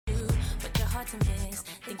hard to miss.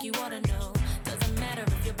 Think you ought to know. Doesn't matter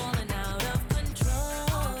if you're balling out of control.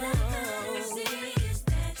 All that matters is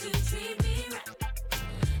that you treat me right.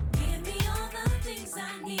 Give me all the things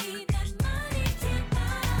I need that money can't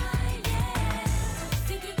buy, yeah.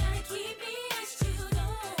 Think you gotta keep me as you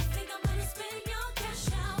don't. Think I'm gonna spend your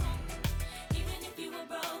cash out on me. Even if you were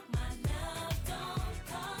broke, my love don't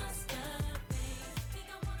cost a thing. Think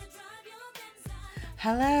I wanna drive your Benz out.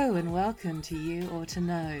 Hello and welcome to You Ought to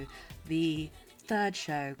Know, the third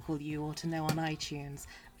show called You Ought to Know on iTunes,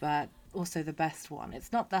 but also the best one.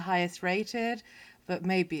 It's not the highest rated, but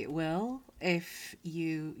maybe it will if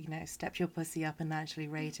you stepped your pussy up and actually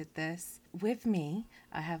rated this. With me,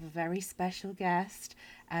 I have a very special guest,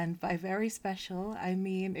 and by very special, I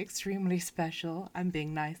mean extremely special. I'm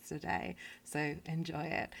being nice today, so enjoy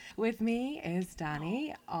it. With me is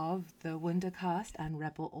Danny of the Wondercast and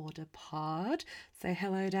Rebel Order Pod. Say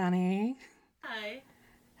hello, Danny. Hi,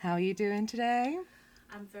 How are you doing today?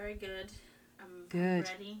 I'm very good. I'm Good.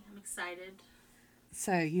 ready. I'm excited.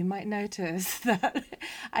 So you might notice that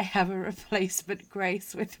I have a replacement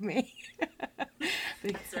Grace with me.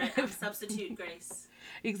 That's right. I'm substitute Grace.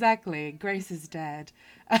 Exactly. Grace is dead.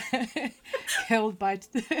 Killed by...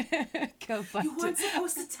 You weren't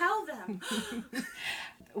supposed to tell them.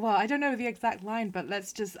 Well, I don't know the exact line, but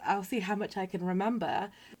I'll see how much I can remember.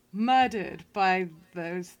 Murdered by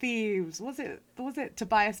those thieves. Was it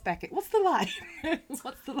Tobias Beckett? What's the line?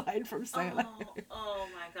 What's the line from Solo? Oh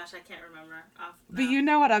my gosh, I can't remember. But you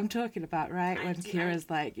know what I'm talking about, right? I When do, Kira's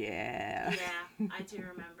like, yeah. Yeah, I do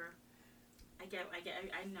remember. I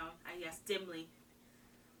know. Yes, dimly.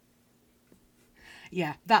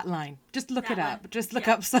 Yeah, that line. Just look That it up. one. Just look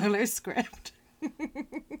Yeah. up Solo script.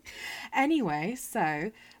 Anyway,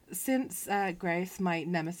 so since Grace, my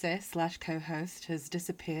nemesis / co-host, has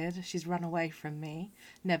disappeared, she's run away from me,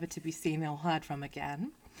 never to be seen or heard from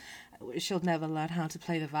again. She'll never learn how to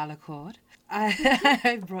play the Valor chord.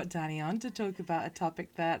 I brought Danny on to talk about a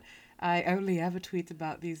topic that I only ever tweet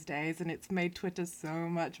about these days, and it's made Twitter so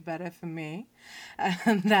much better for me.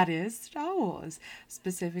 And that is Star Wars,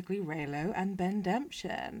 specifically Reylo and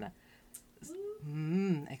Bendemption.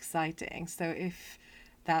 Exciting. So if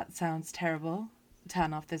that sounds terrible,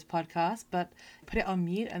 turn off this podcast, but put it on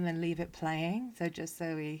mute and then leave it playing. So just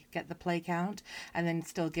so we get the play count, and then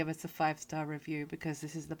still give us a 5-star review, because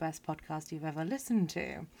this is the best podcast you've ever listened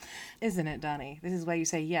to. Isn't it, Danny? This is where you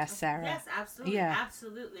say yes, Sarah. Yes, absolutely. Yeah.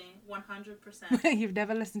 Absolutely. 100%. You've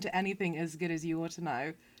never listened to anything as good as You Ought to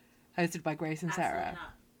Know, hosted by Grace and Absolutely Sarah.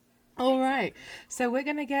 not. All right. So we're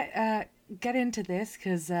going to get into this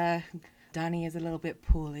because Danny is a little bit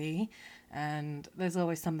poorly, and there's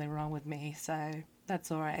always something wrong with me, so that's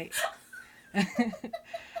all right. I'm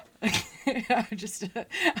just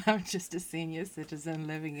a senior citizen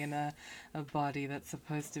living in a body that's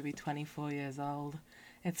supposed to be 24 years old.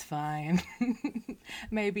 It's fine.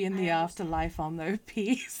 Maybe in the afterlife I'll know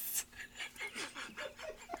peace.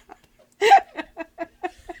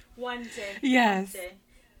 One day. Yes. One day.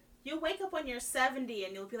 You'll wake up when you're 70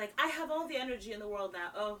 and you'll be like, I have all the energy in the world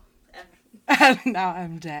now. Oh, And now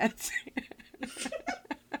I'm dead.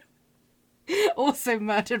 Also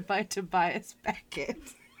murdered by Tobias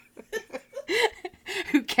Beckett,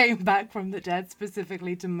 who came back from the dead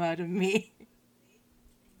specifically to murder me.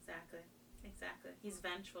 Exactly. He's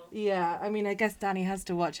vengeful. Yeah, I mean, I guess Danny has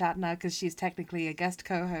to watch out now because she's technically a guest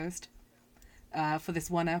co-host for this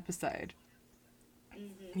one episode.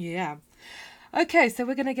 Mm-hmm. Yeah. Okay, so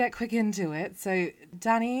we're going to get quick into it. So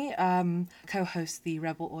Danny co-hosts the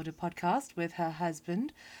Rebel Order podcast with her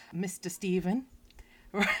husband, Mr. Stephen.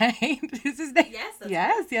 Right? Is his name? Yes, that's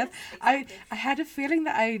yes, right. yes. Exactly. I had a feeling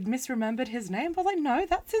that I misremembered his name. I was like, no,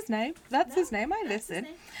 that's his name. That's his name. I That's his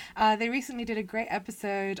listened. name. They recently did a great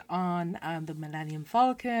episode on the Millennium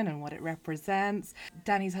Falcon and what it represents.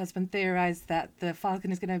 Danny's husband theorized that the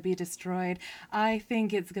Falcon is going to be destroyed. I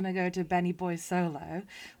think it's going to go to Benny Boy Solo,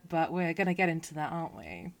 but we're going to get into that, aren't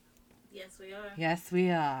we? Yes, we are. Yes,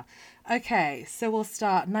 we are. Okay, so we'll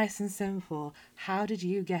start nice and simple. How did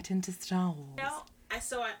you get into Star Wars?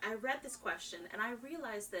 I read this question and I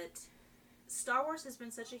realized that Star Wars has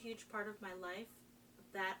been such a huge part of my life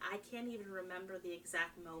that I can't even remember the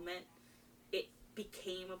exact moment it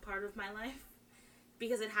became a part of my life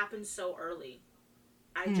because it happened so early.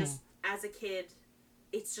 As a kid,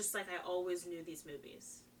 it's just like I always knew these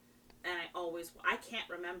movies. And I can't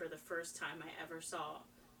remember the first time I ever saw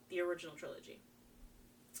the original trilogy.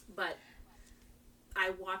 But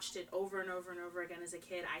I watched it over and over and over again as a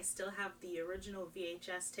kid. I still have the original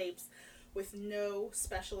VHS tapes with no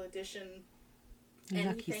special edition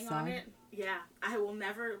anything on it. Yeah, I will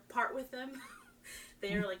never part with them.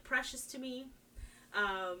 They are like precious to me.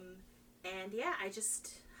 And yeah, I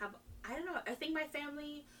just have, I don't know, I think my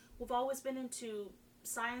family, we've always been into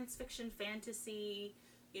science fiction, fantasy.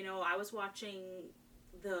 You know, I was watching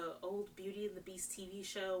the old Beauty and the Beast TV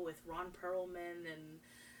show with Ron Perlman and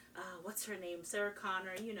what's her name, Sarah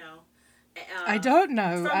Connor, you know. I don't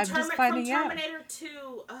know. I'm just finding from out. Terminator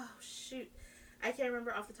 2. Oh shoot, I can't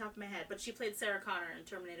remember off the top of my head, but she played Sarah Connor in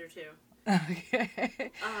Terminator 2.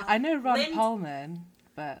 Okay. I know Ron Lind- Perlman,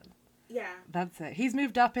 but Yeah, that's it. He's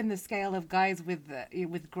moved up in the scale of guys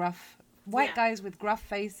with gruff white Yeah. guys with gruff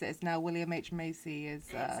faces. Now William H Macy is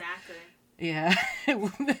exactly. yeah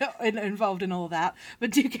involved in all that.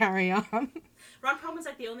 But do carry on. Ron Perlman's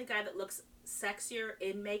like the only guy that looks sexier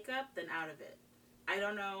in makeup than out of it. I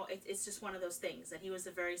don't know. It's just one of those things. And he was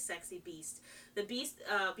a very sexy beast. The Beast,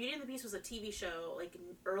 Beauty and the Beast was a TV show like in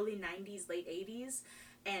early 90s, late 80s.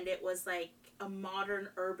 And it was like a modern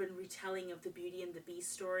urban retelling of the Beauty and the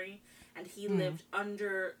Beast story. And he lived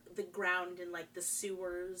under the ground in like the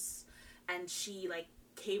sewers. And she like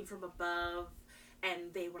came from above.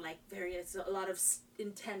 And they were like a lot of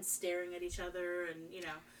intense staring at each other and, you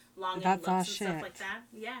know, longing That's looks our and stuff shit. like that.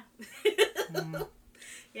 Yeah.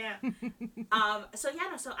 Yeah. So yeah,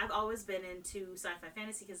 no. So I've always been into sci-fi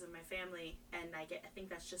fantasy because of my family, and I think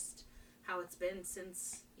that's just how it's been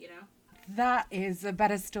since, you know. That is a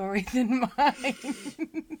better story than mine.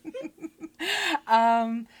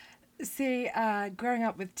 Growing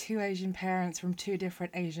up with two Asian parents from two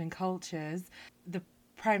different Asian cultures, the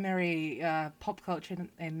primary pop culture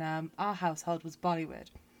in our household was Bollywood.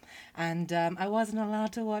 And I wasn't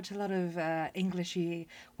allowed to watch a lot of Englishy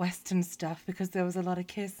Western stuff because there was a lot of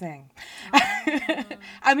kissing.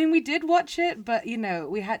 I mean, we did watch it, but, you know,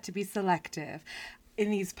 we had to be selective. In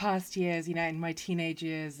these past years, you know, in my teenage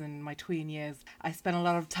years and my tween years, I spent a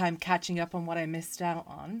lot of time catching up on what I missed out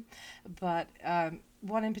on. But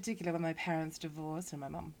one in particular, when my parents divorced, and my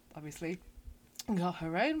mum, obviously, got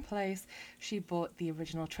her own place, she bought the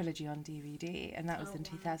original trilogy on DVD, and that was in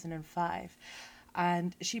 2005.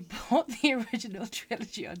 And she bought the original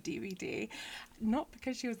trilogy on DVD, not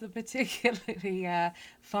because she was a particularly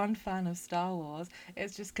fun fan of Star Wars.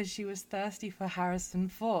 It's just because she was thirsty for Harrison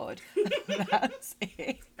Ford. That's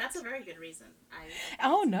it. That's a very good reason.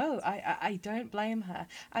 Oh, no, I don't blame her.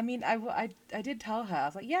 I mean, I did tell her, I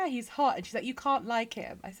was like, yeah, he's hot. And she's like, you can't like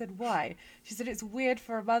him. I said, why? She said, it's weird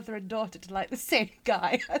for a mother and daughter to like the same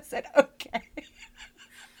guy. I said, okay.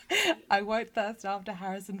 I won't thirst after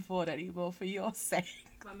Harrison Ford anymore for your sake.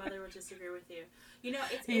 My mother would disagree with you. You know,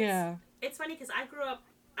 it's funny because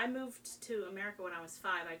I moved to America when I was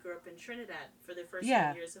 5. I grew up in Trinidad for the first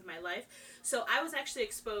 10 years of my life. So I was actually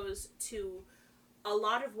exposed to a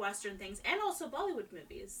lot of Western things and also Bollywood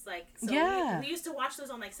movies. Like, so we used to watch those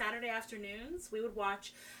on like Saturday afternoons. We would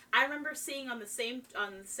watch. I remember seeing on the same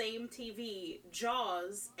TV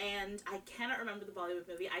Jaws, and I cannot remember the Bollywood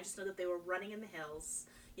movie. I just know that they were running in the hills.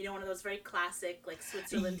 You know, one of those very classic, like,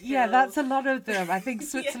 Switzerland Yeah, hills. that's a lot of them. I think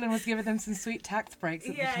Switzerland was giving them some sweet tax breaks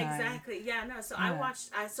at the time. Yeah, exactly. Yeah, no, so I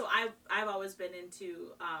watched, I've always been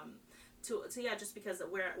into, just because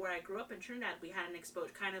of where I grew up in Trinidad, we had an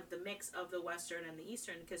exposure, kind of the mix of the Western and the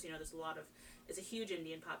Eastern, because, you know, there's a huge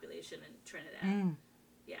Indian population in Trinidad.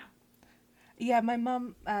 Yeah. Yeah, my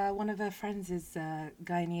mum, one of her friends is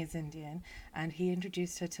Guyanese Indian, and he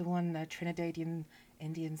introduced her to one Trinidadian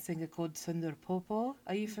Indian singer called Sundar Popo.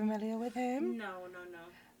 Are you familiar with him? No.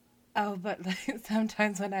 Oh, but like,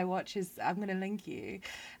 sometimes when I watch his, I'm going to link you,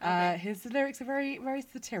 his lyrics are very, very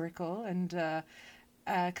satirical and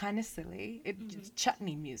kind of silly. It's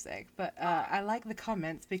chutney music, but I like the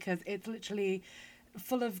comments because it's literally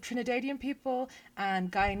full of Trinidadian people and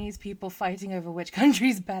Guyanese people fighting over which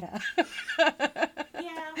country's better.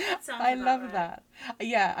 Yeah, that sounds I about love right. that.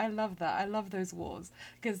 Yeah, I love that. I love those wars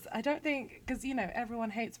because I don't think, because, you know, everyone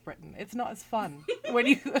hates Britain. It's not as fun when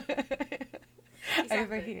you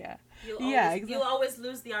over here. You'll always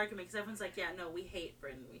lose the argument because everyone's like, yeah, no, we hate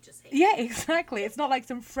Britain. We just hate Yeah, exactly. It's not like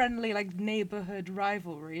some friendly, like, neighborhood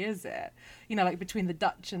rivalry, is it? You know, like between the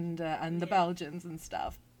Dutch and the Belgians and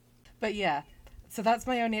stuff. But yeah, so that's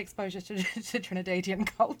my only exposure to Trinidadian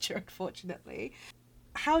culture, unfortunately.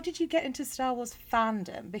 How did you get into Star Wars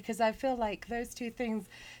fandom? Because I feel like those two things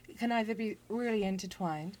can either be really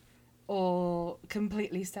intertwined or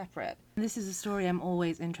completely separate. This is a story I'm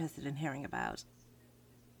always interested in hearing about.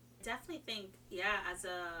 I definitely think,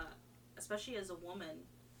 especially as a woman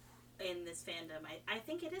in this fandom, I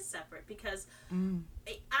think it is separate because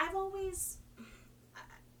I've always,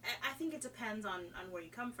 I think it depends on where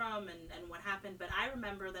you come from and what happened, but I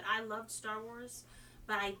remember that I loved Star Wars,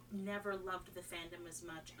 but I never loved the fandom as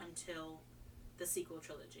much until the sequel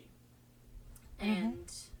trilogy.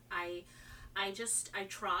 And I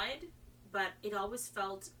tried, but it always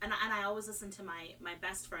felt, and I always listened to my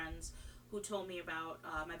best friends who told me about,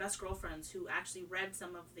 my best girlfriends who actually read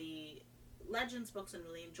some of the Legends books and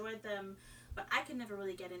really enjoyed them, but I could never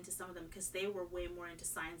really get into some of them because they were way more into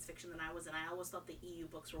science fiction than I was, and I always thought the EU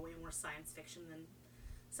books were way more science fiction than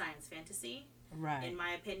science fantasy, Right. in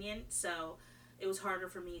my opinion. So it was harder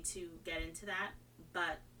for me to get into that,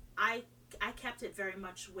 but I kept it very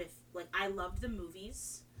much with, like, I loved the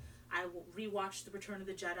movies. I rewatched The Return of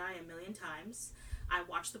the Jedi a million times. I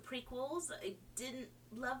watched the prequels. I didn't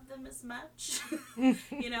love them as much.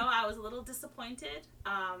 You know, I was a little disappointed.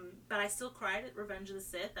 But I still cried at Revenge of the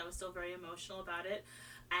Sith. I was still very emotional about it.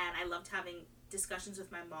 And I loved having discussions with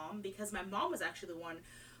my mom, because my mom was actually the one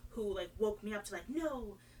who, like, woke me up to, like,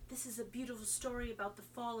 no, this is a beautiful story about the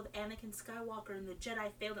fall of Anakin Skywalker and the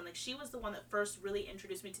Jedi failed. And, like, she was the one that first really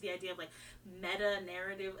introduced me to the idea of, like, meta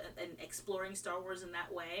narrative and exploring Star Wars in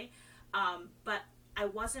that way. But I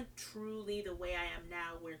wasn't truly the way I am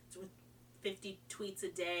now, where with 50 tweets a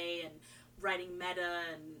day and writing meta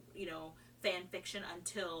and, you know, fan fiction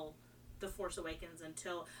until The Force Awakens,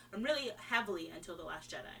 until really heavily until The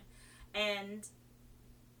Last Jedi. And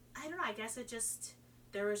I don't know, I guess it just,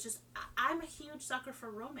 there was just, I'm a huge sucker for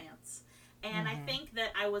romance. And I think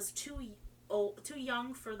that I was too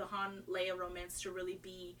young for the Han Leia romance to really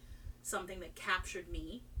be something that captured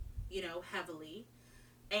me, you know, heavily.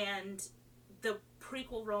 And the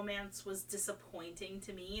prequel romance was disappointing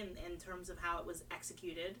to me in terms of how it was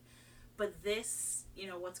executed. But this, you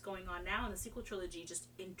know, what's going on now in the sequel trilogy just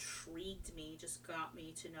intrigued me, just got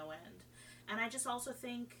me to no end. And I just also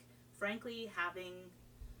think, frankly, having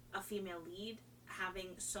a female lead, having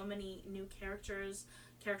so many new characters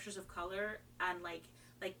of color, and like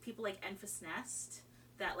people like Enfys Nest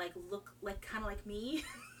that like look like kind of like me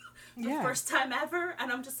for the first time ever,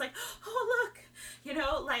 and I'm just like, oh look, you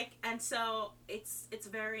know, like, and so it's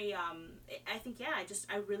very I think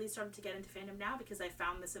I really started to get into fandom now because I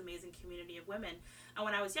found this amazing community of women. And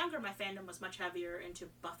when I was younger, my fandom was much heavier into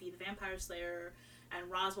Buffy the Vampire Slayer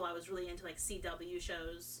and Roswell. I was really into like CW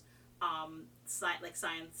shows, like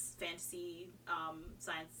science fantasy,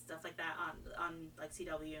 science stuff like that on like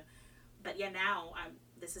CW. But yeah, now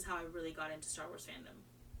this is how I really got into Star Wars fandom.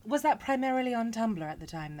 Was that primarily on Tumblr at the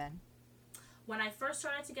time then? When I first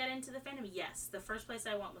started to get into the fandom, yes. The first place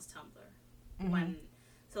I went was Tumblr. Mm-hmm.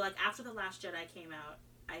 So like after The Last Jedi came out,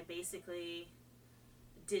 I basically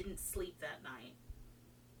didn't sleep that night.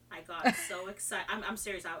 I got so excited. I'm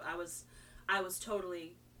serious. I was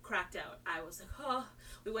totally cracked out. I was like, oh.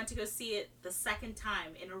 We went to go see it the second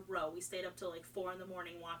time in a row. We stayed up till like 4 a.m.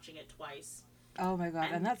 watching it twice. Oh my god,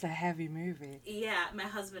 and that's a heavy movie. Yeah, my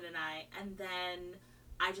husband and I. And then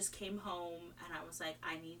I just came home and I was like,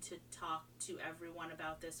 I need to talk to everyone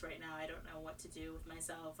about this right now. I don't know what to do with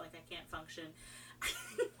myself. Like, I can't function.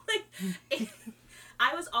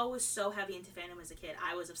 I was always so heavy into fandom as a kid.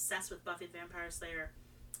 I was obsessed with Buffy the Vampire Slayer.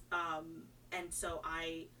 And so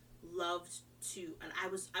I loved to, and I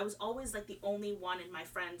was always like the only one in my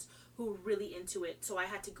friends who were really into it, so I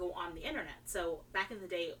had to go on the internet. So back in the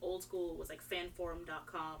day, old school was like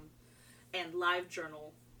fanforum.com and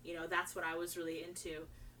LiveJournal. You know, that's what I was really into.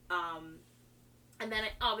 And then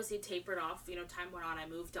it obviously tapered off, you know, time went on, I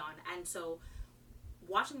moved on. And so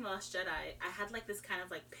watching The Last Jedi, I had like this kind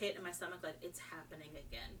of like pit in my stomach, like, it's happening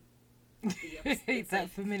again. It's that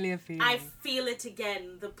like, familiar feeling. I feel it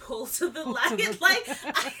again, the pull to the left.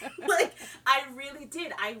 I really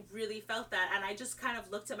did. I really felt that. And I just kind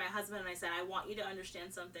of looked at my husband and I said, I want you to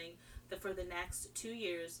understand something, that for the next 2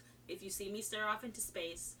 years, if you see me stare off into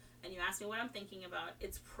space and you ask me what I'm thinking about,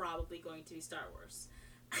 it's probably going to be Star Wars.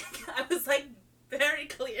 I was like, very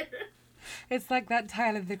clear. It's like that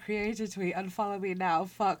Tyler the Creator tweet, unfollow me now,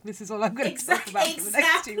 fuck, this is all I'm going to talk about for the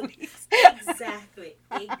next 2 weeks. Exactly.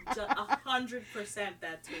 100%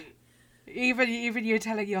 that tweet. Even you're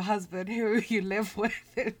telling your husband who you live with,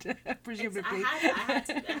 presumably. I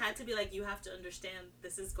had to be like, you have to understand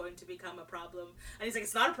this is going to become a problem. And he's like,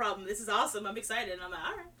 it's not a problem, this is awesome, I'm excited. And I'm like,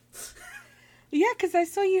 alright. Yeah, because I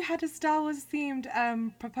saw you had a Star Wars themed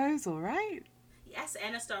proposal, right? Yes,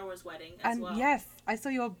 and a Star Wars wedding as well. Yes, I saw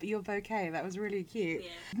your bouquet. That was really cute. Yeah.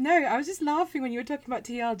 No, I was just laughing when you were talking about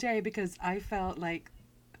TLJ because I felt like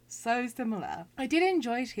so similar. I did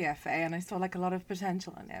enjoy TFA and I saw like a lot of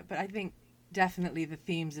potential in it, but I think definitely the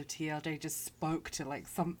themes of TLJ just spoke to like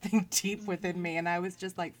something deep within me, and I was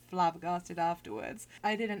just like flabbergasted afterwards.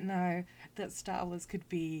 I didn't know that Star Wars could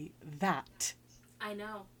be that. I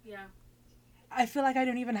know, yeah. I feel like I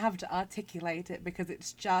don't even have to articulate it because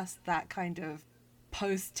it's just that kind of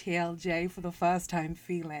post TLJ for the first time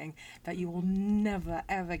feeling that you will never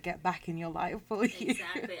ever get back in your life, will you?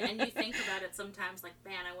 Exactly. And you think about it sometimes like,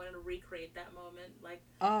 man, I wanted to recreate that moment. Like,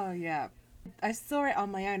 Oh yeah. I saw it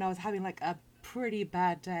on my own. I was having like a pretty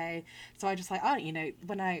bad day. So I just like, oh, you know,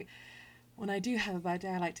 when I do have a bad day,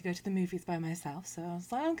 I like to go to the movies by myself. So I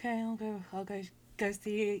was like, okay, I'll go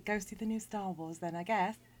see the new Star Wars then, I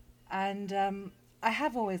guess. And I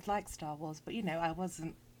have always liked Star Wars, but you know, I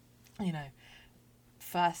wasn't, you know,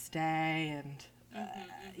 first day and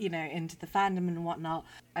you know, into the fandom and whatnot.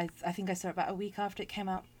 I think I saw it about a week after it came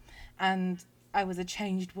out, and I was a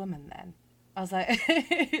changed woman then. I was like,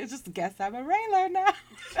 just guess I'm a Reylo now.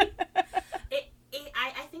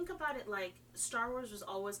 I think about it like Star Wars was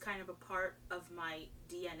always kind of a part of my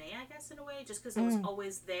DNA, I guess, in a way, just because it was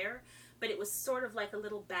always there, but it was sort of like a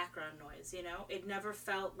little background noise, you know? It never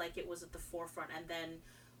felt like it was at the forefront, and then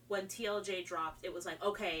when TLJ dropped, it was like,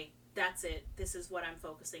 okay, that's it. This is what I'm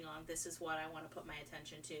focusing on. This is what I want to put my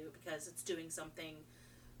attention to, because it's doing something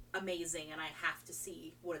amazing, and I have to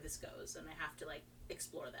see where this goes, and I have to, like,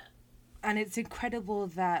 explore that. And it's incredible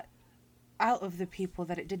that out of the people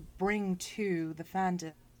that it did bring to the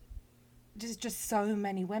fandom, just so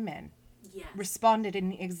many women responded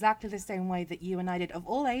in exactly the same way that you and I did, of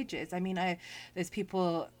all ages. I mean, there's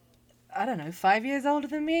people, I don't know, 5 years older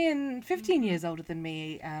than me and 15 years older than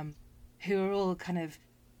me, who are all kind of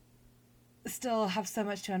still have so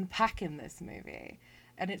much to unpack in this movie.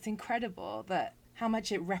 And it's incredible that how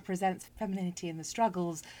much it represents femininity and the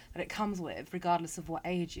struggles that it comes with, regardless of what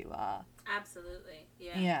age you are. Absolutely,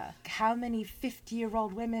 yeah. Yeah. How many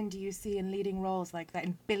 50-year-old women do you see in leading roles like that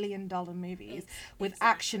in billion-dollar movies with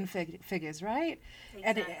action figures, right?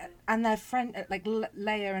 Exactly. And their friend, like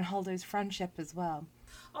Leia and Holdo's friendship as well.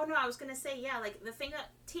 Oh, no, I was going to say, yeah, like, the thing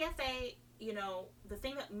that TFA, you know, the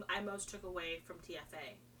thing that I most took away from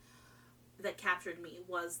TFA that captured me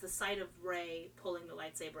was the sight of Rey pulling the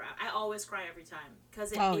lightsaber out. I always cry every time,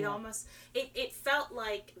 because it felt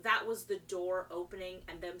like that was the door opening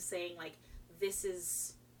and them saying, like, this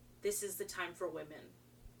is the time for women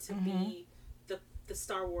to be the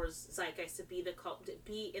Star Wars zeitgeist, to be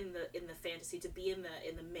in the fantasy, to be in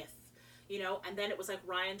the myth, you know. And then it was like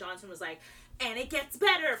Rian Johnson was like, and it gets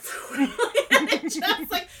better. And it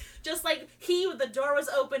just like the door was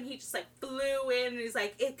open, he just like flew in, and he's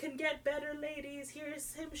like, it can get better, ladies.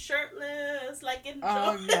 Here's him shirtless, like enjoy.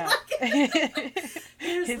 Oh yeah.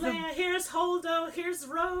 Here's Leia, here's Holdo, here's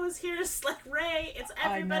Rose, here's like Rey. It's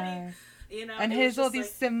everybody. I know. You know, and here's all these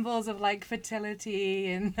symbols of like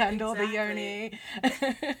fertility and all the yoni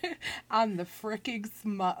and the freaking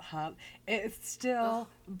smut hut. It still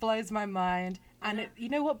blows my mind. And you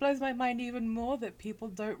know what blows my mind even more? That people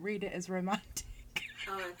don't read it as romantic.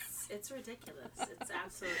 Oh, it's ridiculous. It's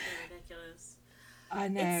absolutely ridiculous. I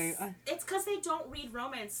know. It's because they don't read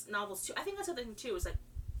romance novels too. I think that's the other thing too. Is like,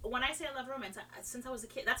 when I say I love romance, since I was a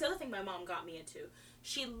kid, that's the other thing my mom got me into.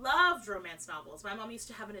 She loved romance novels. My mom used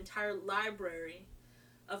to have an entire library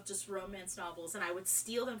of just romance novels, and I would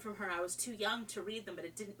steal them from her. I was too young to read them, but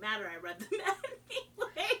it didn't matter. I read them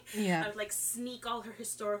anyway. Yeah. I would like sneak all her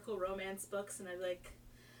historical romance books, and I'd like,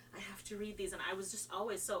 I have to read these, and I was just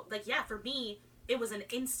always so like, yeah. For me, it was an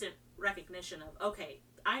instant recognition of, okay,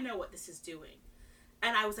 I know what this is doing.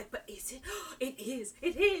 And I was like, but is it? It is.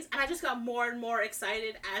 And I just got more and more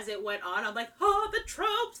excited as it went on. I'm like, oh, the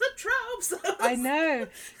tropes. I know,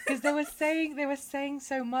 because they were saying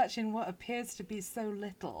so much in what appears to be so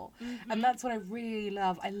little. And that's what I really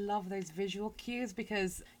love. I love those visual cues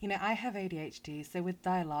because, you know, I have ADHD, so with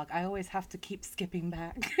dialogue, I always have to keep skipping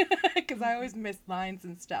back because I always miss lines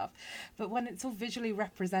and stuff. But when it's all visually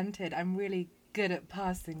represented, I'm really good at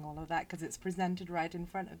passing all of that because it's presented right in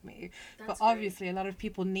front of me. But obviously a lot of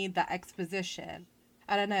people need that exposition.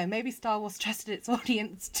 I don't know, maybe Star Wars trusted its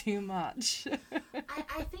audience too much.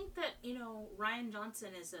 I think that, you know, Rian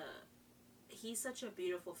Johnson he's such a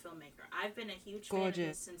beautiful filmmaker. I've been a huge fan of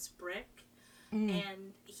his since Brick,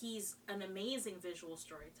 and he's an amazing visual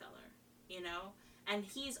storyteller, you know? And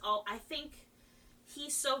I think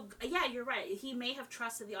he's so, yeah, you're right. He may have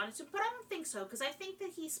trusted the audience, but I don't think so, because I think that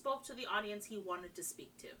he spoke to the audience he wanted to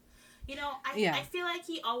speak to. You know, I feel like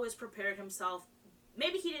he always prepared himself.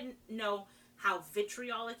 Maybe he didn't know how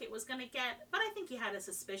vitriolic it was going to get, but I think he had a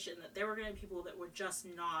suspicion that there were going to be people that were just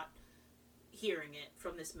not hearing it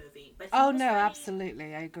from this movie. But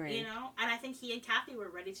absolutely, I agree. You know, and I think he and Kathy were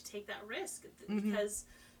ready to take that risk because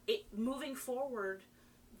moving forward,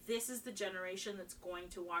 this is the generation that's going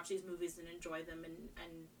to watch these movies and enjoy them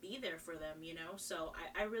and be there for them, you know? So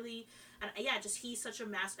I really, and yeah, just he's such a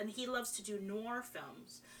master, and he loves to do noir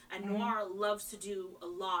films, and noir loves to do a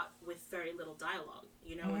lot with very little dialogue,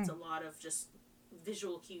 you know? It's a lot of just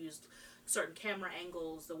visual cues, certain camera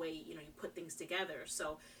angles, the way, you put things together.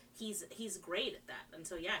 So he's great at that. And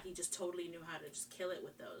so, yeah, he just totally knew how to just kill it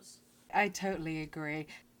with those. I totally agree.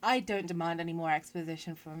 I don't demand any more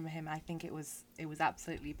exposition from him. I think it was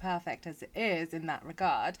absolutely perfect as it is in that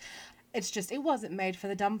regard. It's just, it wasn't made for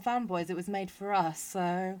the dumb fanboys. It was made for us,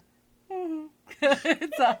 so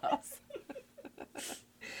it's us.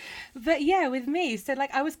 But yeah, with me, so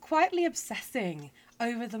like I was quietly obsessing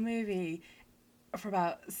over the movie for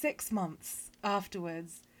about 6 months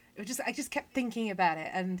afterwards. I just kept thinking about it,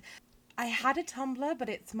 and I had a Tumblr, but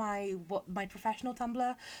it's my professional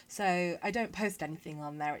Tumblr, so I don't post anything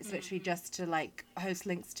on there. It's literally just to like host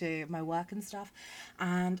links to my work and stuff.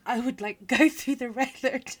 And I would like go through the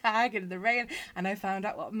Reylo tag and and I found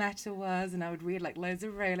out what meta was, and I would read like loads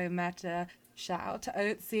of Reylo meta. Shout out to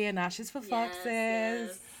Oatsy and Ashes for Foxes,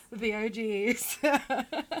 Yes. the OGs.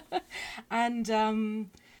 And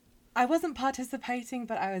I wasn't participating,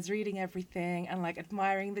 but I was reading everything and like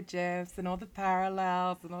admiring the gifs and all the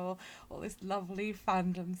parallels and all this lovely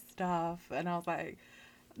fandom stuff. And I was like,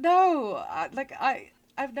 no,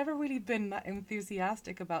 I've never really been that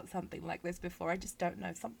enthusiastic about something like this before. I just don't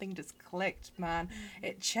know. Something just clicked, man.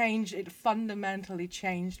 It fundamentally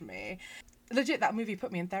changed me. Legit, that movie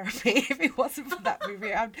put me in therapy. If it wasn't for that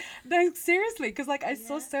movie, no, seriously, because like I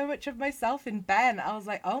saw so much of myself in Ben. I was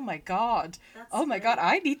like, oh my god,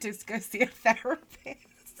 I need to go see a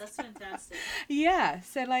therapist. That's fantastic. Yeah,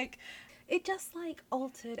 so like, it just like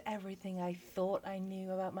altered everything I thought I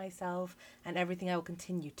knew about myself and everything I will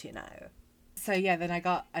continue to know. So yeah, then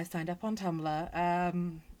I signed up on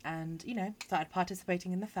Tumblr, and started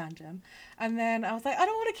participating in the fandom. And then I was like, I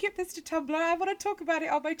don't want to keep this to Tumblr. I want to talk about it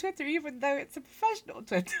on my Twitter, even though it's a professional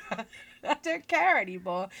Twitter. I don't care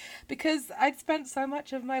anymore, because I'd spent so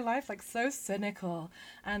much of my life like so cynical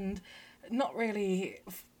and not really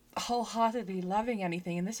wholeheartedly loving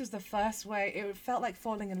anything. And this was the first way it felt like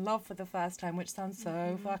falling in love for the first time, which sounds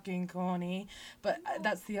so fucking corny, but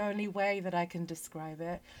that's the only way that I can describe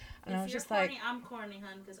it. And I was just corny, like, I'm corny,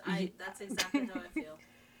 hun, because that's exactly how I feel.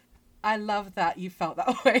 I love that you felt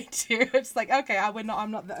that way too. It's like, okay, I'm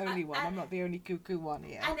not the only one. I'm not the only cuckoo one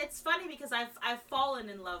here. And it's funny because I've fallen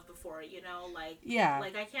in love before, like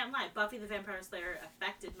I can't lie. Buffy the Vampire Slayer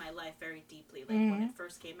affected my life very deeply, when it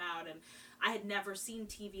first came out, and I had never seen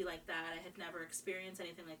TV like that. I had never experienced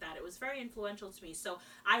anything like that. It was very influential to me. So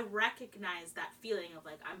I recognize that feeling of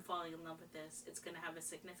like, I'm falling in love with this. It's going to have a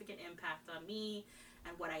significant impact on me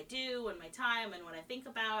and what I do and my time and what I think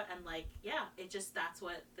about, and like, yeah, that's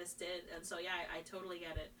what this did. And so, yeah, I totally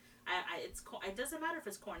get it. It doesn't matter if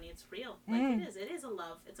it's corny, it's real. Like it is a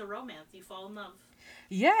love. It's a romance. You fall in love.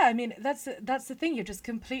 Yeah, I mean, that's the thing. You're just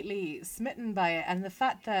completely smitten by it, and the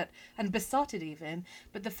fact that, and besotted even,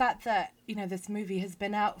 but the fact that, this movie has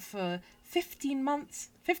been out for 15 months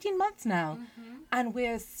now, and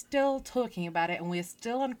we're still talking about it, and we're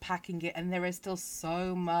still unpacking it, and there is still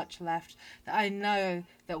so much left that I know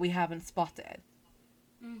that we haven't spotted.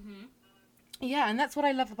 Yeah, and that's what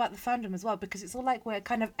I love about the fandom as well, because it's all like we're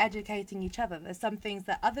kind of educating each other. There's some things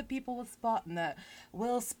that other people will spot and that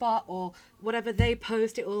we'll spot, or whatever they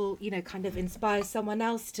post, it will, kind of inspire someone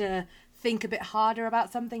else to think a bit harder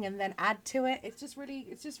about something and then add to it. It's just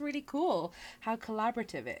really cool how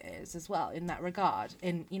collaborative it is as well in that regard,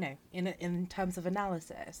 in terms of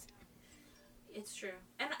analysis. It's true.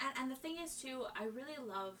 And the thing is too, I really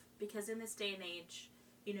love, because in this day and age,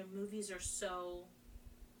 movies are so,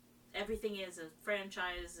 everything is a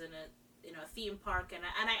franchise and a theme park, and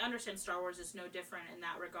I understand Star Wars is no different in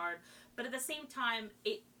that regard, but at the same time,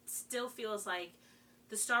 it still feels like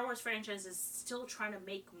the Star Wars franchise is still trying to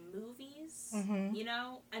make movies,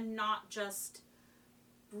 and not just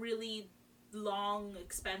really long,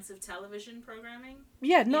 expensive television programming.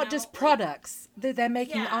 Yeah, not just products. They're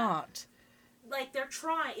making art. Like, they're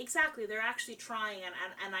trying, exactly, they're actually trying,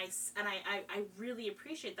 and I really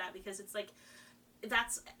appreciate that, because it's like,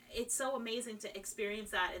 it's so amazing to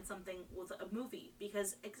experience that in something with a movie,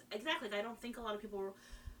 because exactly, I don't think a lot of people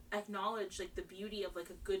acknowledge like the beauty of like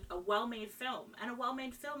a well-made film, and a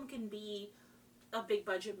well-made film can be a big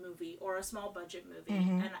budget movie or a small budget movie,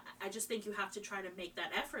 and I just think you have to try to make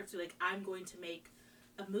that effort to like, I'm going to make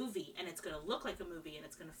a movie, and it's going to look like a movie, and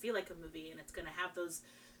it's going to feel like a movie, and it's going to have those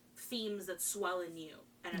themes that swell in you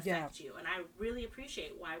and affect you, and I really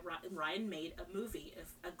appreciate why Ryan made a movie,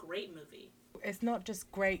 a great movie. It's not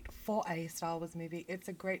just great for a Star Wars movie, it's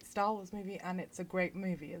a great Star Wars movie, and it's a great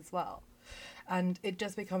movie as well. And it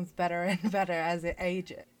just becomes better and better as it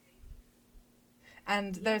ages.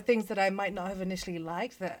 And there are things that I might not have initially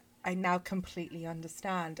liked that I now completely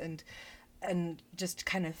understand. And and just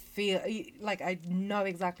kind of feel like I know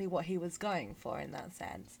exactly what he was going for in that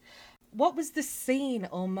sense. What was the scene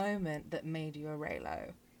or moment that made you a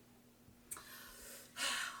Reylo?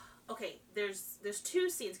 Okay, there's two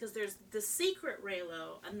scenes, because there's the secret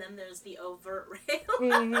Reylo and then there's the overt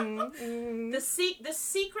Reylo. The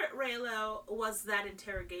secret Reylo was that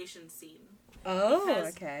interrogation scene. Oh,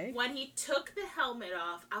 Because okay. when he took the helmet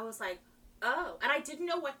off, I was like, oh. And I didn't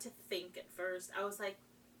know what to think at first. I was like,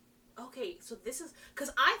 okay, so this is...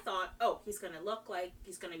 Because I thought, oh, he's going to look like...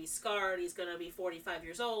 He's going to be scarred. He's going to be 45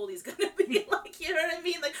 years old. He's going to be like... You know what I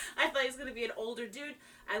mean? Like, I thought he was going to be an older dude.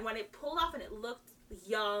 And when it pulled off and it looked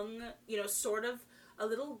young, you know, sort of a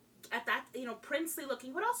little... At that, you know, princely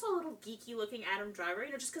looking, but also a little geeky looking Adam Driver,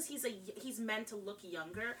 you know, just because he's meant to look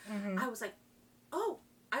younger. Mm-hmm. I was like, oh...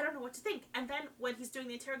 I don't know what to think. And then when he's doing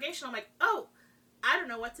the interrogation, I'm like, oh, I don't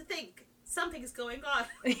know what to think. Something's going on.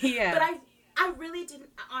 Yeah. But I really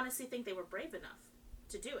didn't honestly think they were brave enough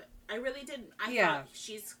to do it. I really didn't. I thought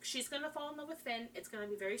she's going to fall in love with Finn. It's going to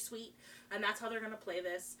be very sweet. And that's how they're going to play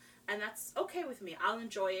this. And that's okay with me. I'll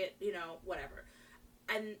enjoy it, you know, whatever.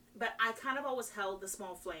 But I kind of always held the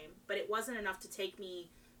small flame. But it wasn't enough to take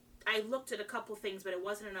me... I looked at a couple things, but it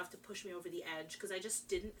wasn't enough to push me over the edge. Because I just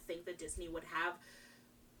didn't think that Disney would have...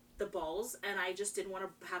 the balls, and I just didn't want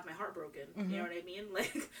to have my heart broken. You know what I mean?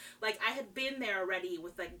 Like I had been there already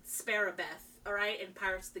with like Sparrowbeth, all right, in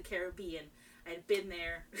Pirates of the Caribbean. I had been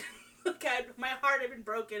there. Like my heart had been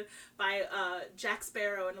broken by Jack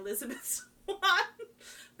Sparrow and Elizabeth Swann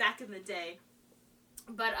back in the day.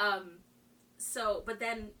 But but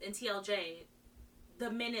then in TLJ,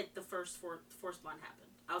 the minute the first Force Bond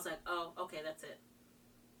happened, I was like, oh, okay, that's it.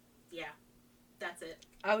 Yeah. That's it.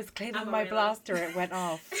 I was cleaning my blaster. It went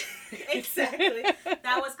off. Exactly.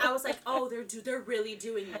 I was like, oh, they're really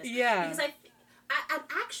doing this. Yeah. Because I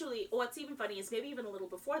actually, what's even funny is maybe even a little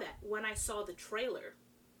before that, when I saw the trailer,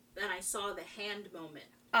 and I saw the hand moment.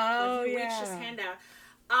 Oh, when he yeah. reached his hand out.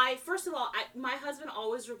 First of all, my husband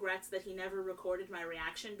always regrets that he never recorded my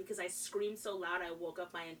reaction because I screamed so loud I woke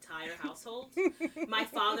up my entire household. My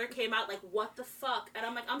father came out like, what the fuck? And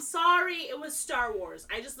I'm like, I'm sorry, it was Star Wars.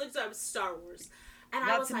 I just looked up Star Wars. And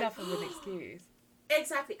I was like... That's enough of an excuse.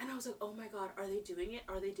 Exactly. And I was like, oh my god, are they doing it?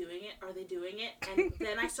 Are they doing it? Are they doing it? And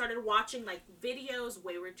then I started watching like videos,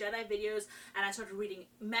 Wayward Jedi videos, and I started reading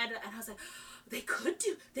meta, and I was like,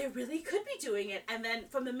 they really could be doing it. And then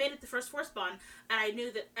from the minute the first Force Bond, and I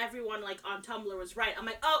knew that everyone like on Tumblr was right, I'm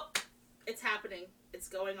like, oh, it's happening. It's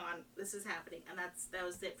going on. This is happening. And that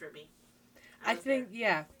was it for me. I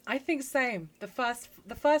think same. The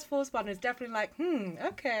first Force Bond is definitely like,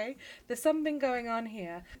 okay, there's something going on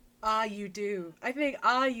here. You do. I think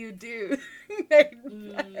you do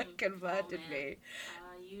converted me.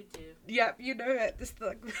 You do. Yep, you know it. Just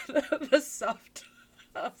the soft.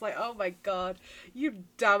 I was like, oh my god, you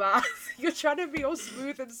dumbass. You're trying to be all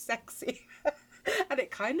smooth and sexy. And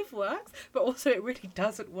it kind of works, but also it really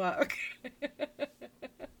doesn't work.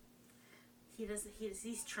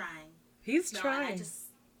 He's trying. He's trying.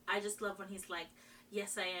 I just love when he's like,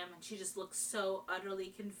 yes, I am. And she just looks so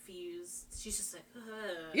utterly confused. She's just like,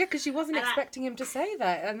 ugh. Yeah, because she wasn't expecting him to say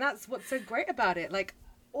that. And that's what's so great about it. Like,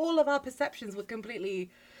 all of our perceptions were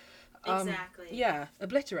completely... exactly. Yeah,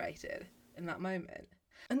 obliterated in that moment.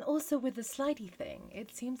 And also with the slidey thing,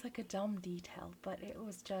 it seems like a dumb detail, but it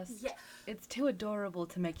was just... Yeah. It's too adorable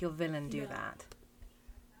to make your villain do that.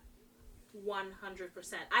 100%.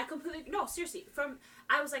 I completely... No, seriously.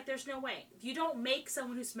 I was like, there's no way. You don't make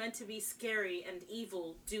someone who's meant to be scary and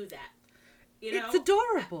evil do that. You know? It's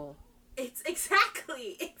adorable. It's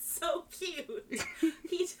exactly. It's so cute.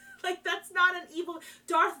 He's like, that's not an evil...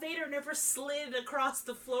 Darth Vader never slid across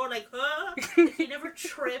the floor like, huh? He never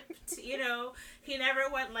tripped, you know? He never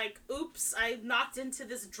went like, oops, I knocked into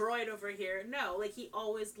this droid over here. No, like, he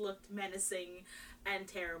always looked menacing and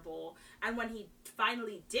terrible. And when he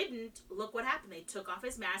finally didn't, look what happened. They took off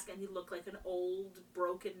his mask and he looked like an old,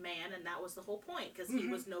 broken man, and that was the whole point, because he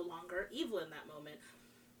was no longer evil in that moment.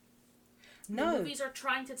 No. The movies are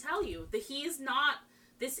trying to tell you that he's not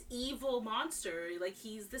this evil monster. Like,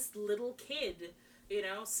 he's this little kid, you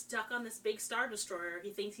know, stuck on this big Star Destroyer.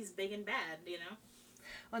 He thinks he's big and bad, you know?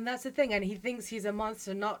 And that's the thing, and he thinks he's a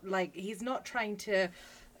monster, not like, he's not trying to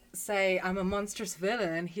say, I'm a monstrous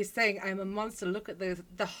villain. He's saying, I'm a monster. Look at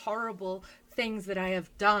the horrible things that I have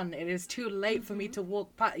done. It is too late for me to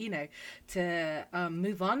walk past, you know, to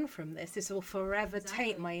move on from this. This will forever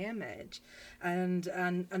taint my image and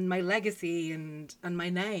my legacy and my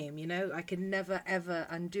name, you know. I can never ever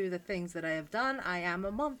undo the things that I have done. I am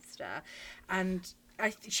a monster. And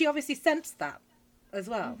she obviously sensed that as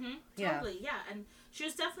well. Totally, yeah. And She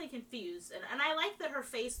was definitely confused, and I like that her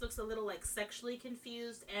face looks a little like sexually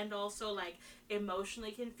confused and also like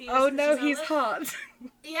emotionally confused. Oh 'cause no, she's a he's little- hot.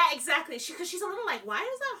 Yeah, exactly. Because she's a little like, why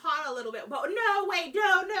is that hot a little bit? But no, wait, no,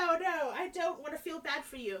 I don't want to feel bad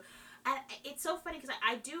for you. And it's so funny because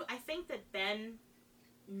I think that Ben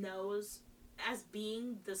knows, as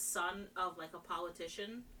being the son of like a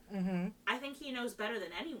politician, Mm-hmm. I think he knows better than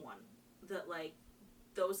anyone that like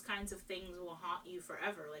those kinds of things will haunt you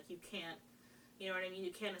forever. Like you can't, you know what I mean?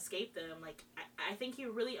 You can't escape them. Like I think he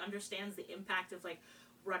really understands the impact of like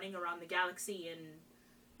running around the galaxy and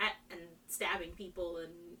stabbing people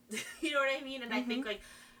and you know what I mean? And I think like,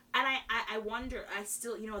 and I wonder, I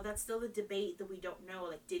still, you know, that's still the debate that we don't know.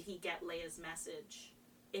 Like, did he get Leia's message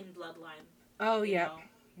in Bloodline? Oh You yeah. know,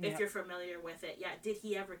 if you're familiar with it, yeah. Did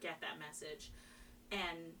he ever get that message?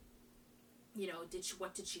 And you know,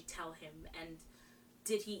 what did she tell him? And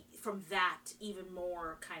did he, from that, even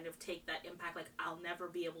more kind of take that impact? Like, I'll never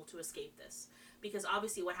be able to escape this, because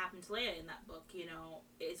obviously, what happened to Leia in that book, you know,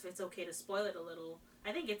 if it's okay to spoil it a little,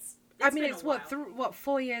 I think it's I mean, been it's a while. what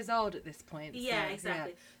 4 years old at this point. Yeah, so,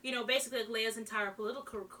 exactly. You know, basically, like, Leia's entire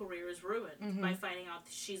political career is ruined by finding out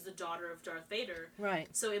that she's the daughter of Darth Vader. Right.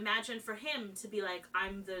 So imagine for him to be like,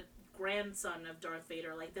 I'm the grandson of Darth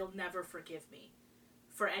Vader. Like, they'll never forgive me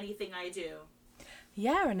for anything I do.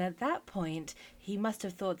 Yeah, and at that point, he must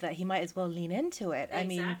have thought that he might as well lean into it. I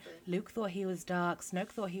mean, Exactly. Luke thought he was dark, Snoke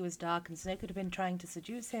thought he was dark, and Snoke could have been trying to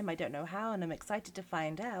seduce him. I don't know how, and I'm excited to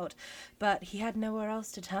find out. But he had nowhere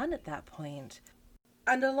else to turn at that point.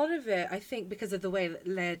 And a lot of it, I think, because of the way that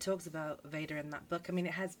Leia talks about Vader in that book. I mean,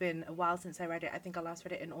 it has been a while since I read it. I think I last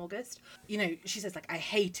read it in August. You know, she says, like, I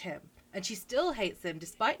hate him. And she still hates him,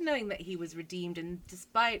 despite knowing that he was redeemed and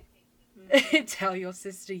despite... Tell your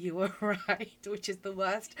sister you were right, which is the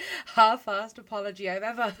worst half-assed apology I've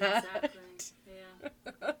ever heard. Exactly.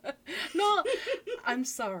 Yeah. No, I'm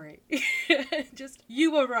sorry. Just,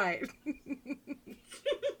 you were right.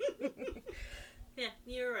 Yeah,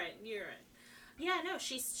 you're right. Yeah, no,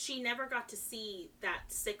 she never got to see that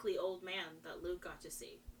sickly old man that Luke got to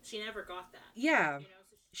see. She never got that. Yeah. You know,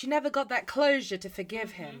 so She never got that closure to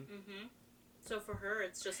forgive him. So for her,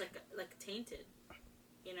 it's just like tainted.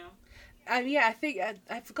 You know. Yeah, I think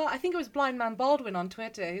I forgot. I think it was Blind Man Baldwin on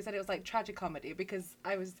Twitter who said it was like tragicomedy because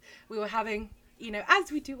we were having, you know,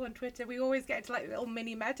 as we do on Twitter, we always get into like little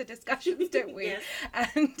mini meta discussions, don't we? Yes.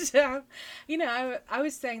 And you know, I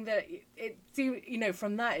was saying that it seemed, you know,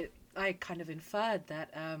 from that I kind of inferred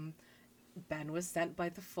that Ben was sent by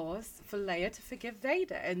the Force for Leia to forgive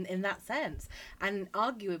Vader in that sense, and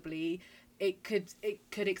arguably. It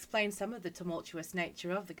could explain some of the tumultuous nature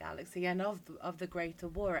of the galaxy and of the greater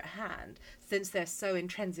war at hand, since they're so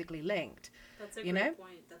intrinsically linked. That's a You great know?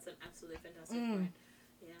 point. That's an absolutely fantastic point.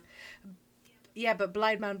 Yeah. Yeah, but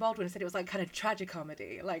Blind Man Baldwin said it was like kind of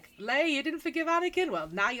tragicomedy. Like, Leia, you didn't forgive Anakin? Well,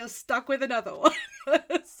 now you're stuck with another one.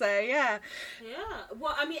 So, yeah. Yeah.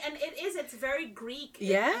 Well, I mean, and it's very Greek. I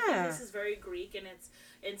Yeah. think this is very Greek, and it's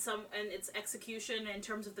its execution in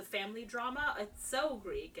terms of the family drama. It's so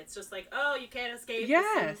Greek. It's just like, oh, you can't escape the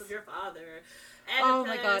Yes. sins of your father. Oh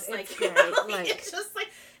my God, Oedipus, like, it's you know, great, like, like- it's just like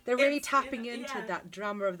They're really it's, tapping you know, into yeah. that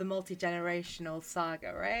drama of the multi-generational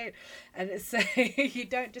saga, right? And it's so you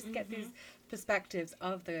don't just get these perspectives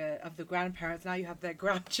of the grandparents. Now you have their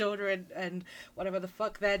grandchildren and whatever the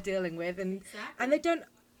fuck they're dealing with, and Exactly. they don't,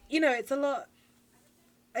 you know, it's a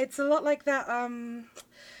lot like that.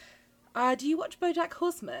 Do you watch BoJack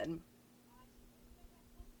Horseman?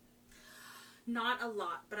 Not a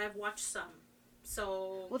lot, but I've watched some.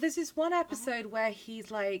 So Well, there's this one episode where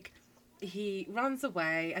he's like, he runs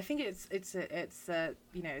away. I think it's a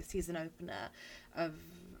you know, season opener of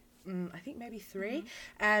I think maybe 3,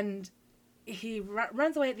 and he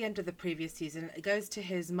runs away at the end of the previous season. Goes to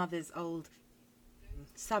his mother's old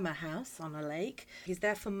summer house on a lake. He's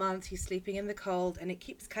there for months. He's sleeping in the cold, and it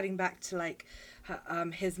keeps cutting back to like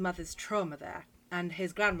his mother's trauma there and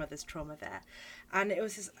his grandmother's trauma there, and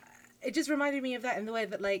it just reminded me of that in the way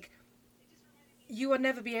that like you will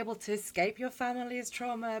never be able to escape your family's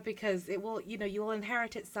trauma because it will, you know, you will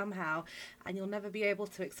inherit it somehow and you'll never be able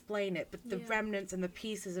to explain it, but the Yeah. remnants and the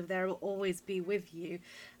pieces of there will always be with you,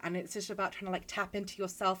 and it's just about trying to like tap into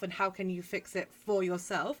yourself and how can you fix it for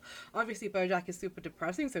yourself. Obviously BoJack is super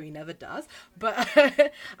depressing, so he never does, but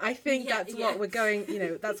I think Yeah, that's yeah. what we're going, you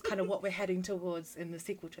know, that's kind of what we're heading towards in the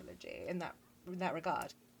sequel trilogy in that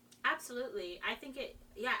regard. absolutely, I think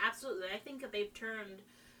absolutely. I think that they've turned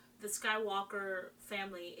the Skywalker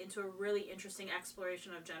family into a really interesting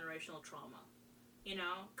exploration of generational trauma. You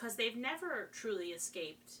know, because they've never truly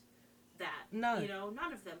escaped that. No. You know,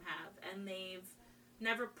 none of them have, and they've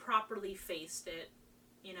never properly faced it.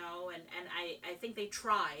 you know, and I think they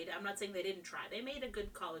tried. I'm not saying they didn't try. They made a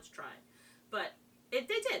good college try, but they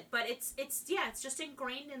did. But it's just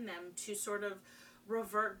ingrained in them to sort of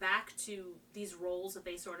revert back to these roles that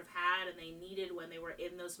they sort of had and they needed when they were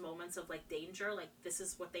in those moments of like danger. Like this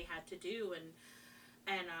is what they had to do, and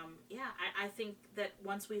I think that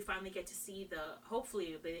once we finally get to see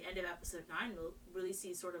hopefully by the end of episode 9, we'll really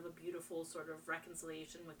see sort of a beautiful sort of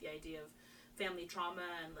reconciliation with the idea of family trauma,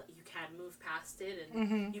 and you can move past it,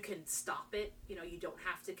 and you can stop it. You know, you don't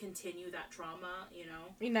have to continue that trauma.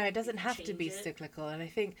 You know, it doesn't have to be cyclical, and I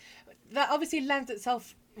think that obviously lends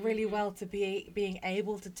itself really well to being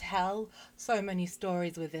able to tell so many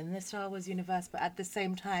stories within the Star Wars universe, but at the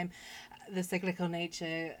same time, the cyclical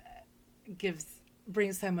nature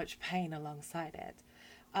brings so much pain alongside it.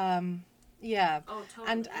 Yeah. Oh, totally.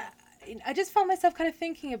 And I just found myself kind of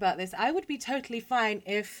thinking about this. I would be totally fine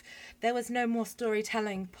if there was no more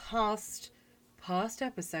storytelling past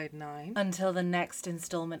episode 9 until the next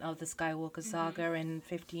installment of the Skywalker saga in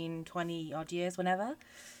 15, 20 odd years, whenever.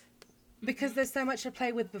 Because there's so much to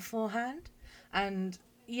play with beforehand. And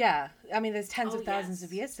yeah, I mean, there's tens of thousands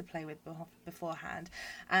of years to play with beforehand.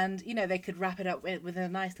 And, you know, they could wrap it up with a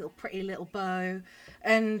nice little pretty little bow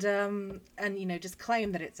and you know, just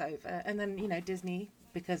claim that it's over. And then, you know, Disney,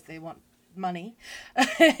 because they want money,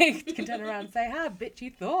 can turn around and say, bitch,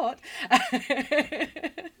 you thought.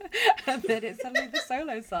 And then it's suddenly the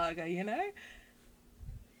Solo saga, you know?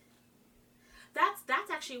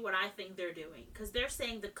 That's actually what I think they're doing. Because they're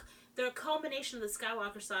saying they're a culmination of the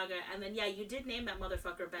Skywalker saga, and then, you did name that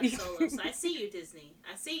motherfucker Ben Solo, so I see you, Disney.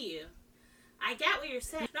 I see you. I get what you're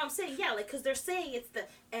saying. No, I'm saying, because they're saying it's the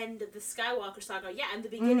end of the Skywalker saga, and the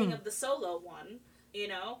beginning of the Solo one, you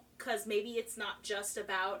know? Because maybe it's not just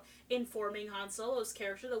about informing Han Solo's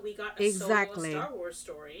character, that we got a Solo Star Wars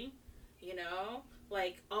story, you know?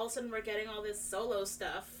 Like, all of a sudden we're getting all this Solo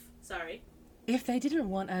stuff. Sorry. If they didn't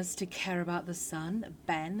want us to care about the son,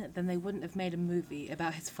 Ben, then they wouldn't have made a movie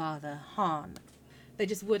about his father, Han. They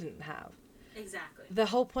just wouldn't have. Exactly. The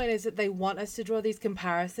whole point is that they want us to draw these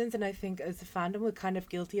comparisons, and I think as a fandom we're kind of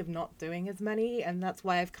guilty of not doing as many, and that's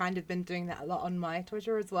why I've kind of been doing that a lot on my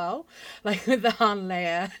Twitter as well. Like with the Han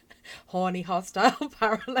Leia horny hostile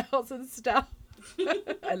parallels and stuff.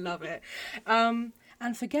 I love it.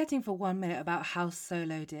 And forgetting for 1 minute about how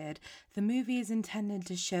Solo did, the movie is intended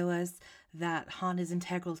to show us that Han is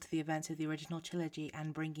integral to the events of the original trilogy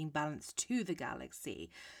and bringing balance to the galaxy,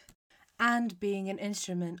 and being an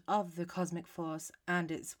instrument of the cosmic force and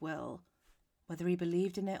its will, whether he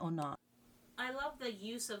believed in it or not. I love the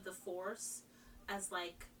use of the Force as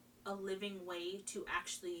like a living way to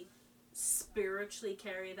actually spiritually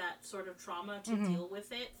carry that sort of trauma, to deal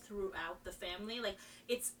with it throughout the family. Like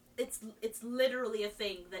it's literally a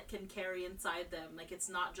thing that can carry inside them. Like it's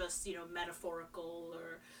not just, you know, metaphorical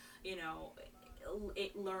or, you know,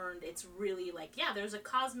 it learned. It's really like, there's a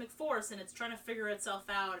cosmic force and it's trying to figure itself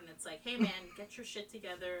out, and it's like, hey man, get your shit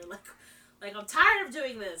together. Like I'm tired of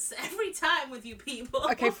doing this every time with you people.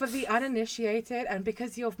 Okay, for the uninitiated, and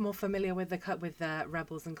because you're more familiar with the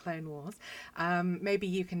Rebels and Clone Wars, maybe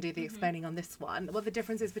you can do the explaining on this one. What the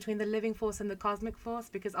difference is between the living force and the cosmic force,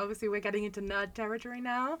 because obviously we're getting into nerd territory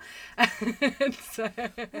now. So,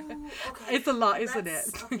 okay. It's a lot, isn't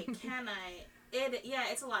it? Okay, can I?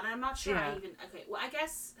 It's a lot. And I'm not sure I even. Okay, well, I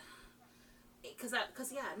guess. Because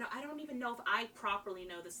I don't even know if I properly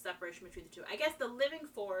know the separation between the two. I guess the living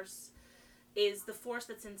force is the force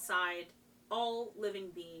that's inside all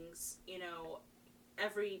living beings. You know,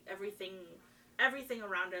 everything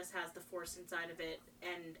around us has the force inside of it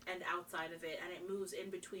and outside of it, and it moves in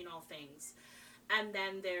between all things. And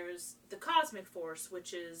then there's the cosmic force,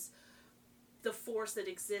 which is the force that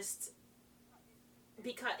exists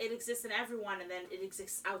because it exists in everyone, and then it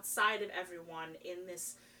exists outside of everyone in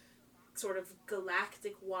this sort of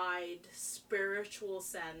galactic-wide spiritual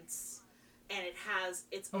sense, and it has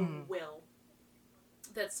its own will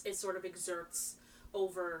it sort of exerts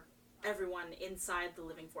over everyone inside the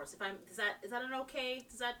living force. Is that an okay?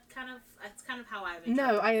 That's kind of how I've interpreted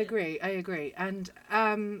No, I agree. And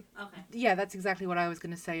okay. Yeah, that's exactly what I was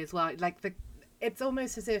going to say as well. Like it's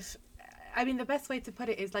almost as if, I mean, the best way to put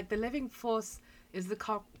it is like the living force is the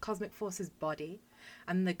cosmic force's body,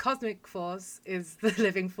 and the cosmic force is the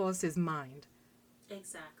living force's mind.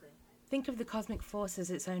 Exactly. Think of the cosmic force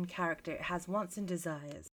as its own character. It has wants and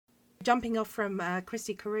desires. Jumping off from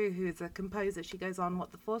Christy Carew, who is a composer, she goes on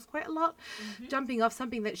What the Force quite a lot. Jumping off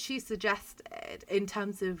something that she suggested in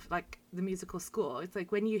terms of like the musical score, it's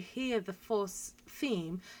like when you hear the Force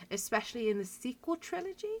theme, especially in the sequel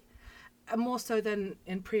trilogy, more so than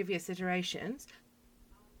in previous iterations,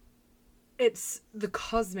 it's the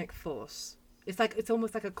cosmic force it's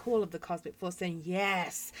almost like a call of the cosmic force saying,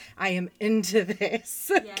 yes, I am into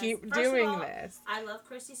this. Yes. Keep First of doing all, this. I love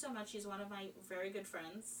Christy so much. She's one of my very good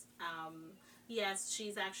friends. Yes,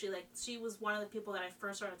 she's actually she was one of the people that I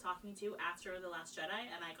first started talking to after The Last Jedi,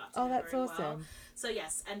 and I got to know That's very awesome. well. So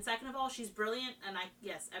yes, and second of all, she's brilliant, and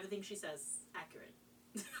everything she says accurate.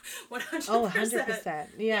 100%. Oh, 100%.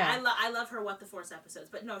 Yeah. I love her What the Force episodes,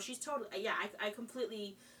 but no, she's totally I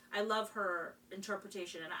completely. I love her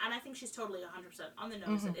interpretation, and I think she's totally 100% on the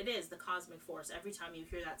nose. Mm-hmm. It is the cosmic force. Every time you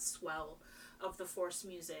hear that swell of the Force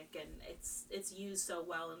music, and it's used so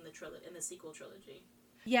well in the sequel trilogy.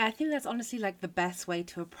 Yeah, I think that's honestly like the best way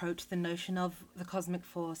to approach the notion of the cosmic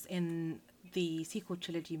force in the sequel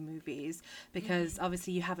trilogy movies, because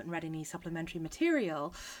obviously you haven't read any supplementary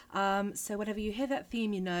material. So whenever you hear that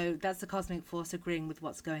theme, you know that's the cosmic force agreeing with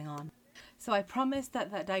what's going on. So I promised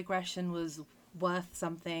that digression was worth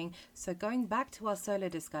something. So going back to our solo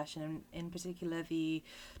discussion, in particular the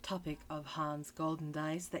topic of Han's golden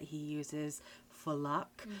dice that he uses for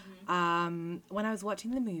luck. When I was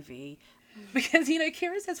watching the movie, because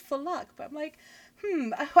Kira says for luck, but I'm like,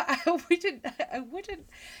 I wouldn't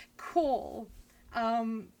call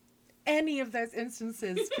any of those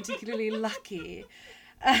instances particularly lucky.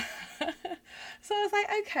 So I was like,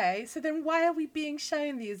 okay, so then why are we being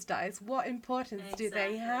shown these dice? What importance do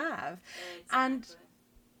they have? And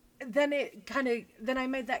then I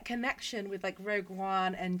made that connection with like Rogue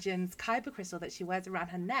One and Jin's Kyber crystal that she wears around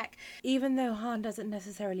her neck. Even though Han doesn't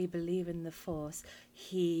necessarily believe in the Force,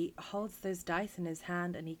 he holds those dice in his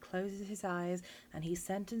hand and he closes his eyes and he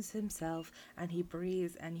sentences himself and he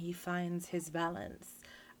breathes and he finds his balance.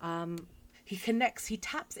 He connects, he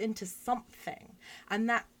taps into something, and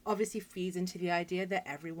that obviously feeds into the idea that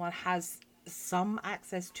everyone has some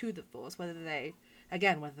access to the Force, whether they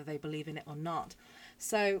believe in it or not.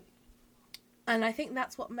 So, and I think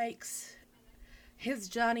that's what makes his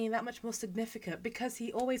journey that much more significant, because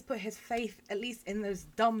he always put his faith, at least in those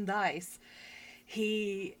dumb dice.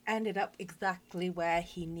 He ended up exactly where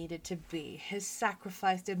he needed to be. His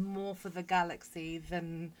sacrifice did more for the galaxy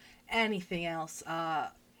than anything else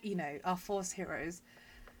our Force heroes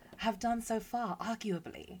have done so far,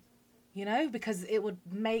 arguably. Because it would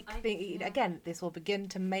make this will begin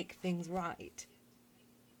to make things right.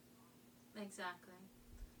 Exactly.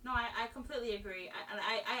 No, I completely agree.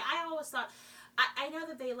 I always thought, I know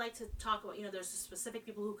that they like to talk about, there's specific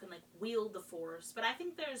people who can wield the Force, but I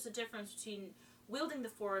think there's a difference between wielding the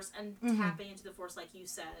Force and tapping into the Force, like you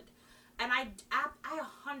said. And I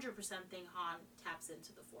 100% think Han taps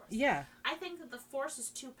into the Force. Yeah. I think that the Force is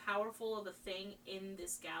too powerful of a thing in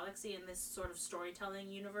this galaxy, in this sort of storytelling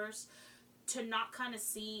universe, to not kind of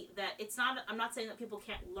see that it's not... I'm not saying that people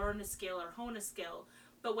can't learn a skill or hone a skill,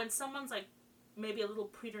 but when someone's maybe a little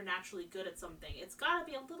preternaturally good at something, it's got to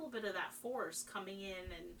be a little bit of that Force coming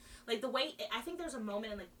in. And the way... I think there's a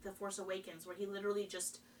moment in The Force Awakens where he literally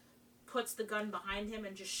just puts the gun behind him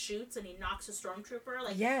and just shoots and he knocks a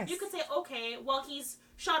stormtrooper. Yes. You could say, okay, well, he's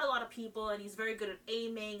shot a lot of people and he's very good at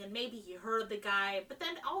aiming and maybe he heard the guy, but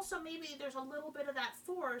then also maybe there's a little bit of that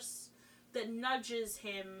Force that nudges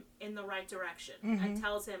him in the right direction and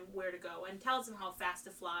tells him where to go and tells him how fast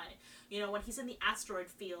to fly. When he's in the asteroid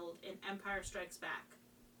field in Empire Strikes Back,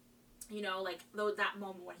 that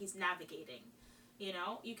moment when he's navigating,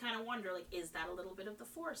 you kind of wonder, is that a little bit of the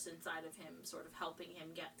Force inside of him sort of helping him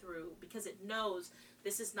get through? Because it knows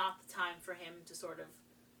this is not the time for him to sort of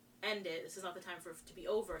end it. This is not the time for it to be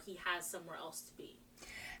over. He has somewhere else to be.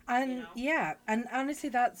 And and honestly,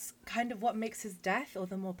 that's kind of what makes his death all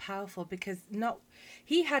the more powerful, because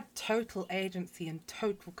he had total agency and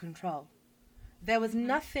total control. There was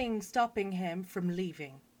nothing stopping him from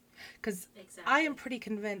leaving. Because I am pretty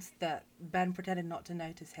convinced that Ben pretended not to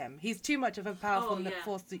notice him. He's too much of a powerful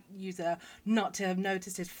Force user not to have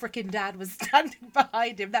noticed his freaking dad was standing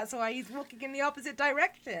behind him. That's why he's walking in the opposite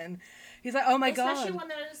direction. He's like, oh my God. Especially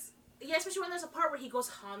when there's a part where he goes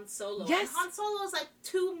Han Solo. Yes. And Han Solo is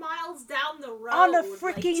 2 miles down the road. On a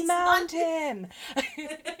freaking mountain.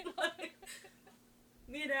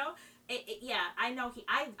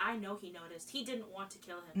 I know he noticed. He didn't want to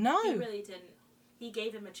kill him. No. He really didn't. He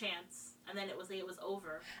gave him a chance, and then it was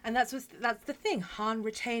over. And that's the thing. Han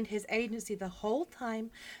retained his agency the whole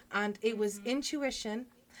time, and it was intuition,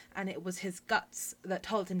 and it was his guts that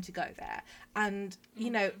told him to go there. And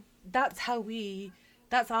that's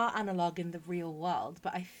our analog in the real world.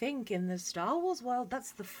 But I think in the Star Wars world,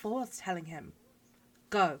 that's the Force telling him,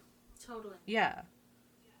 go. Totally. Yeah.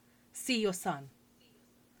 See your son.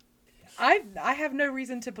 I have no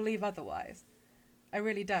reason to believe otherwise. I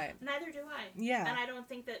really don't. Neither do I. Yeah. And I don't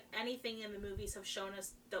think that anything in the movies have shown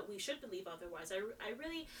us that we should believe otherwise. I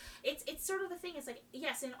really, it's sort of the thing. It's like,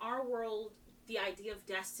 yes, in our world, the idea of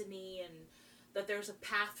destiny and that there's a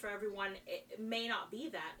path for everyone, it may not be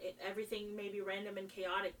that. Everything may be random and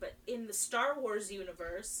chaotic, but in the Star Wars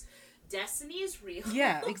universe, destiny is real.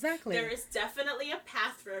 Yeah, exactly. There is definitely a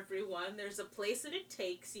path for everyone. There's a place that it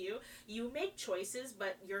takes you. You make choices,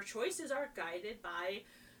 but your choices are guided by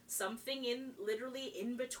something literally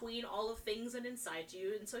in between all of things and inside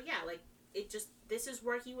you. And so yeah, like, this is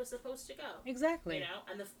where he was supposed to go. Exactly. You know,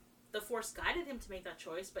 and the Force guided him to make that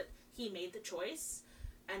choice, but he made the choice,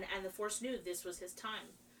 and the Force knew this was his time.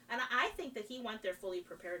 And I think that he went there fully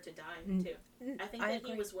prepared to die too. I think that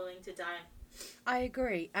he was willing to die. I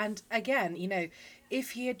agree. And again, you know,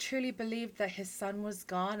 if he had truly believed that his son was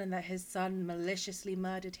gone and that his son maliciously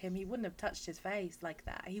murdered him, he wouldn't have touched his face like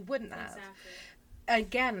that. He wouldn't have. Exactly.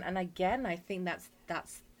 Again and again, I think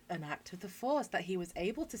that's an act of the Force, that he was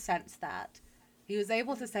able to sense that. He was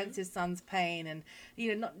able to sense his son's pain, and,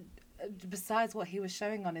 you know, not besides what he was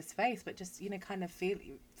showing on his face, but just, you know, kind of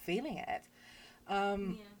feeling it. Yeah.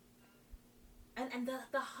 And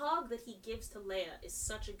the hug that he gives to Leia is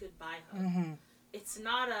such a goodbye hug. Mm-hmm. It's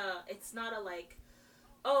not a like,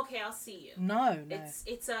 oh, okay, I'll see you. No.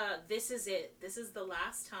 It's a, this is it. This is the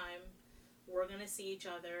last time we're gonna see each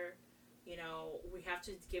other. You know, we have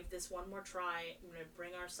to give this one more try. I'm gonna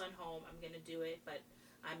bring our son home. I'm gonna do it, but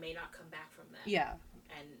I may not come back from that. Yeah.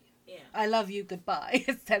 And yeah. I love you, goodbye,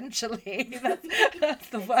 essentially. That's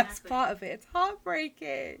the worst part of it. It's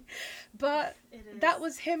heartbreaking. But that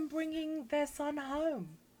was him bringing their son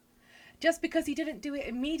home. Just because he didn't do it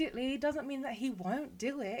immediately doesn't mean that he won't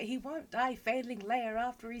do it. He won't die failing Leia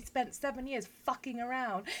after he spent 7 years fucking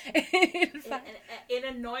around. It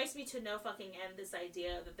annoys me to no fucking end, this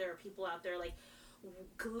idea that there are people out there, like,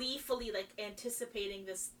 gleefully, like, anticipating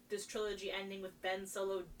this trilogy ending with Ben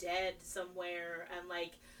Solo dead somewhere, and,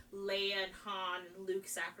 like, Leia and Han and Luke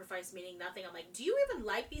sacrifice meaning nothing. I'm like, do you even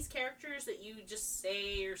like these characters that you just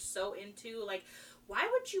say you're so into? Like, why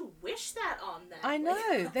would you wish that on them? I know.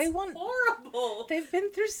 Like, they want horrible. They've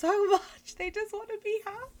been through so much. They just want to be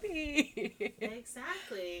happy.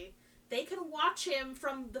 Exactly. They can watch him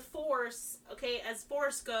from the Force, okay, as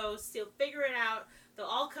Force goes, he'll figure it out. They'll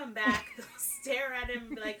all come back, they'll stare at him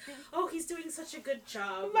and be like, oh, he's doing such a good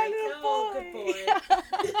job. My like, little oh, boy. good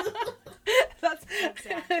boy.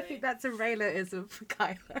 I think that's a Rayla-ism for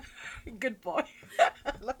Kylo. Good boy.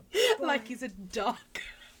 Like he's a dog.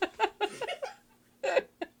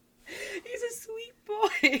 He's a sweet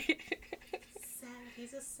boy. Sad.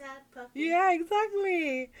 He's a sad puppy. Yeah,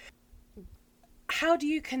 exactly. How do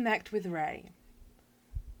you connect with Rey?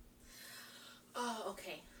 Oh,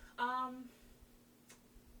 okay.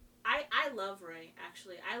 I love Rey,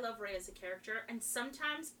 actually. I love Rey as a character, and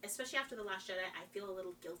sometimes, especially after The Last Jedi, I feel a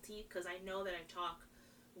little guilty, because I know that I talk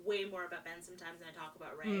way more about Ben sometimes than I talk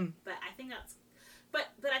about Rey. But I think that's... But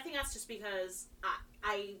I think that's just because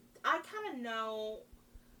I kind of know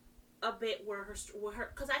a bit where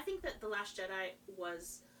her... Because I think that The Last Jedi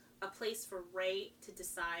was a place for Rey to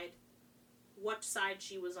decide what side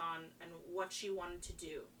she was on and what she wanted to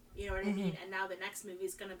do. You know what I mean? And now the next movie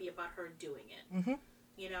is going to be about her doing it. Mm-hmm.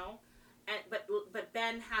 You know? But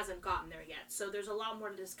Ben hasn't gotten there yet. So there's a lot more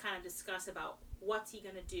to just kind of discuss about what's he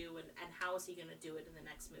going to do and how is he going to do it in the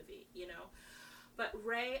next movie, you know? But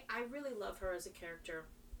Rey, I really love her as a character.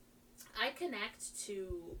 I connect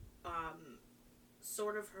to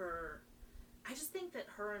sort of her... I just think that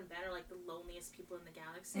her and Ben are like the loneliest people in the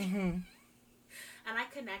galaxy. Mm-hmm. And I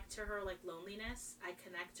connect to her, like, loneliness. I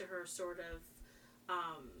connect to her sort of,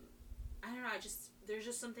 I don't know, there's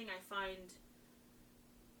just something I find,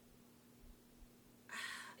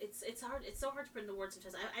 it's hard, it's so hard to put into words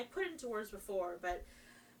sometimes. I put it into words before, but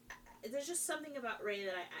there's just something about Rey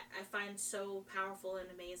that I find so powerful and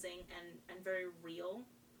amazing and very real.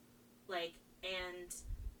 Like, and...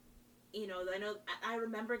 You know, I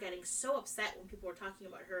remember getting so upset when people were talking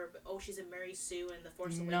about her, but, oh, she's a Mary Sue in The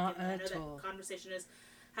Force Awakens. Not I know at that all. conversation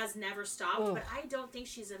has never stopped, but I don't think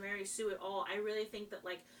she's a Mary Sue at all. I really think that,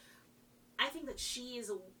 like, I think that she is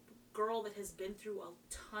a girl that has been through a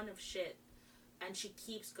ton of shit, and she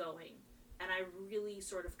keeps going, and I really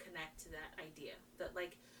sort of connect to that idea, that,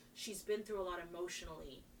 like, she's been through a lot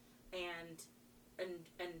emotionally, and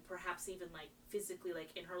perhaps even, like, physically,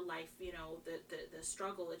 like, in her life, you know, the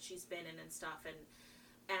struggle that she's been in and stuff, and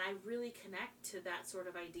I really connect to that sort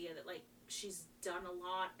of idea that, like, she's done a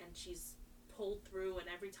lot, and she's pulled through, and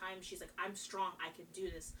every time she's like, I'm strong, I can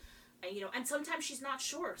do this, and, you know, and sometimes she's not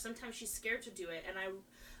sure, sometimes she's scared to do it, and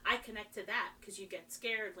I connect to that, because you get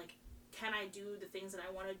scared, like, can I do the things that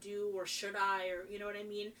I want to do, or should I, or you know what I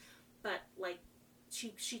mean? But like,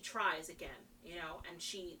 she tries again, you know, and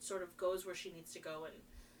she sort of goes where she needs to go, and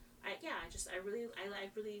I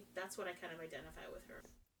really, that's what I kind of identify with her.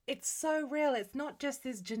 It's so real. It's not just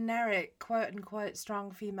this generic quote unquote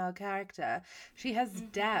strong female character. She has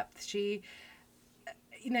depth. She,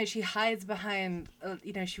 she hides behind,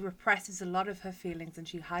 she represses a lot of her feelings and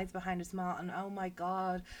she hides behind a smile. And oh my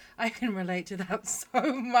God, I can relate to that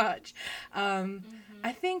so much.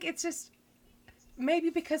 I think it's just maybe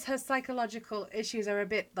because her psychological issues are a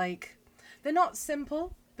bit like, they're not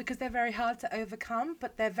simple because they're very hard to overcome,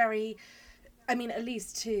 but they're very, at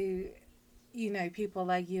least to, people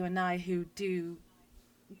like you and I who do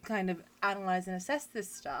kind of analyze and assess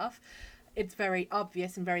this stuff, it's very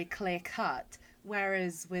obvious and very clear cut.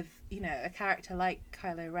 Whereas with, a character like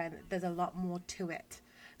Kylo Ren, there's a lot more to it.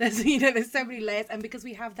 There's so many layers. And because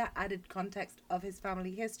we have that added context of his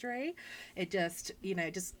family history, it just,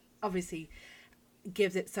 just obviously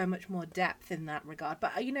gives it so much more depth in that regard.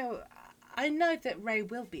 But, I know that Rey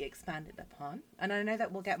will be expanded upon. And I know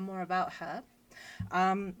that we'll get more about her.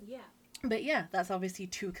 Yeah. But yeah, that's obviously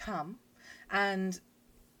to come. And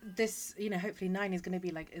this, hopefully 9 is going to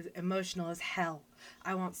be like as emotional as hell.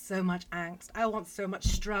 I want so much angst. I want so much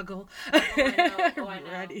struggle. Oh, I know. I'm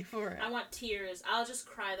ready for it. I want tears. I'll just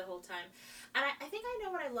cry the whole time. And I think I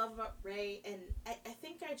know what I love about Rey, and I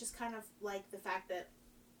think I just kind of like the fact that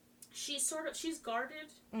she's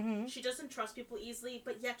guarded. Mm-hmm. She doesn't trust people easily,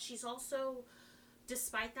 but yet she's also,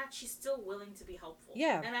 despite that, she's still willing to be helpful.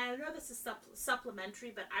 Yeah. And I know this is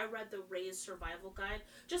supplementary, but I read the Rey's survival guide.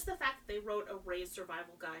 Just the fact that they wrote a Rey's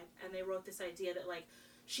survival guide, and they wrote this idea that, like,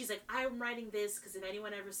 she's like, I'm writing this because if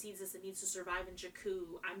anyone ever sees this and needs to survive in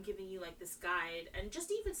Jakku, I'm giving you, like, this guide. And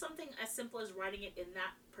just even something as simple as writing it in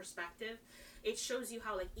that perspective, it shows you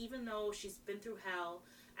how, like, even though she's been through hell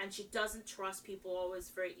and she doesn't trust people always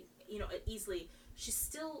very, easily, she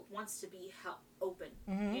still wants to be open,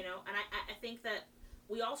 Mm-hmm. And I think that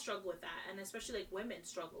we all struggle with that, and especially, like, women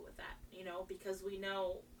struggle with that, because we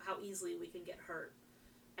know how easily we can get hurt,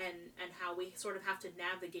 and how we sort of have to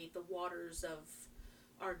navigate the waters of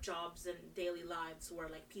our jobs and daily lives where,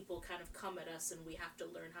 like, people kind of come at us and we have to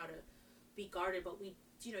learn how to be guarded, but we,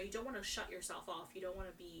 you don't want to shut yourself off. You don't want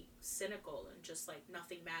to be cynical and just, like,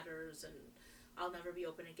 nothing matters and I'll never be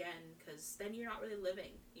open again, because then you're not really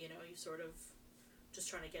living, you sort of just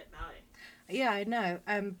trying to get by. Yeah, I know.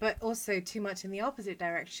 But also too much in the opposite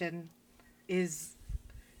direction is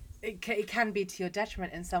it can be to your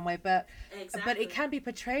detriment in some way, but Exactly. but it can be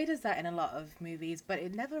portrayed as that in a lot of movies, but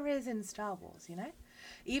it never is in Star Wars,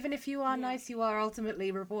 Even if you are nice, you are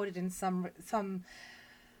ultimately rewarded in some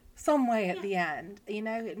way at the end. It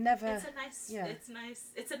never. It's a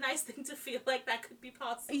nice. It's a nice thing to feel like that could be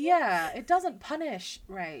possible. Yeah, it doesn't punish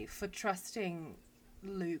Rey for trusting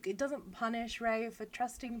Luke. It doesn't punish Rey for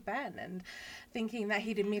trusting Ben and thinking that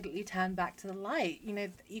he'd immediately turn back to the light.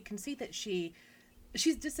 You can see that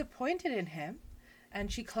she's disappointed in him,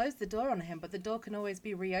 and she closed the door on him, but the door can always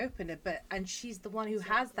be reopened. And she's the one who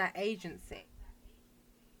has that agency.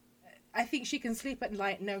 I think she can sleep at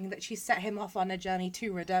night knowing that she set him off on a journey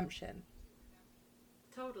to redemption.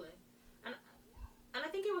 Totally. And I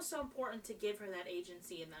think it was so important to give her that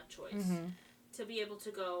agency and that choice. Mm-hmm. To be able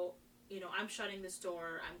to go, I'm shutting this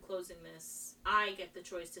door, I'm closing this. I get the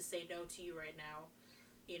choice to say no to you right now.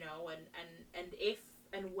 And if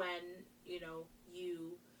and when,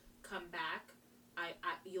 you come back,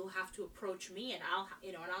 you'll have to approach me, and I'll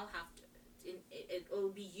have to, it'll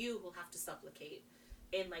be you who'll have to supplicate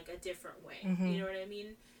in, like, a different way. Mm-hmm. You know what I mean?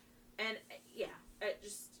 And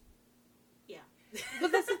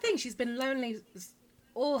But that's the thing, she's been lonely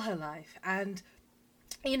all her life, and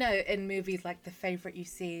in movies like The Favourite, you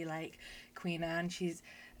see, like, Queen Anne, she's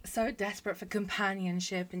so desperate for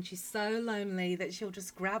companionship, and she's so lonely that she'll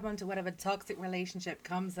just grab onto whatever toxic relationship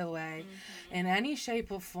comes her way in any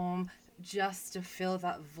shape or form just to fill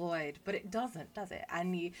that void. But it doesn't, does it?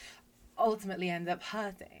 And you ultimately end up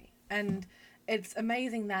hurting. And it's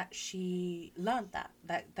amazing that she learned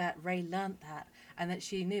that Rey learned that, and that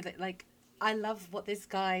she knew that, like, I love what this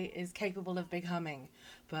guy is capable of becoming,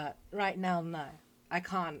 but right now, no, I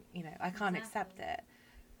can't, I can't accept it.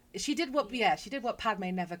 She did what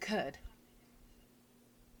Padme never could.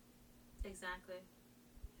 Exactly.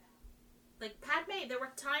 Like, Padme, there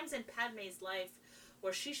were times in Padme's life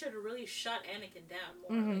where she should have really shut Anakin down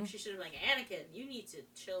more. Mm-hmm. Like, she should have been like, Anakin, you need to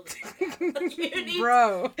chill the fuck out. Like,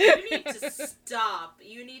 Bro. You need to stop.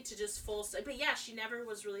 You need to just full stop. But yeah, she never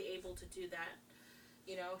was really able to do that.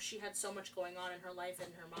 She had so much going on in her life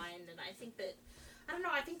and her mind, and I think that, I don't know,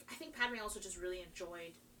 I think Padme also just really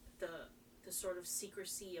enjoyed the the sort of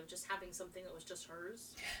secrecy of just having something that was just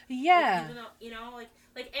hers. Yeah. Like, even though, you know,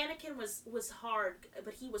 like Anakin was hard,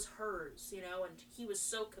 but he was hers, you know, and he was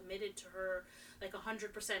so committed to her, like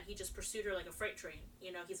 100%. He just pursued her like a freight train.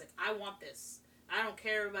 You know, he's like, I want this. I don't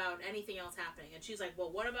care about anything else happening. And she's like,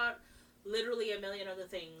 well, what about literally a million other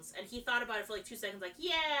things? And he thought about it for like 2 seconds, like,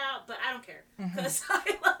 yeah, but I don't care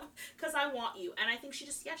because I want you. And I think she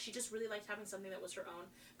just really liked having something that was her own,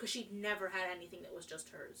 because she'd never had anything that was just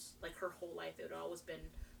hers. Like her whole life, it had always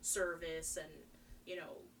been service and, you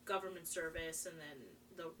know, government service, and then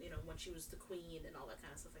when she was the queen and all that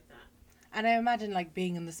kind of stuff like that. And I imagine like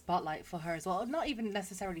being in the spotlight for her as well, not even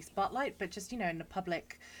necessarily spotlight, but just, you know, in a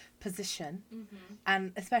public position. Mm-hmm.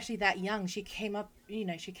 And especially that young, she came of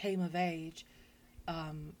age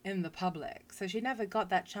in the public. So she never got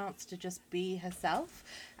that chance to just be herself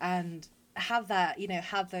and have that, you know,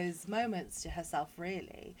 have those moments to herself,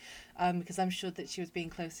 really. Because I'm sure that she was being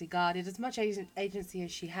closely guarded. As much agency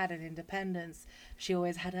as she had and independence, she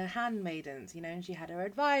always had her handmaidens, you know, and she had her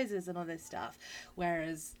advisors and all this stuff.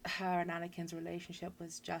 Whereas her and Anakin's relationship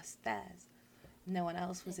was just theirs. No one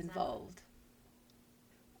else was involved.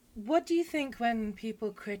 What do you think when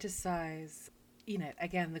people criticize, you know,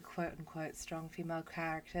 again, the quote-unquote strong female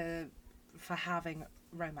character for having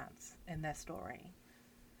romance in their story?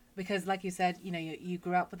 Because like you said, you know, you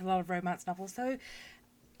grew up with a lot of romance novels, so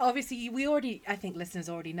obviously I think listeners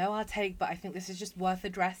already know our take, but I think this is just worth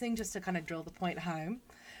addressing just to kind of drill the point home.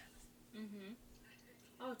 Mm-hmm.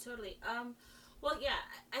 Oh, totally. Well, yeah,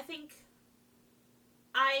 I think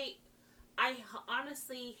I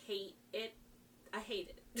honestly hate it. I hate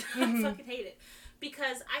it. I fucking hate it.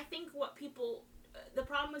 Because I think the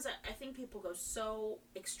problem is that I think people go so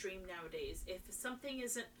extreme nowadays. If something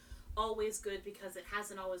isn't always good because it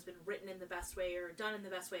hasn't always been written in the best way or done in the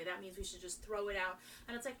best way, that means we should just throw it out.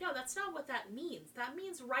 And it's like, no, that's not what that means. That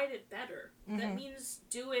means write it better. Mm-hmm. That means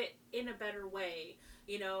do it in a better way,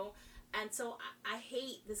 you know? And so I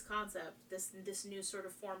hate this concept, this new sort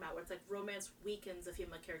of format where it's like romance weakens a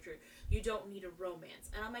female character. You don't need a romance.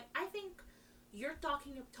 And I'm like, I think you're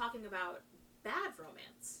talking about bad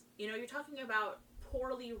romance. You know, you're talking about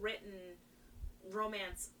poorly written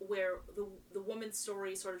romance where the woman's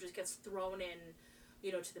story sort of just gets thrown in,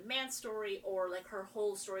 you know, to the man's story, or like her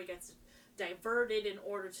whole story gets diverted in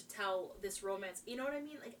order to tell this romance. You know what I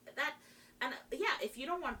mean? Like that. And yeah, if you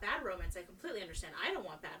don't want bad romance, I completely understand. I don't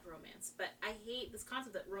want bad romance, but I hate this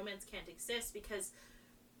concept that romance can't exist, because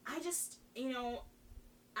I just, you know,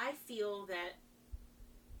 I feel that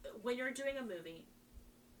when you're doing a movie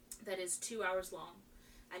that is 2 hours long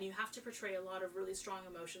and you have to portray a lot of really strong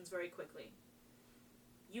emotions very quickly,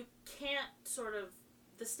 you can't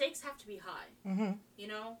the stakes have to be high, mm-hmm. you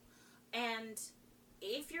know? And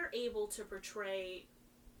if you're able to portray,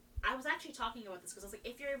 I was actually talking about this because I was like,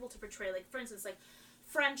 if you're able to portray, like, for instance, like,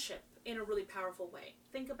 friendship in a really powerful way.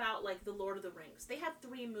 Think about, like, The Lord of the Rings. They had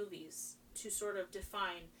 3 movies to sort of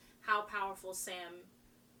define how powerful Sam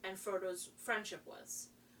and Frodo's friendship was.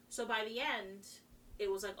 So by the end, it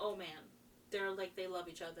was like, oh man, they're like, they love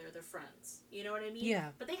each other, they're friends. You know what I mean? Yeah.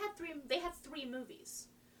 But they had 3 movies.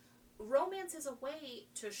 Romance is a way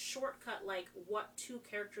to shortcut, like, what 2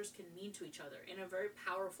 characters can mean to each other in a very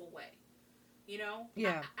powerful way. You know?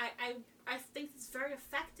 Yeah. I think it's very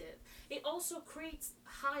effective. It also creates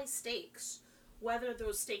high stakes. Whether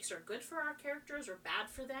those stakes are good for our characters or bad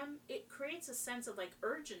for them, it creates a sense of, like,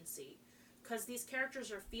 urgency. Because these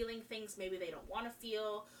characters are feeling things maybe they don't want to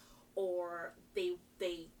feel, or they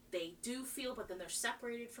do feel, but then they're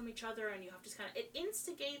separated from each other, and you have to kind of... It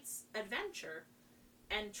instigates adventure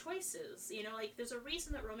and choices. You know, like, there's a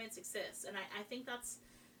reason that romance exists, and I think that's...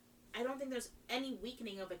 I don't think there's any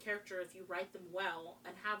weakening of a character if you write them well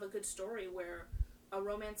and have a good story where a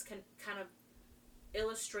romance can kind of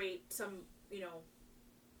illustrate some, you know,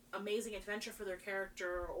 amazing adventure for their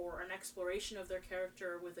character, or an exploration of their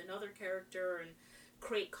character with another character, and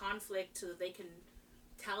create conflict so that they can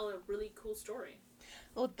tell a really cool story.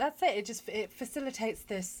 Well, that's it. It facilitates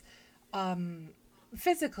this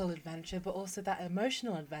physical adventure, but also that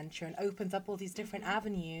emotional adventure, and opens up all these different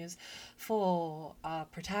avenues for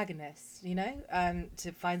protagonists, you know,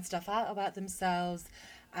 to find stuff out about themselves,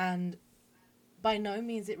 and by no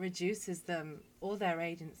means it reduces them or their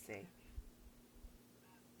agency.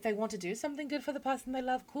 If they want to do something good for the person they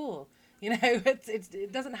love, cool. You know,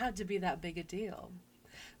 it doesn't have to be that big a deal.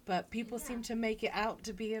 But people seem to make it out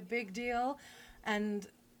to be a big deal. And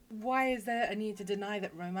why is there a need to deny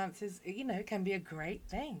that romance is, you know, can be a great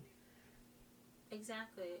thing?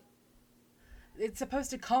 Exactly. It's supposed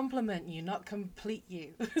to complement you, not complete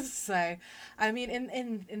you. So, I mean,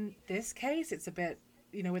 in this case, it's a bit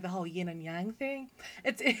you know, with the whole yin and yang thing.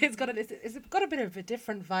 It's got a bit of a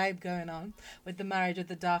different vibe going on with the marriage of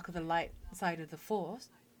the dark or the light side of the force.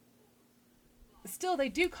 Still, they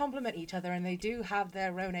do complement each other, and they do have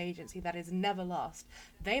their own agency that is never lost.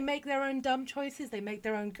 They make their own dumb choices, they make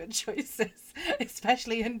their own good choices,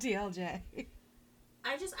 especially in TLJ.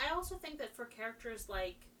 I also think that for characters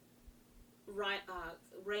like Rey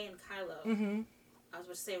and Kylo, Mm-hmm. I was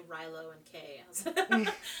going to say Rilo and Kay.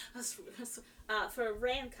 For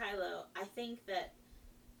Rey and Kylo, I think that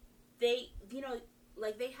they, you know,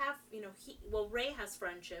 like they have, you know, Rey has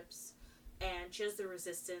friendships, and she has the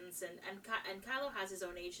resistance, and Kylo has his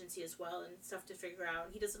own agency as well and stuff to figure out.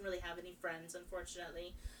 He doesn't really have any friends,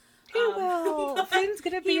 unfortunately. He will. Finn's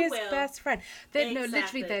gonna be he his will. best friend. No, literally,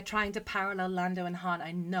 Exactly. they're trying to parallel Lando and Han.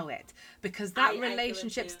 I know it because that I feel it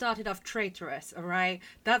relationship too. started off traitorous. All right,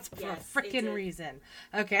 that's for Yes, a it freaking did. reason.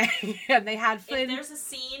 Okay, and they had If Finn. there's a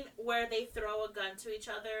scene where they throw a gun to each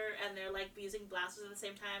other and they're like using blasters at the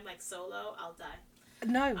same time, like Solo, I'll die.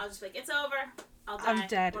 No, I'll just be like, it's over. I'll die. I'm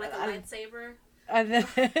dead. Or like a lightsaber. and then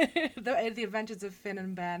the Adventures of Finn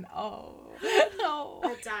and Ben. Oh, no.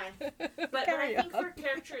 I'll die. But Carry I think on. for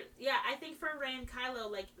character, I think for Rey and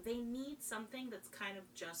Kylo, like they need something that's kind of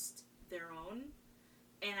just their own,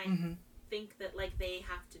 and I Mhm. think that like they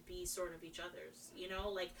have to be sort of each other's. You know,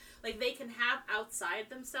 like they can have outside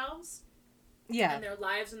themselves Yeah, and their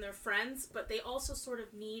lives and their friends, but they also sort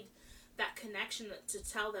of need that connection to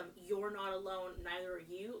tell them you're not alone, neither are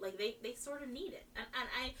you. Like they sort of need it,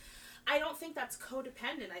 and I don't think that's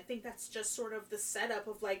codependent. I think that's just sort of the setup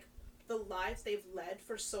of like the lives they've led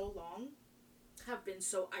for so long have been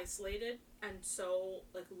so isolated and so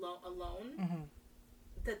like alone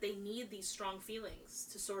Mhm. that they need these strong feelings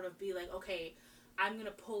to sort of be like, okay, I'm gonna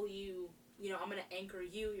pull you, you know, I'm gonna anchor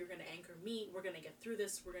you, you're gonna anchor me, we're gonna get through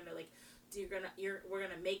this, we're gonna like we're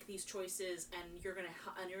gonna make these choices, and you're gonna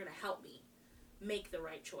help me make the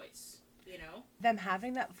right choice, you know. Them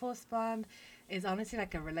having that force bond is honestly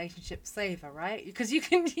like a relationship saver, right? Because you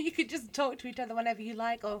can just talk to each other whenever you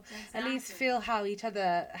like, or at least Exactly. feel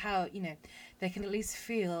how you know, they can at least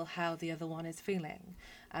feel how the other one is feeling,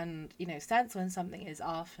 and you know, sense when something is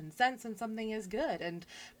off and sense when something is good, and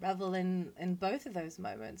revel in both of those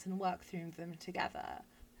moments and work through them together.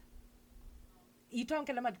 You don't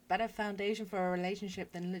get a much better foundation for a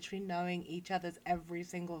relationship than literally knowing each other's every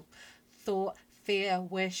single thought, fear,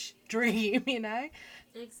 wish, dream, you know?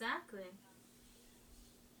 Exactly.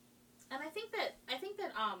 And I think that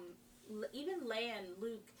even Leia and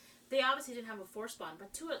Luke, they obviously didn't have a force bond,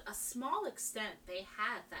 but to a small extent they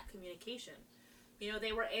had that communication. You know,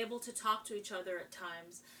 they were able to talk to each other at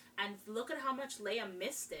times, and look at how much Leia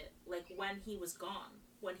missed it, like when he was gone,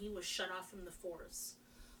 when he was shut off from the force.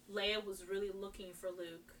 Leia was really looking for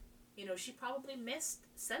Luke. You know, she probably missed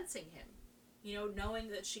sensing him. You know, knowing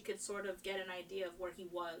that she could sort of get an idea of where he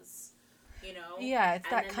was. You know. Yeah, it's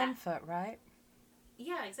And that then comfort, right?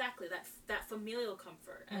 Yeah, exactly. That familial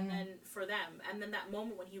comfort, and then for them, and then that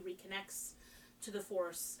moment when he reconnects to the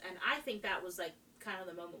Force, and I think that was like kind of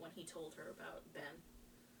the moment when he told her about Ben.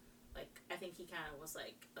 Like, I think he kind of was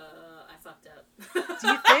like, I fucked up. Do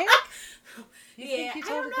you think? You Yeah, think you I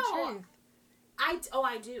told don't her the know. truth?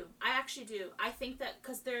 I do. I actually do. I think that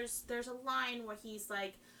because there's a line where he's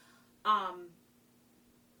like,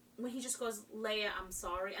 when he just goes, Leia, I'm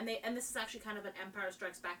sorry, and this is actually kind of an Empire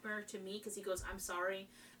Strikes Back mirror to me, because he goes, I'm sorry,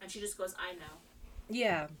 and she just goes, I know,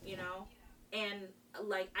 Yeah. you know, and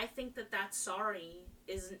like I think that sorry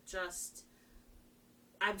isn't just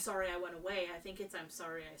I'm sorry I went away. I think it's I'm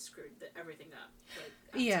sorry I screwed everything up. Like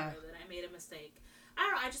I'm Yeah. sorry that I made a mistake. I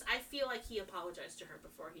don't know. I feel like he apologized to her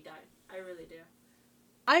before he died. I really do.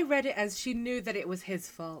 I read it as she knew that it was his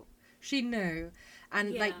fault. She knew.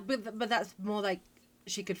 And like, Yeah. but that's more like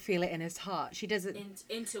she could feel it in his heart. She doesn't.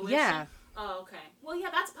 Intuition. Yeah. Oh, okay. Well, yeah,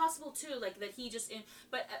 that's possible too. Like that he just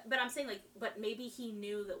but I'm saying like, but maybe he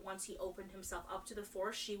knew that once he opened himself up to the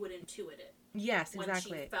Force, she would intuit it. Yes, When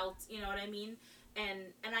exactly. she felt, you know what I mean?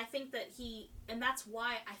 And I think that and that's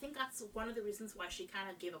why, I think that's one of the reasons why she kind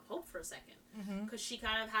of gave up hope for a second. Because she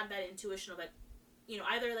kind of had that intuition of like, you know,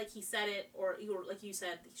 either like he said it, or like you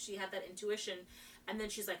said, she had that intuition, and then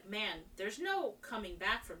she's like, man, there's no coming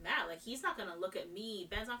back from that. Like, he's not going to look at me,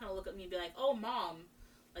 Ben's not going to look at me and be like, oh, Mom,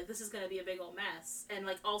 like, this is going to be a big old mess. And,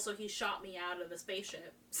 like, also, he shot me out of the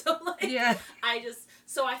spaceship. So, like, Yeah.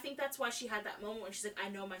 So I think that's why she had that moment where she's like, I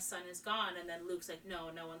know my son is gone. And then Luke's like, no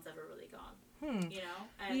one's ever really gone. You know?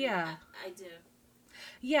 And Yeah. I do.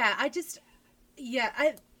 Yeah,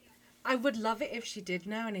 I would love it if she did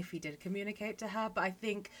know and if he did communicate to her, but I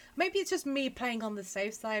think maybe it's just me playing on the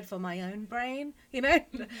safe side for my own brain, you know?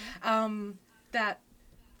 That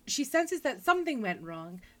she senses that something went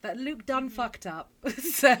wrong, that Luke done fucked up.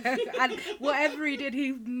 So, and whatever he did,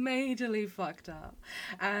 he majorly fucked up.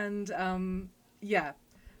 And, yeah.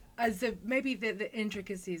 So maybe the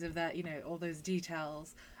intricacies of that, all those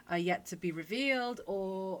details are yet to be revealed,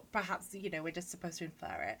 or perhaps, we're just supposed to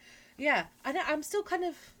infer it. Yeah. I'm still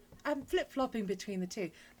I'm flip-flopping between the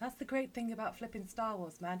two. That's the great thing about flipping Star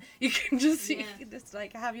Wars, man. You can just,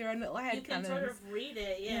 like, have your own little head You can sort of read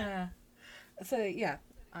it, yeah. So, yeah.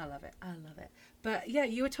 I love it. But yeah,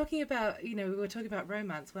 you were talking about, we were talking about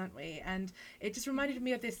romance, weren't we? And it just reminded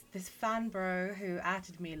me of this fan bro who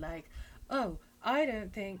added me like, oh,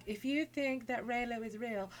 if you think that Reylo is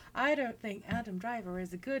real, I don't think Adam Driver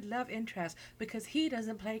is a good love interest because he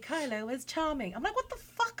doesn't play Kylo as charming. I'm like, what the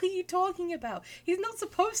fuck are you talking about? He's not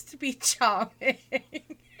supposed to be charming.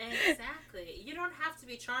 Exactly. You don't have to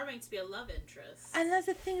be charming to be a love interest. And that's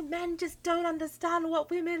the thing, men just don't understand what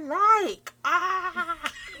women like. I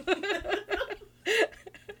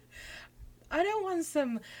don't want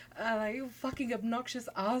some like fucking obnoxious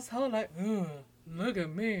asshole like, look at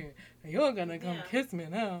me, you're gonna come kiss me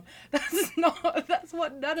now. That's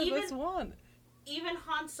what none of us want. Even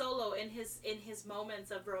Han Solo in his moments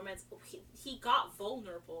of romance, he got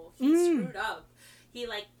vulnerable. He screwed up. He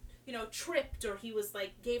tripped, or he was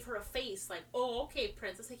like gave her a face like, oh, okay,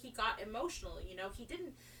 princess. Like, he got emotional. He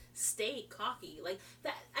didn't stay cocky like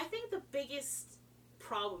that. I think the biggest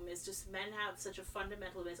problem is just men have such a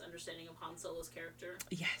fundamental misunderstanding of Han Solo's character.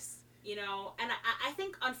 Yes. And I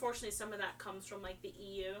think unfortunately some of that comes from like the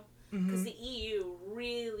EU, because the EU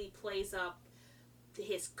really plays up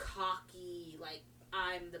his cocky, like,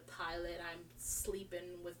 I'm the pilot, I'm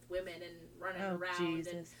sleeping with women and running around.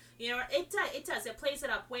 Jesus. And it does. It plays it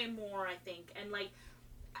up way more, I think. And like,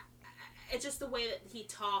 it's just the way that he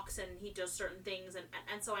talks and he does certain things,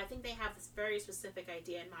 and so I think they have this very specific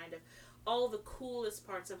idea in mind of all the coolest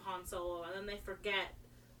parts of Han Solo, and then they forget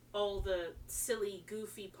all the silly,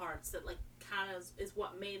 goofy parts that, like, kind of is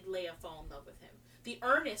what made Leia fall in love with him. The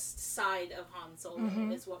earnest side of Han Solo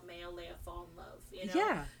is what made Leia fall in love,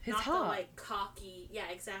 Yeah, his not heart. the, like, cocky... Yeah,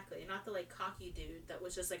 exactly. Not the, like, cocky dude that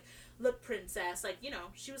was just like, look, princess. Like,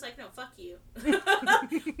 she was like, no, fuck you.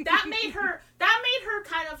 That made her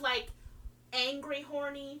kind of, like, angry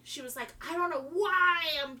horny. She was like, I don't know why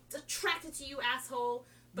I'm attracted to you, asshole.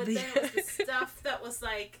 But then it was the stuff that was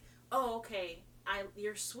like, oh, okay,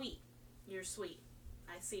 you're sweet. You're sweet.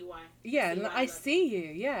 I see why. Yeah, I see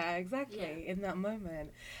you. Yeah, exactly. Yeah. In that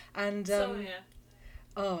moment. And,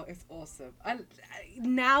 oh, it's awesome. And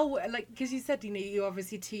now, like, because you said, you're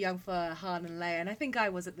obviously too young for Han and Leia, and I think I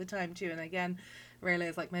was at the time too. And again, Reylo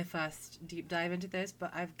is like my first deep dive into this,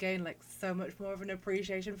 but I've gained like so much more of an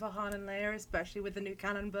appreciation for Han and Leia, especially with the new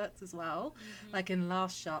canon books as well. Like in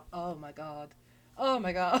Last Shot, oh my god. when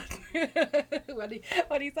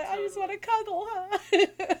he's like, I just want to cuddle her.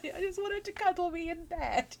 I just wanted to cuddle me in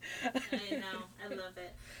bed. I know. I love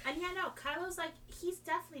it. And Kylo's like, he's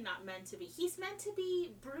definitely not meant to be. He's meant to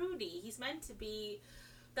be broody. He's meant to be...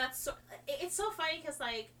 It's so funny because,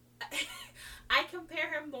 like, I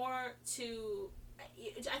compare him more to...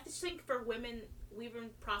 I just think for women, we've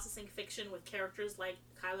been processing fiction with characters like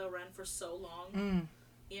Kylo Ren for so long.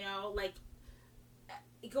 Like...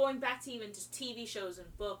 Going back to even just TV shows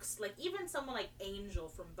and books, like even someone like Angel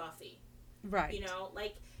from Buffy. Right.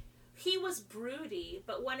 Like he was broody,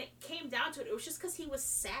 but when it came down to it, it was just because he was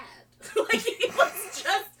sad. Like he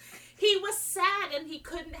was sad and he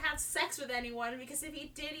couldn't have sex with anyone because if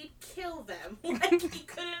he did, he'd kill them. Like he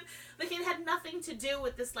couldn't, like it had nothing to do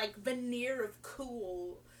with this like veneer of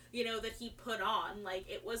cool, that he put on. Like,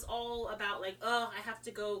 it was all about, like, oh, I have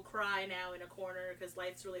to go cry now in a corner because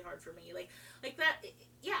life's really hard for me. Like that,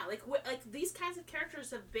 yeah, like these kinds of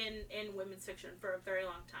characters have been in women's fiction for a very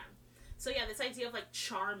long time. So, yeah, this idea of, like,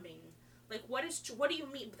 charming. Like, what do you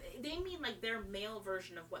mean? They mean, like, their male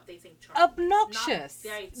version of what they think charming obnoxious.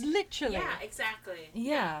 is. Literally. Yeah, exactly.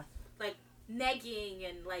 Yeah. Like, negging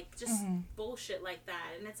and, like, just bullshit like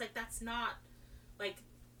that. And it's like, that's not, like,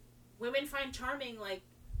 women find charming, like,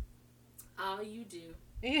 you do.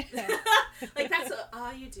 Yeah. Like, that's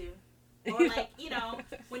you do. Or, like,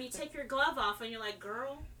 when you take your glove off and you're like,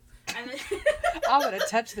 girl. And then I want to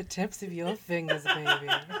touch the tips of your fingers, baby.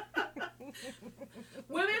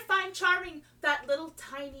 Women find charming that little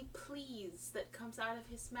tiny please that comes out of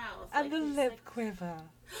his mouth. And like, the lip quiver.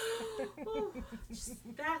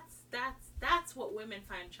 That's what women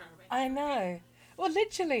find charming. I know. Well,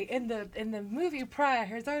 literally, in the movie prior,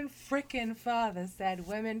 his own frickin' father said,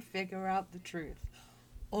 women figure out the truth.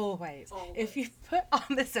 Always. Always. If you put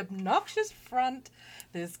on this obnoxious front,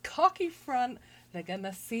 this cocky front, they're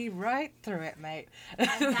gonna see right through it, mate. And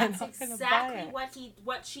They're that's not gonna buy exactly it.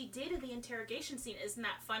 what she did in the interrogation scene. Isn't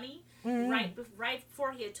that funny? Mm-hmm. Right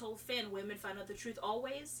before he had told Finn, women find out the truth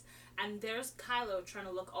always. And there's Kylo trying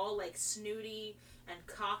to look all like snooty and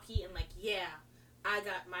cocky and like, yeah, I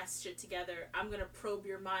got my shit together. I'm gonna probe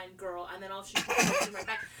your mind, girl. And then all she probes him right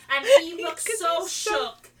back. And he looks 'Cause so he's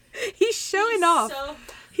shook. He's showing He's off. So,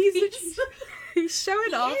 He's showing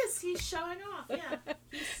he off. is. He's showing off. Yeah.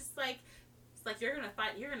 He's just like, it's like you're gonna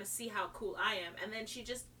fight. You're gonna see how cool I am. And then she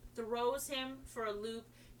just throws him for a loop.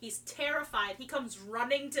 He's terrified. He comes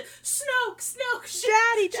running to Snoke.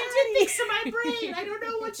 Daddy. She did things to my brain. I don't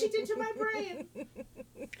know what she did to my brain.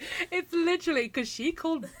 It's literally because she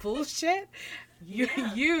called bullshit. You're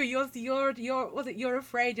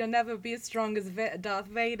afraid you'll never be as strong as Darth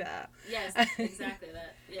Vader. Yes, exactly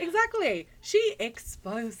that. Yeah. Exactly. She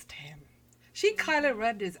exposed him. She Kylo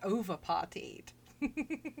Ren is over partied.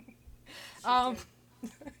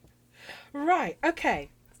 Right. Okay.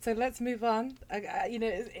 So let's move on.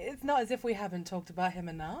 It's not as if we haven't talked about him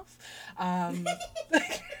enough.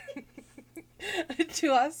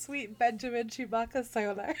 To our sweet Benjamin Chewbacca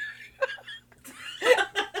Solo.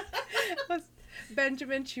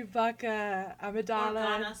 Benjamin Chewbacca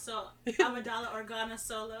Amidala. Amidala Organa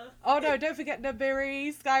Solo. Oh no! Don't forget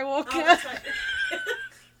Nabiri Skywalker. Oh, that's right.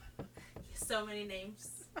 So many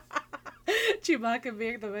names. Chewbacca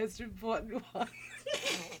being the most important one.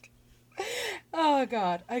 Oh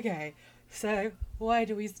god. Okay. So why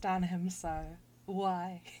do we stan him so?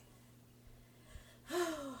 Why?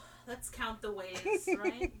 Let's count the ways,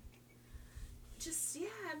 right? Just, yeah,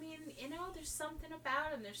 I mean, there's something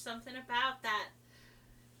about him. There's something about that.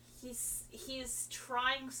 He's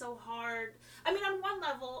trying so hard. I mean, on one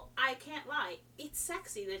level, I can't lie. It's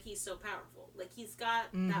sexy that he's so powerful. Like, he's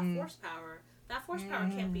got that force power. That force power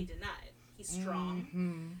can't be denied. He's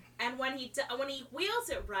strong. And when he wields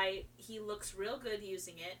it right, he looks real good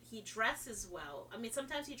using it. He dresses well. I mean,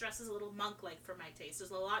 sometimes he dresses a little monk-like for my taste.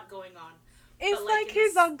 There's a lot going on. It's like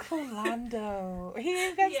his Uncle Lando. He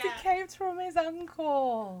investigates from his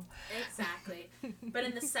uncle. Exactly. But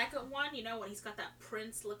in the second one, when he's got that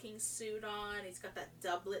prince-looking suit on, he's got that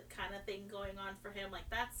doublet kind of thing going on for him. Like,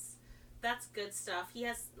 that's good stuff. He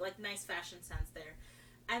has, like, nice fashion sense there.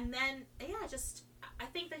 And then, yeah, I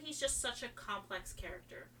think that he's just such a complex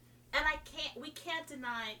character. And we can't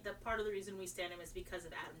deny that part of the reason we stand him is because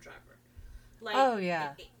of Adam Driver. Like, oh,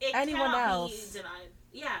 yeah. It Anyone cannot else? be denied.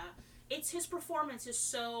 Yeah. It's his performance is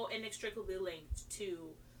so inextricably linked to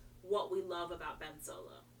what we love about Ben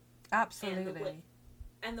Solo. Absolutely.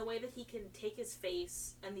 And the way that he can take his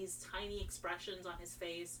face and these tiny expressions on his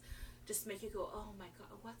face just make you go, oh my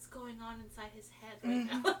god, what's going on inside his head right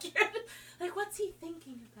now? Like, what's he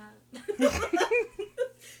thinking about?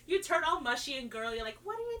 You turn all mushy and girly, you're like,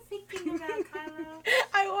 what are you thinking about, Kylo?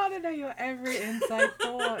 I want to know your every inside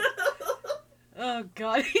thought. Oh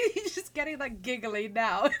god, he's just getting like giggly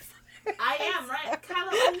now. I am, right?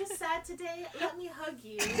 Kylo, are you sad today? Let me hug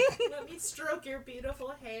you. Let me stroke your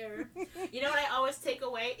beautiful hair. You know what I always take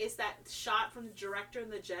away is that shot from the director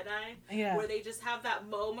and the Jedi, where they just have that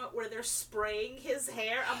moment where they're spraying his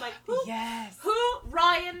hair. I'm like, who? Yes. Who?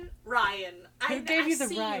 Ryan. Who gave you the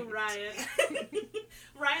right? You, Ryan.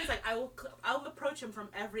 Ryan's like, I'll approach him from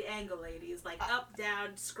every angle, ladies. Like, up,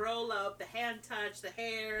 down, scroll up, the hand touch, the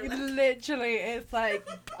hair. Like... Literally, it's like,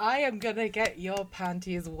 I am gonna get your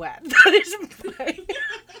panties wet. That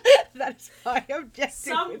is my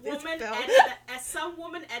objective. Some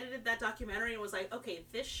woman edited that documentary and was like, okay,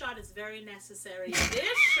 this shot is very necessary.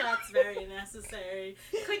 This shot's very necessary.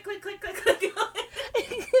 Click, click, click, click,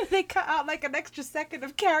 click. They cut out like an extra second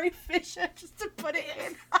of Carrie Fisher just to put it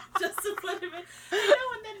in. Just to put him in.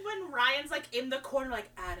 And then when Ryan's like in the corner, like,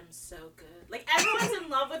 Adam's so good. Like, everyone's in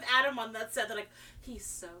love with Adam on that set. They're like, he's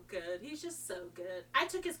so good. He's just so good. I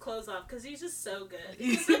took his clothes off because he's just so good.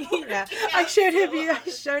 Yeah, I showed him. I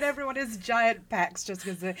showed everyone his giant pecs just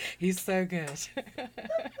because he's so good.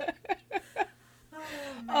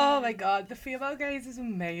 Oh my god, the female gaze is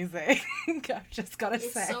amazing. I've just gotta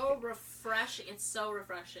say. It's so refreshing. It's so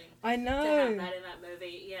refreshing. I know. To have that in that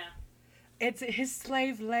movie, yeah. It's his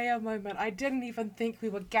slave Leia moment. I didn't even think we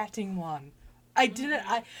were getting one. I didn't.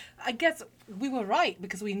 I guess we were right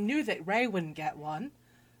because we knew that Rey wouldn't get one.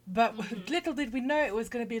 But little did we know it was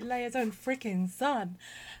going to be Leia's own freaking son.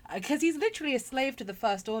 Because he's literally a slave to the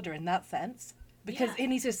First Order in that sense. Because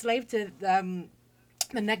and he's a slave to the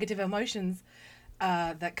negative emotions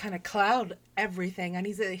that kind of cloud everything. And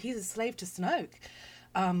he's a slave to Snoke.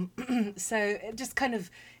 So it just kind of,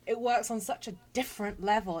 it works on such a different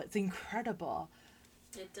level. It's incredible.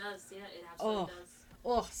 It does, yeah, it absolutely does.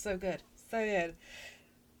 Oh, so good. So good.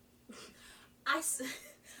 I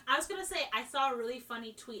was gonna say, I saw a really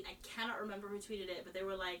funny tweet. I cannot remember who tweeted it, but they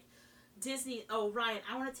were like, Disney, oh, Ryan,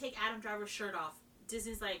 I want to take Adam Driver's shirt off.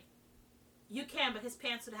 Disney's like, you can, but his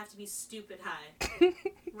pants would have to be stupid high.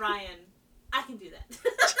 Ryan, I can do that.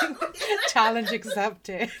 Challenge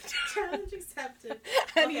accepted. Challenge accepted.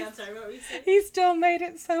 And Okay, I'm sorry, what were you saying? He still made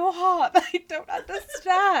it so hard. I don't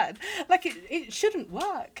understand. Like, it shouldn't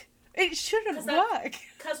work. It shouldn't work.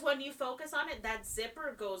 Because when you focus on it, that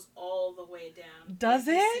zipper goes all the way down. Does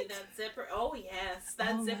You it? see that zipper? Oh, yes.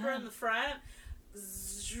 That zipper man. in the front,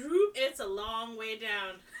 zoop, it's a long way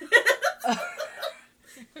down.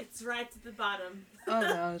 It's right to the bottom. Oh,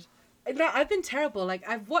 God. No, I've been terrible. Like,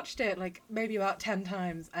 I've watched it, like, maybe about 10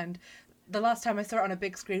 times, and the last time I saw it on a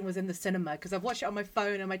big screen was in the cinema, because I've watched it on my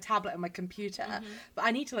phone and my tablet and my computer, but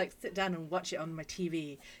I need to, like, sit down and watch it on my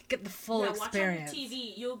TV, get the full experience. Watch on your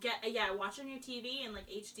TV. You'll get, watch on your TV in, like,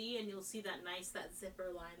 HD, and you'll see that zipper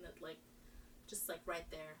line that, like, just, like, right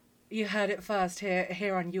there. You heard it first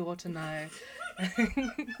here on You Ought to Know.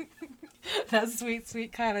 That's sweet,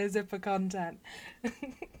 sweet Kylo zipper content.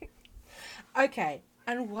 Okay,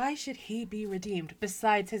 and why should he be redeemed,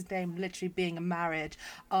 besides his name literally being a marriage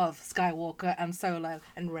of Skywalker and Solo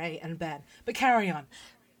and Rey and Ben? But carry on.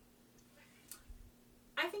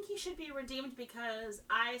 I think he should be redeemed because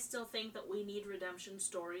I still think that we need redemption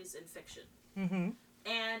stories in fiction. Mm-hmm.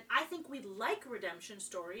 And I think we like redemption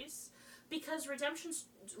stories because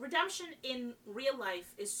redemption in real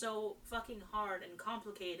life is so fucking hard and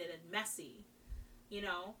complicated and messy. You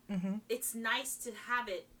know? Mm-hmm. It's nice to have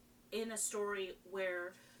it in a story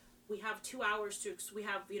where we have 2 hours we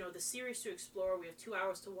have, the series to explore, we have 2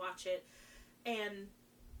 hours to watch it, and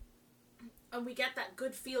we get that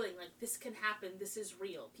good feeling, like, this can happen, this is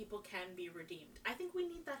real, people can be redeemed. I think we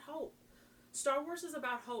need that hope. Star Wars is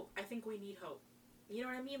about hope. I think we need hope. You know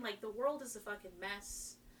what I mean? Like, the world is a fucking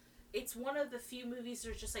mess. It's one of the few movies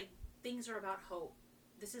that are just, like, things are about hope.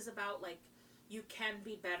 This is about, like, you can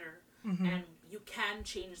be better. Mm-hmm. And you can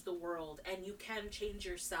change the world, and you can change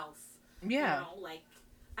yourself. Yeah. You know, like,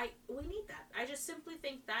 we need that. I just simply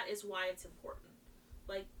think that is why it's important.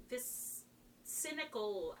 Like, this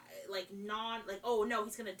cynical, like, oh no,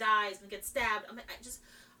 he's gonna die, he's gonna get stabbed.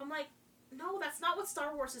 I'm like, no, that's not what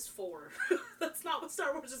Star Wars is for. That's not what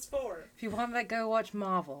Star Wars is for. If you want that, go watch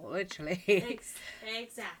Marvel, literally.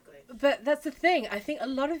 Exactly. But that's the thing. I think a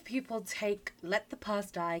lot of people take let the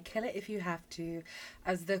past die, kill it if you have to,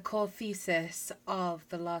 as the core thesis of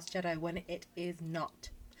The Last Jedi, when it is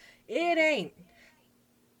not. It ain't.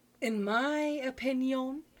 In my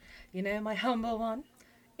opinion, my humble one,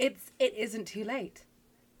 it isn't too late.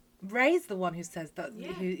 Rey's the one who says that,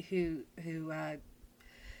 Yeah. who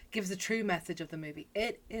gives the true message of the movie.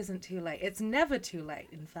 It isn't too late. It's never too late,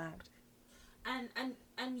 in fact.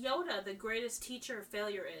 And Yoda, the greatest teacher of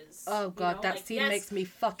failure is. Oh God, that scene makes me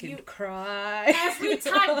fucking cry. Every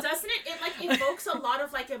time, doesn't it? It like evokes a lot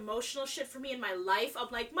of like emotional shit for me in my life.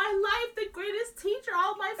 Of like, my life, the greatest teacher,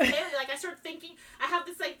 all my failure. Like, I start thinking, I have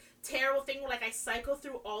this like terrible thing where like I cycle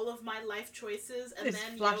through all of my life choices, and It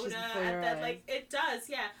then flashes Yoda, before your and then eyes. like it does,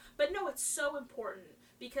 yeah. But no, it's so important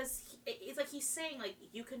because it's like he's saying like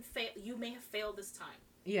you can fail, you may have failed this time.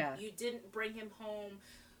 Yeah. You didn't bring him home.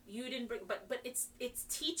 You didn't bring, but it's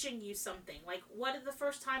teaching you something. Like, what if the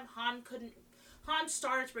first time Han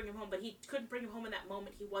started to bring him home, but he couldn't bring him home in that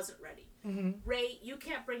moment. He wasn't ready. Mm-hmm. Rey, you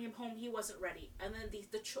can't bring him home. He wasn't ready. And then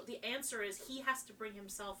the answer is he has to bring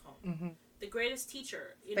himself home. Mm-hmm. The greatest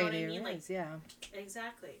teacher. You know Failure what I mean? Like, is, yeah.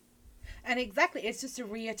 exactly. And exactly, it's just a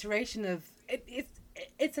reiteration of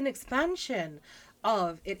it's an expansion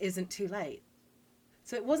of it isn't too late.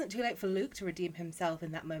 So it wasn't too late for Luke to redeem himself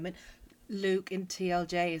in that moment. Luke in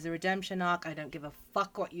TLJ is a redemption arc. I don't give a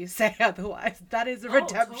fuck what you say otherwise. That is a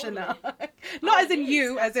redemption totally. arc. Not as in it is,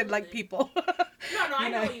 you, as in like absolutely. people. No, I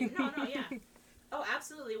know you. No, yeah. Oh,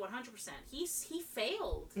 absolutely, 100%. He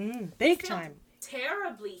failed. Big He failed time.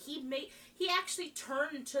 terribly. He actually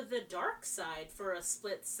turned to the dark side for a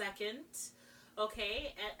split second.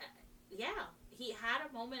 Okay, yeah, he had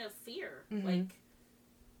a moment of fear. Mm-hmm. Like,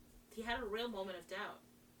 he had a real moment of doubt.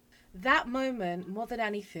 That moment, more than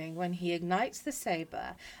anything, when he ignites the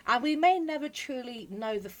saber, and we may never truly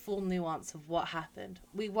know the full nuance of what happened.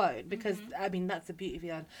 We won't, because, I mean, that's the beauty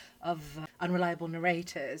of unreliable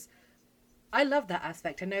narrators. I love that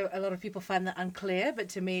aspect. I know a lot of people find that unclear, but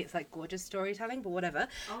to me it's like gorgeous storytelling, but whatever.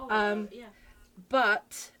 Oh, yeah.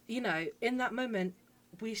 But, in that moment,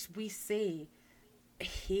 we see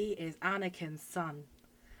he is Anakin's son.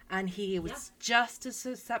 And he was just as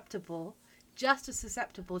susceptible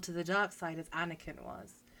to the dark side as Anakin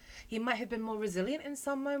was. he might have been more resilient in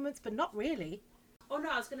some moments, but not really. Oh no,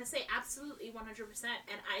 I was gonna say absolutely 100%,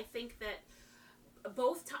 and I think that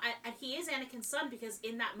both times, and he is Anakin's son because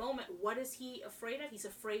in that moment, what is he afraid of? He's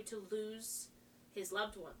afraid to lose his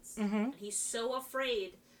loved ones, and he's so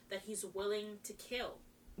afraid that he's willing to kill.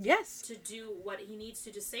 Yes. To do what he needs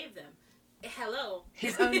to save them. Hello.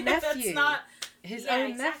 His own nephew. His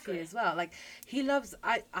own exactly. nephew as well. Like, he loves...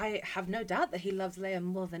 I have no doubt that he loves Leia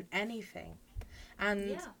more than anything.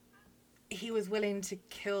 And he was willing to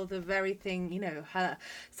kill the very thing,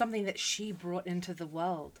 something that she brought into the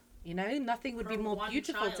world. Nothing would be more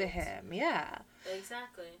beautiful to him. Yeah.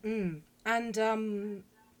 Exactly. And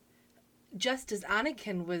just as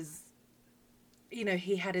Anakin was...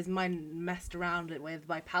 he had his mind messed around with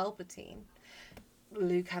by Palpatine.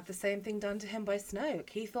 Luke had the same thing done to him by Snoke.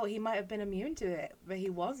 He thought he might have been immune to it, but he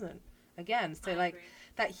wasn't. Again, so I agree.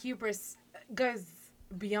 That hubris goes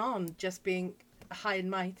beyond just being high and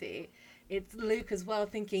mighty. It's Luke as well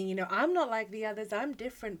thinking, I'm not like the others, I'm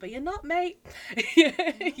different, but you're not, mate.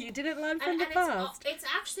 You didn't learn from the past. It's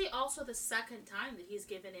actually also the second time that he's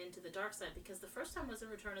given in to the dark side, because the first time was in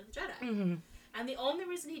Return of the Jedi. Mm-hmm. And the only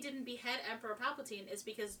reason he didn't behead Emperor Palpatine is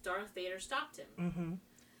because Darth Vader stopped him. Mm-hmm.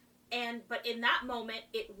 But in that moment,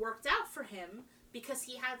 it worked out for him because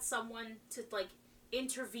he had someone to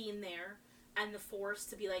intervene there, and the Force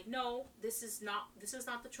to be like, no, this is not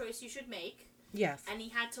the choice you should make. Yes. And he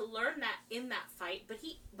had to learn that in that fight, but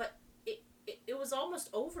it was almost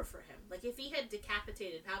over for him. Like, if he had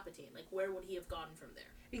decapitated Palpatine, where would he have gone from there?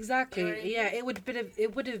 Exactly. You know what I mean? Yeah,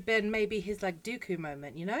 it would have been maybe his Dooku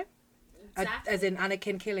moment, Exactly. As in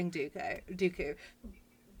Anakin killing Dooku.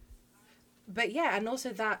 But yeah, and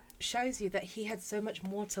also that shows you that he had so much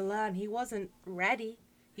more to learn. He wasn't ready.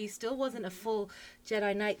 He still wasn't a full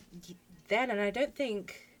Jedi Knight then, and I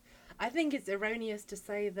think it's erroneous to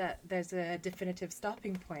say that there's a definitive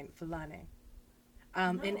stopping point for learning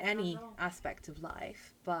in any aspect of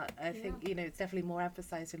life. But I think, it's definitely more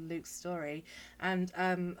emphasized in Luke's story. And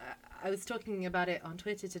I was talking about it on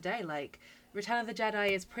Twitter today, Return of the Jedi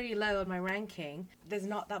is pretty low on my ranking. There's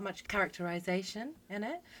not that much characterization in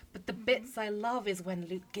it. But the bits I love is when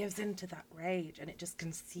Luke gives into that rage and it just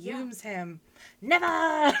consumes him. Never!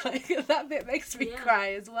 That bit makes me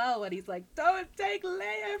cry as well when he's like, don't take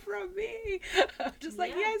Leia from me! I'm just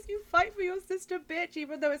yes, you fight for your sister, bitch,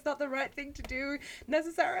 even though it's not the right thing to do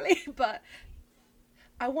necessarily. But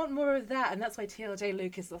I want more of that, and that's why TLJ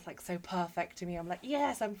Luke is just so perfect to me. I'm like,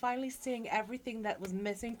 yes, I'm finally seeing everything that was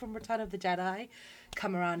missing from Return of the Jedi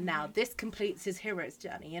come around now. This completes his hero's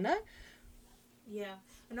journey, Yeah.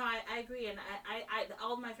 No, I agree, and I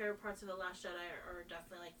all of my favorite parts of The Last Jedi are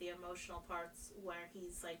definitely the emotional parts where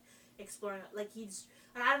he's exploring, I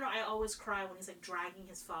don't know, I always cry when he's dragging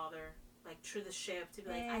his father through the ship to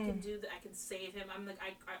be I can do that, I can save him. I'm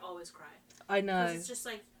I always cry. I know. Because it's just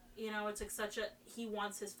it's such he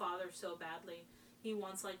wants his father so badly. He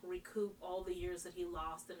wants recoup all the years that he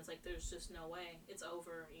lost, and it's there's just no way. It's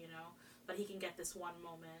over, But he can get this one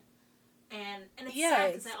moment. And it's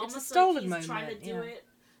sad because it's a stolen he's moment. Trying to do it.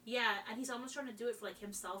 Yeah, and he's almost trying to do it for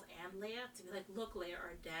himself and Leia to be look, Leia,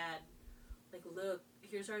 our dad. Look,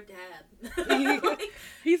 here's our dad.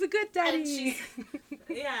 He's a good daddy.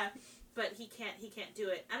 Yeah, but he can't do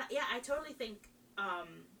it. And I totally think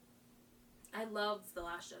I love The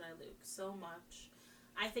Last Jedi Luke so much.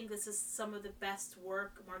 I think this is some of the best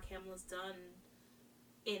work Mark Hamill has done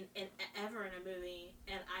in ever in a movie,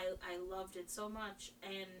 and I loved it so much.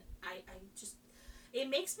 And I just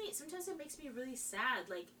sometimes it makes me really sad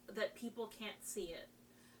that people can't see it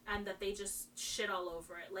and that they just shit all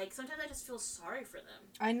over it. Sometimes I just feel sorry for them.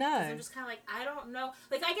 I know. I'm just kind of I don't know.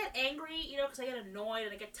 I get angry, because I get annoyed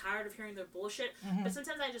and I get tired of hearing their bullshit. Mm-hmm. But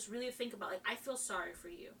sometimes I just really think about, I feel sorry for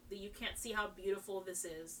you. That you can't see how beautiful this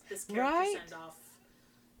is. This character send-off.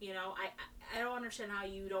 I don't understand how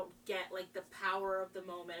you don't get, the power of the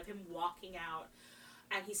moment of him walking out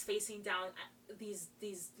and he's facing down these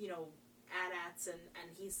AT-ATs and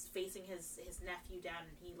he's facing his nephew down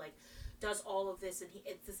and he, does all of this, and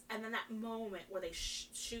and then that moment where they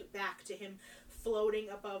shoot back to him floating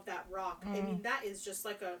above that rock. I mean, that is just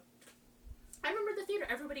I remember the theater,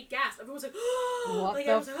 everybody gasped. Everyone was what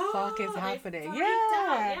the fuck is happening?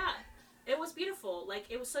 Yeah, it was beautiful.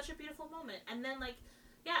 It was such a beautiful moment. And then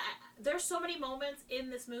there's so many moments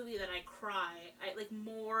in this movie that I cry.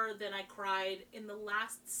 More than I cried in the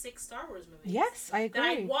last 6 Star Wars movies. Yes, I agree. That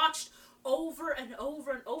I watched over and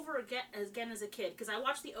over and over again as a kid, because I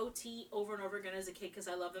watched the OT over and over again as a kid because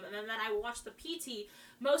I love them, and then I watched the PT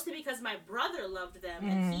mostly because my brother loved them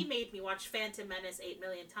and he made me watch Phantom Menace 8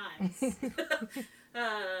 million times.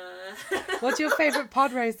 What's your favorite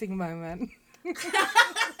pod racing moment?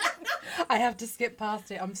 I have to skip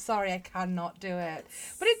past it. I'm sorry, I cannot do it.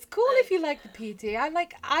 But it's cool if you like the PT. I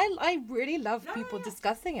really love people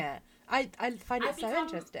discussing it. I find it so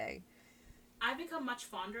interesting. I've become much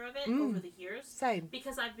fonder of it over the years. Same.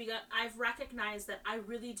 Because I've recognized that I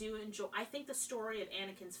really do enjoy. I think the story of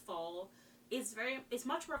Anakin's fall is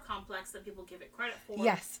much more complex than people give it credit for.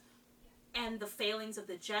 Yes. And the failings of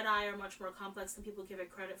the Jedi are much more complex than people give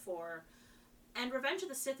it credit for. And Revenge of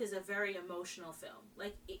the Sith is a very emotional film.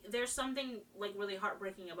 Like, there's something, like, really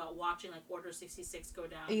heartbreaking about watching, like, Order 66 go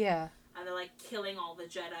down. Yeah. And they're, like, killing all the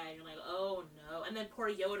Jedi, and you're like, oh, no. And then poor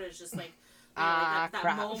Yoda is just, like, you know, like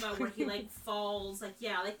that moment where he, like, falls. Like,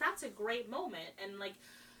 yeah, like, that's a great moment. And, like,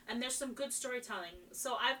 and there's some good storytelling.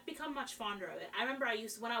 So I've become much fonder of it. I remember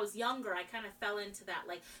when I was younger, I kind of fell into that.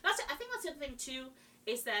 Like, I think that's the other thing, too,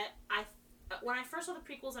 is that when I first saw the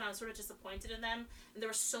prequels and I was sort of disappointed in them, and there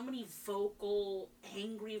were so many vocal,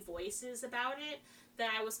 angry voices about it,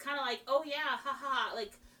 that I was kind of like, oh yeah, haha,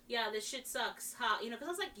 like, yeah, this shit sucks, ha, you know, because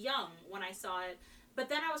I was, like, young when I saw it. But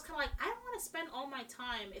then I was kind of like, I don't want to spend all my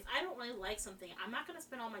time, if I don't really like something, I'm not going to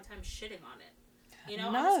spend all my time shitting on it. You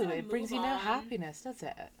know, no, it brings you no happiness, does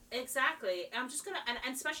it? Exactly. I'm just going to,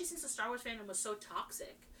 and especially since the Star Wars fandom was so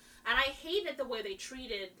toxic. And I hated the way they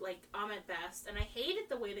treated, like, Ahmed Best, and I hated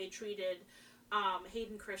the way they treated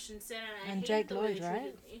Hayden Christensen, and Jake Lloyd,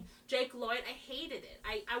 right? Jake Lloyd, I hated it.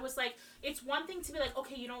 I was like, it's one thing to be like,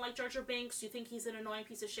 okay, you don't like Jar Jar Binks, you think he's an annoying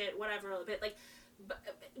piece of shit, whatever, but like,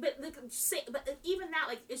 but even that,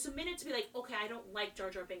 like, it's a minute to be like, okay, I don't like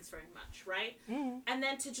Jar Jar Binks very much, right? Mm-hmm. And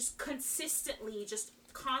then to just constantly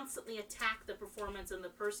attack the performance and the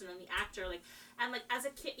person and the actor, like, and like as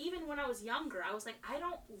a kid, even when I was younger, I was like, I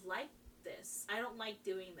don't like this. I don't like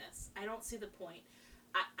doing this. I don't see the point.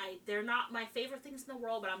 They're not my favorite things in the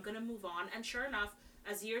world, but I'm gonna move on. And sure enough,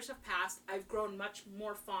 as years have passed, I've grown much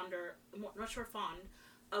more fond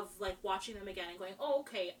of like watching them again and going, oh,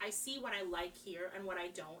 okay, I see what I like here and what I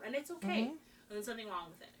don't, and it's okay. Mm-hmm. And there's nothing wrong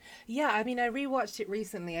with it. Yeah, I mean, I rewatched it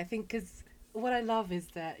recently. I think because what I love is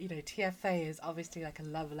that, you know, TFA is obviously like a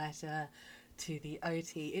love letter to the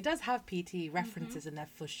OT. It does have PT references in there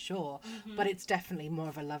for sure, but it's definitely more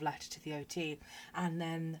of a love letter to the OT. And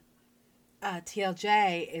then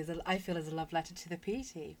TLJ I feel is a love letter to the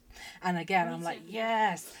PT. And again, I'm like,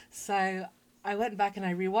 yes. So I went back and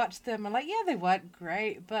I rewatched them. I'm like, yeah, they weren't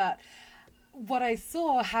great, but what I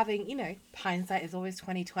saw, having, you know, hindsight is always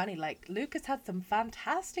 20/20. Like, Lucas had some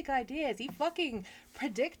fantastic ideas. He fucking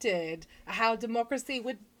predicted how democracy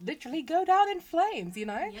would literally go down in flames, you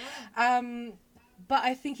know? Yeah. But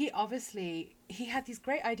I think he had these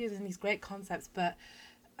great ideas and these great concepts, but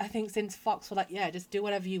I think since Fox were like, yeah, just do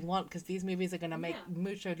whatever you want because these movies are going to make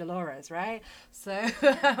mucho Dolores, right? So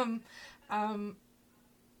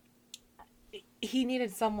he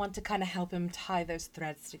needed someone to kind of help him tie those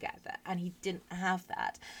threads together, and he didn't have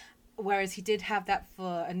that. Whereas he did have that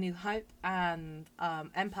for A New Hope and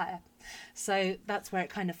Empire. So that's where it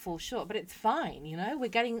kind of falls short, but it's fine, you know?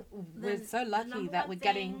 We're so lucky that we're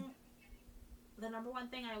getting... The number one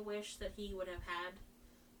thing I wish that he would have had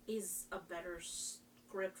is a better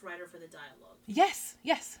script writer for the dialogue. Yes.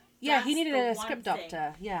 Yeah, That's he needed a the script one thing.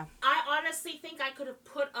 doctor, yeah. I honestly think I could have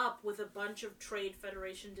put up with a bunch of Trade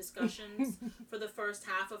Federation discussions for the first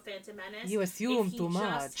half of Phantom Menace. You assume too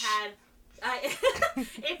much.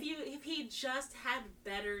 If he just had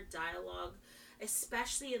better dialogue,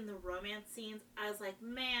 especially in the romance scenes, I was like,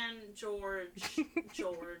 man, George,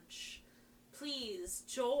 please,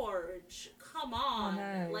 George, come on,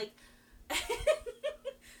 Oh, no. like.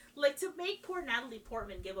 Like, to make poor Natalie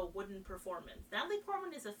Portman give a wooden performance. Natalie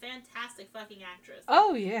Portman is a fantastic fucking actress. Like,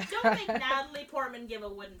 Oh, yeah. don't make Natalie Portman give a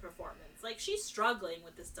wooden performance. Like, she's struggling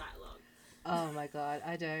with this dialogue. Oh my god,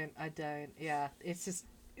 I don't. Yeah, it's just,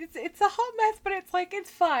 it's a hot mess, but it's like,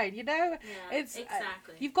 it's fine, you know? Yeah, It's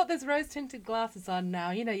exactly. you've got those rose-tinted glasses on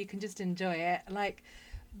now, you know, you can just enjoy it. Like,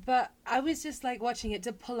 but I was just like watching it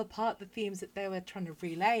to pull apart the themes that they were trying to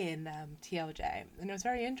relay in TLJ, and it was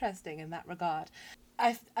very interesting in that regard.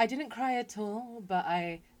 I didn't cry at all, but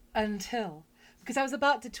because I was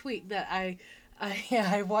about to tweet that I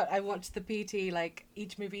watched the PT like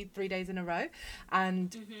each movie 3 days in a row,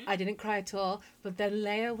 and I didn't cry at all. But then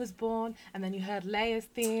Leia was born, and then you heard Leia's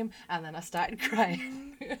theme, and then I started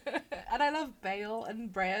crying. And I love Bale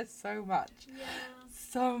and Brea so much,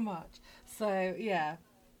 so much. So yeah.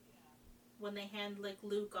 When they hand like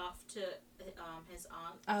Luke off to his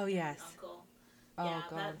aunt. Oh yes. And uncle. Oh Yeah,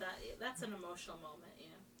 god. that's an emotional moment.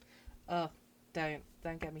 Oh,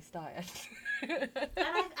 don't get me started. And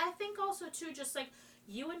I think also too, just like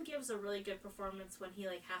Ewan gives a really good performance when he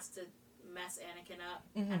like has to mess Anakin up,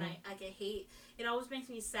 Mm-hmm. and I hate. It always makes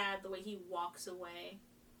me sad the way he walks away,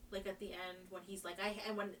 like at the end when he's like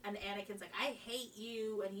and Anakin's like, I hate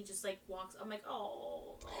you, and he just like walks. I'm like,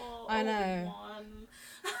 oh, I know.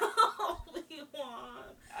 Obi-Wan. Obi-Wan.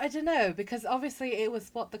 I don't know, because obviously it was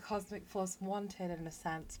what the Cosmic Force wanted in a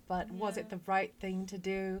sense, but was it the right thing to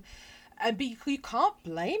do? And you can't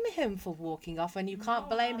blame him for walking off, and you can't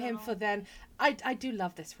No, blame not at him all. for then. I do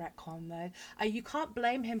love this retcon though. You can't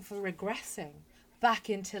blame him for regressing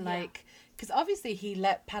back into like, because obviously he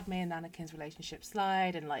let Padme and Anakin's relationship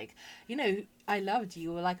slide, and like, you know, I loved you,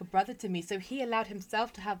 you were like a brother to me. So he allowed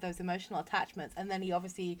himself to have those emotional attachments, and then he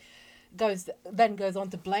obviously goes on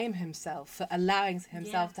to blame himself for allowing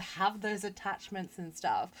himself to have those attachments and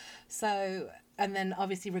stuff. So, and then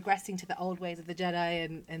obviously regressing to the old ways of the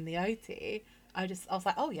Jedi and the OT. I was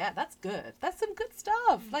like, oh yeah, that's good. That's some good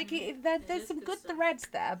stuff. Like there's is some good good stuff. threads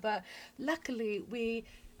there, but luckily we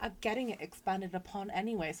are getting it expanded upon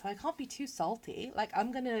anyway, so I can't be too salty. Like,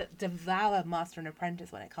 I'm gonna devour Master and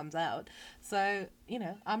Apprentice when it comes out. So, you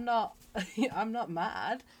know, I'm not I'm not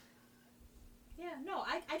mad. Yeah, no,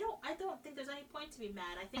 I don't think there's any point to be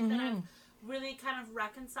mad. I think that I've really kind of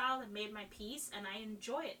reconciled and made my peace, and I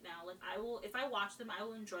enjoy it now. Like, I will, if I watch them, I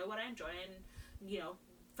will enjoy what I enjoy, and you know,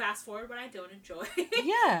 fast forward what I don't enjoy.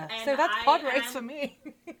 Yeah, And so that's pod race I'm- for me.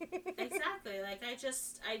 Exactly. Like,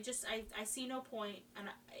 I see no point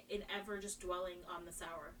in ever just dwelling on the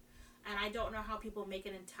sour. And I don't know how people make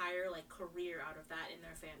an entire like career out of that in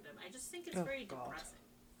their fandom. I just think it's Oh, very God.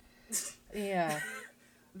 depressing. Yeah.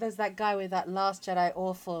 There's that guy with that Last Jedi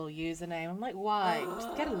awful username. I'm like, why?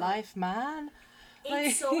 Just get a life, man.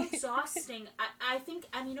 It's so exhausting. I think,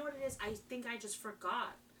 and you know what it is? I think I just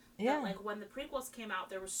forgot Yeah. that, like, when the prequels came out,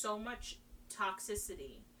 there was so much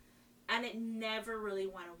toxicity, and it never really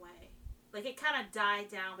went away. Like, it kind of died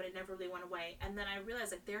down, but it never really went away. And then I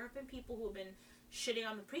realized, like, there have been people who have been shitting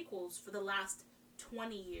on the prequels for the last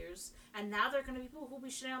 20 years, and now there are going to be people who will be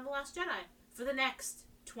shitting on The Last Jedi for the next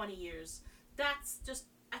 20 years. That's just,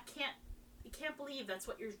 I can't believe that's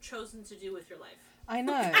what you're chosen to do with your life. I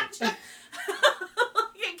know. I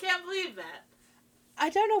can't believe that. I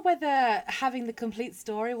don't know whether having the complete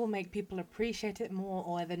story will make people appreciate it more,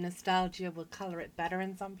 or the nostalgia will colour it better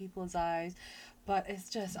in some people's eyes. But it's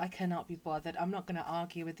just, I cannot be bothered. I'm not going to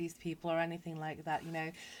argue with these people or anything like that, you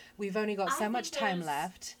know. We've only got I so think much time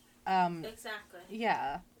there's- left. Exactly.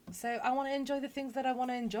 Yeah. So I want to enjoy the things that I want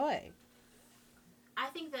to enjoy. I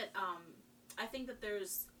think that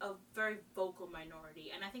there's a very vocal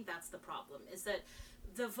minority, and I think that's the problem, is that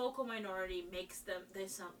the vocal minority makes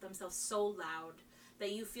themselves so loud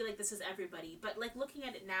that you feel like this is everybody. But, like, looking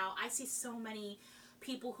at it now, I see so many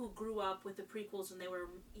people who grew up with the prequels when they were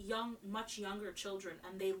much younger children,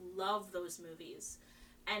 and they love those movies.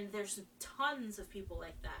 And there's tons of people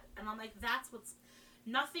like that. And I'm like,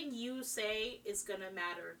 nothing you say is gonna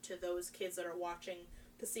matter to those kids that are watching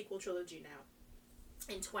the sequel trilogy now.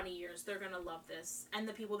 In 20 years, they're gonna love this, and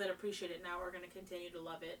the people that appreciate it now are gonna continue to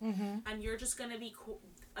love it. Mm-hmm. And you're just gonna be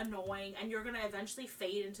annoying, and you're gonna eventually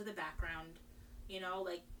fade into the background. You know,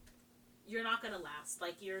 like, you're not gonna last.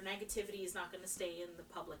 Like, your negativity is not gonna stay in the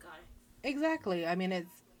public eye. Exactly. I mean,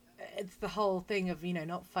 it's the whole thing of, you know,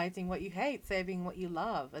 not fighting what you hate, saving what you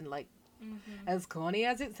love. And, like, as corny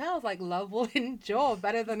as it sounds, like, love will endure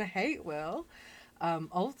better than hate will.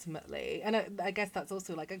 Ultimately. And I guess that's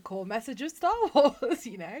also like a core message of Star Wars,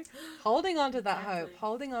 you know, holding on to that hope, Exactly.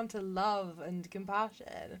 holding on to love and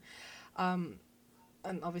compassion. And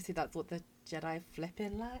obviously that's what the Jedi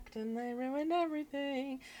flipping lacked, and they ruined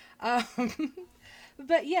everything.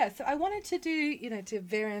 But yeah, so I wanted to do, you know, to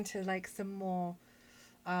veer into like some more,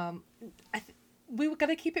 we were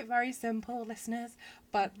going to keep it very simple, listeners,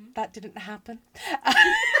 but that didn't happen.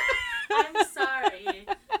 I'm sorry.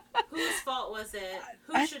 Whose fault was it?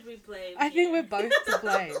 Who should we blame? I think here? we're both to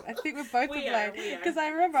blame. I think we're both We to are, blame. we are. Because I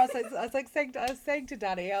remember I was saying to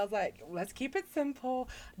Daddy, I was like, let's keep it simple.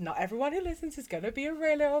 Not everyone who listens is going to be a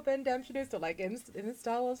real open redemptionist or like in the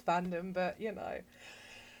Star Wars fandom, but you know,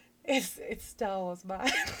 it's Star Wars, man.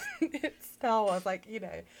 It's Star Wars, like, you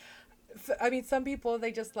know. So, I mean, some people,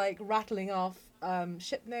 they just like rattling off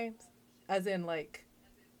ship names, as in like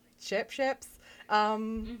ships.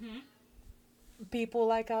 People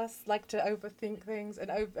like us like to overthink things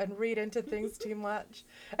and read into things too much.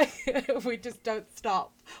 We just don't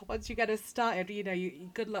stop. Once you get us started, you know, you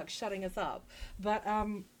good luck shutting us up. But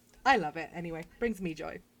I love it anyway. Brings me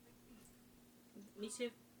joy. Me too.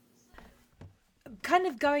 Kind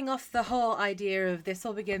of going off the whole idea of this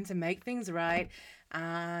will begin to make things right,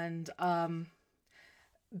 and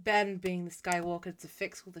Ben being the Skywalker to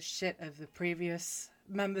fix all the shit of the previous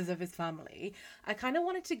members of his family, I kind of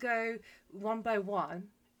wanted to go one by one,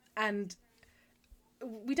 and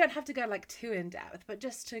we don't have to go like too in depth, but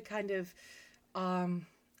just to kind of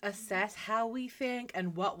assess how we think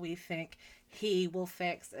and what we think he will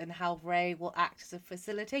fix, and how Ray will act as a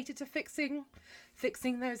facilitator to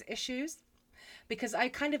fixing those issues. Because I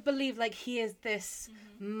kind of believe like he is this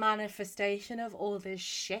manifestation of all this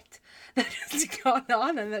shit that has gone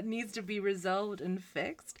on and that needs to be resolved and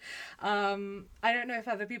fixed. I don't know if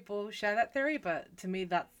other people share that theory, but to me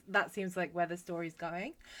that seems like where the story's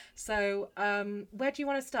going. So where do you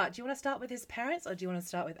want to start? Do you want to start with his parents, or do you want to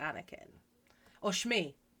start with Anakin? Or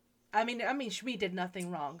Shmi? I mean, Shmi did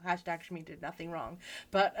nothing wrong. Hashtag Shmi did nothing wrong.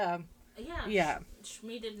 But yeah.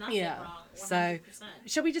 Shmi did nothing wrong. 100%. So,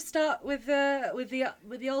 shall we just start with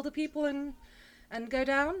the older people and go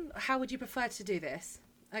down? How would you prefer to do this?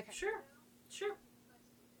 Okay. Sure.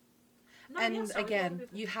 No, And yeah, sorry, again, go ahead.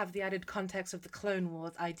 you have the added context of the Clone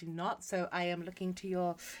Wars. I do not, so I am looking to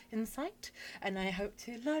your insight, and I hope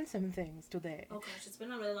to learn some things today. Oh gosh, it's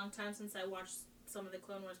been a really long time since I watched some of the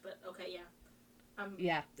Clone Wars, but okay, yeah.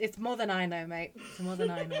 Yeah, it's more than I know, mate. It's more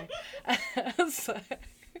than I know. So,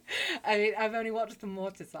 I mean, I've only watched the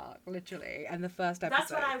Mortis arc, literally, and the first episode.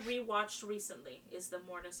 That's what I rewatched recently, is the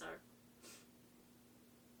Mortis arc.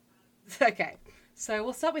 Okay, so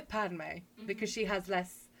we'll start with Padme, because she has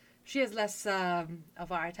less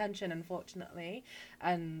of our attention, unfortunately,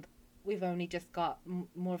 and we've only just got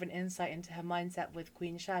more of an insight into her mindset with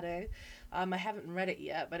Queen Shadow. I haven't read it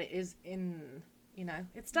yet, but it is in,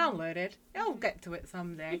 it's downloaded. I'll get to it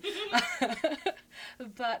someday.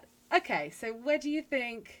 But okay, so where do you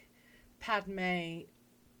think Padme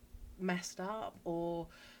messed up, or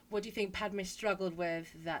what do you think Padme struggled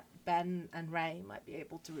with that Ben and Rey might be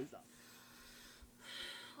able to resolve?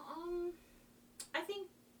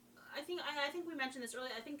 I think we mentioned this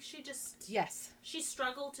earlier. I think she just Yes. she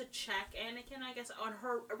struggled to check Anakin, I guess, on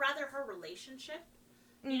her relationship.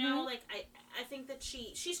 You Mm-hmm. know, like I think that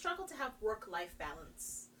she struggled to have work-life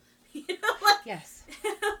balance. You know, like Yes.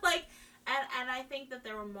 like and I think that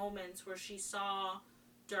there were moments where she saw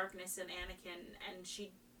darkness in Anakin and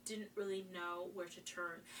she didn't really know where to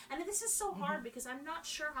turn. And this is so hard because I'm not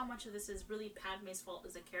sure how much of this is really Padme's fault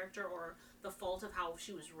as a character or the fault of how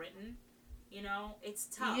she was written. You know, it's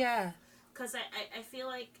tough. Yeah. Because I feel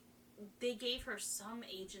like they gave her some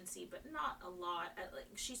agency, but not a lot. Like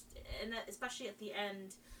and especially at the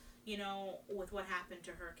end, you know, with what happened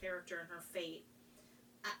to her character and her fate.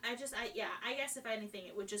 I guess if anything,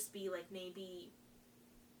 it would just be like maybe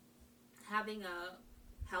having a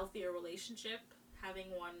healthier relationship,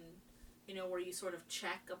 having one, you know, where you sort of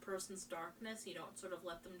check a person's darkness. You don't sort of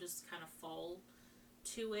let them just kind of fall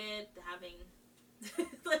to it. Having,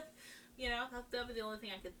 like, you know, that would be the only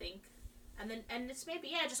thing I could think. And it's maybe,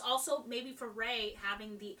 yeah, just also maybe for Rey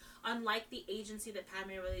having unlike the agency that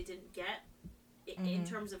Padme really didn't get in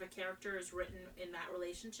terms of a character is written in that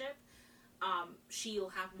relationship, she'll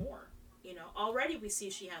have more. You know, already we see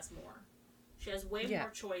she has more. She has way more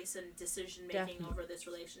choice and decision making over this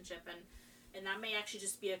relationship, and that may actually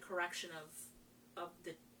just be a correction of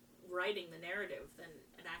the writing the narrative than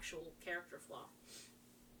an actual character flaw.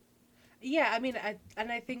 Yeah, I mean,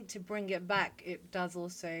 I think to bring it back, it does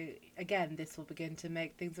also, again, this will begin to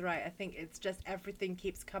make things right. I think it's just everything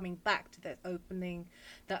keeps coming back to that opening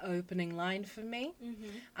line for me.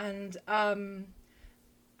 And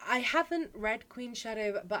I haven't read Queen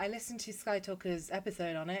Shadow, but I listened to Sky Talker's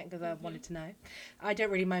episode on it because I wanted to know. I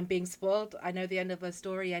don't really mind being spoiled. I know the end of the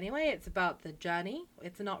story anyway. It's about the journey.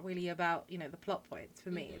 It's not really about, you know, the plot points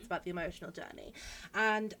for me. It's about the emotional journey.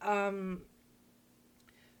 And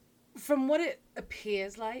from what it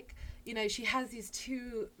appears like, you know, she has these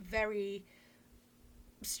two very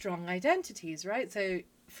strong identities, right? So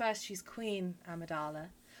first she's Queen Amidala,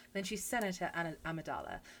 then she's Senator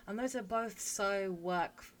Amidala, and those are both so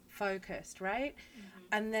work focused, right?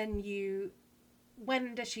 And then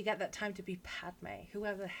when does she get that time to be Padme,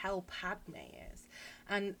 whoever the hell Padme is?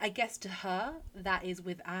 And I guess to her that is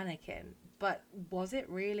with Anakin, but was it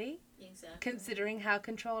really? Exactly. Considering how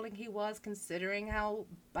controlling he was, considering how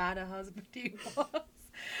bad a husband he was.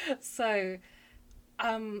 So,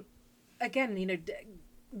 again, you know,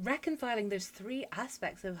 reconciling those three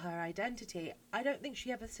aspects of her identity, I don't think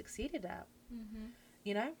she ever succeeded at.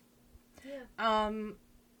 You know? Yeah.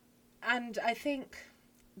 And I think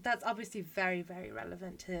that's obviously very, very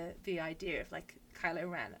relevant to the idea of like Kylo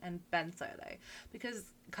Ren and Ben Solo, because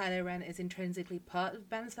Kylo Ren is intrinsically part of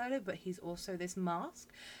Ben Solo, but he's also this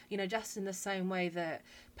mask, you know, just in the same way that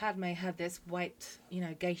Padme had this white, you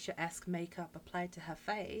know, geisha-esque makeup applied to her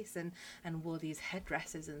face and wore these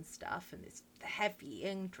headdresses and stuff and this heavy,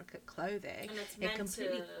 intricate clothing. And it's meant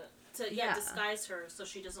to disguise her so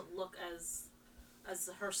she doesn't look as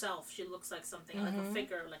herself. She looks like something like a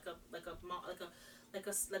figure, like a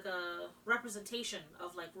representation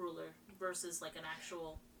of like ruler versus like an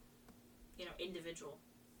actual, you know, individual.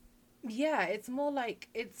 Yeah, it's more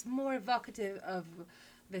evocative of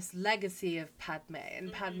this legacy of Padme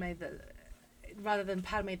and Padme rather than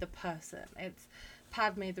Padme the person. It's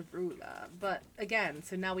Padme the ruler. But again,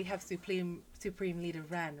 so now we have Supreme Leader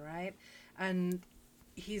Ren, right? And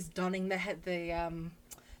he's donning the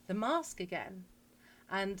mask again.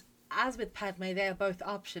 And as with Padme, they are both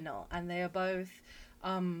optional and they are both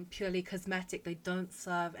purely cosmetic. They don't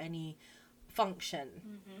serve any function,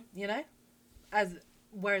 you know?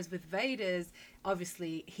 Whereas with Vader's,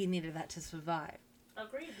 obviously, he needed that to survive.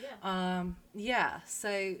 Agreed, yeah. Yeah,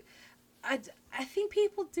 so I think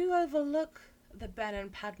people do overlook the Ben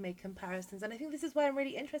and Padme comparisons, and I think this is why I'm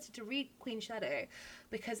really interested to read Queen Shadow,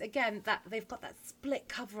 because again, that they've got that split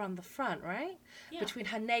cover on the front, right? Yeah. Between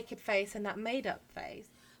her naked face and that made-up face.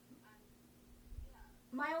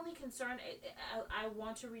 My only concern, I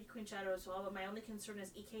want to read Queen Shadow as well, but my only concern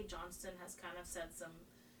is E.K. Johnston has kind of said some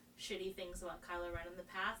shitty things about Kylo Ren in the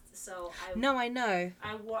past, so I know. I know.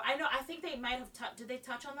 I think they might have. Did they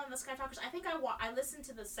touch on that in the Sky Talkers? I think I listened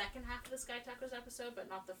to the second half of the Sky Talkers episode, but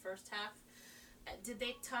not the first half. Did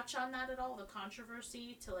they touch on that at all? The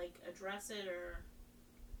controversy to like address it, or?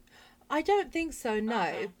 I don't think so. No,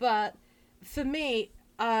 Okay. But for me,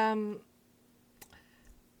 I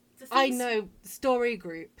know Story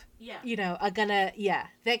Group, Yeah. you know,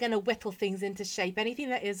 they're gonna whittle things into shape. Anything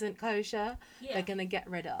that isn't kosher, Yeah. they're gonna get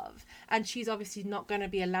rid of. And she's obviously not gonna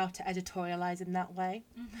be allowed to editorialize in that way.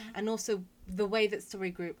 And also the way that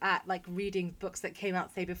Story Group at like reading books that came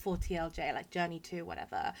out say before TLJ, like Journey 2,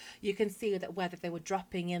 whatever, you can see that whether they were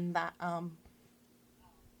dropping in that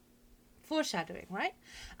foreshadowing, right?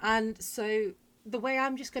 And so the way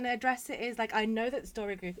I'm just going to address it is like I know that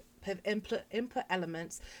Story Group have input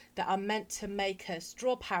elements that are meant to make us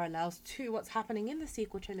draw parallels to what's happening in the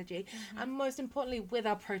sequel trilogy, and most importantly with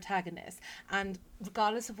our protagonist. And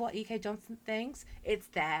regardless of what E.K. Johnston thinks, it's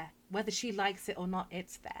there. Whether she likes it or not,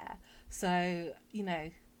 it's there. So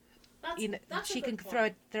That's she a can good throw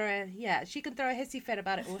point. she can throw a hissy fit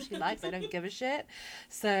about it all she likes. I don't give a shit.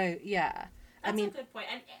 So yeah. That's a good point,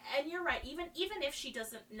 and you're right. Even if she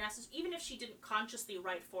doesn't even if she didn't consciously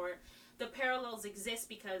write for it, the parallels exist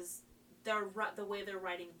because the way they're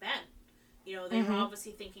writing Ben. You know, they were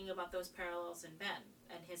obviously thinking about those parallels in Ben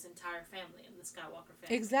and his entire family and the Skywalker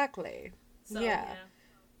family. Exactly. So, yeah.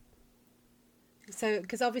 So,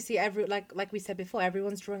 because obviously, like we said before,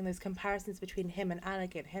 everyone's drawing those comparisons between him and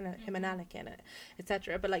Anakin, him and Anakin,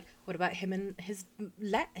 etc. But like, what about him and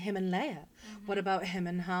him and Leia? What about him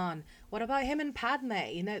and Han? What about him and Padme?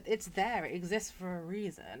 You know, it's there. It exists for a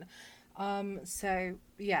reason. So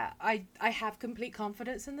yeah, I have complete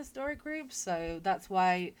confidence in the Story Group. So that's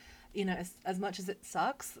why, you know, as much as it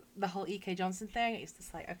sucks, the whole E.K. Johnston thing, it's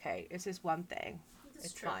just like, okay, it's just one thing.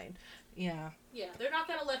 It's true. fine. Yeah. Yeah, they're not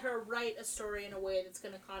going to let her write a story in a way that's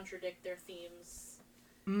going to contradict their themes.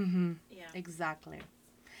 Yeah. Exactly.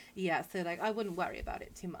 Yeah, so like I wouldn't worry about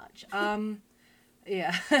it too much.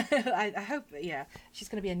 Yeah. I hope she's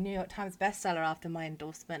going to be a New York Times bestseller after my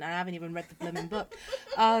endorsement. I haven't even read the blooming book.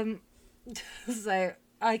 So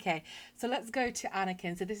okay. So let's go to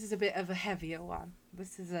Anakin. So this is a bit of a heavier one.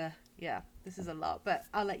 This is a lot, but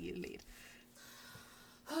I'll let you lead.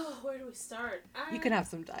 Where do we start? You can have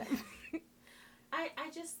some time. I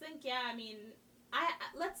just think, I mean,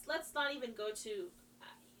 let's not even go to.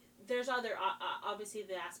 There's other obviously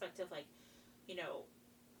the aspect of like, you know,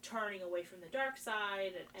 turning away from the dark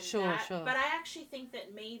side and Sure. But I actually think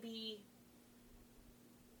that maybe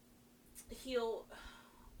he'll.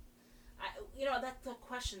 That's the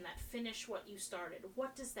question. That finish what you started.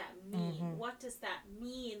 What does that mean? What does that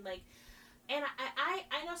mean? Like, and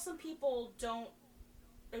I know some people don't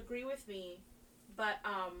agree with me, but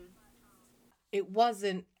it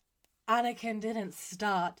wasn't. Anakin didn't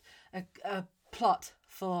start a plot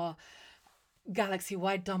for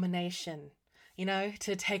galaxy-wide domination, you know,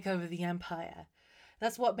 to take over the Empire.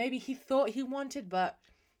 That's what maybe he thought he wanted, but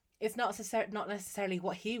it's not necessarily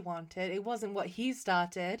what he wanted. It wasn't what he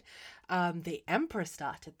started. The Emperor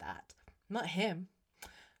started that, not him.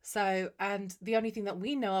 So, and the only thing that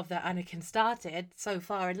we know of that Anakin started so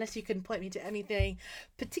far, unless you can point me to anything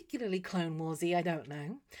particularly Clone Warsy, I don't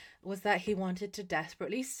know, was that he wanted to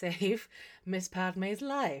desperately save Miss Padme's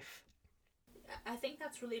life. I think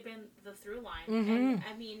that's really been the through line. Mm-hmm. And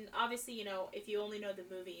I mean, obviously, you know, if you only know the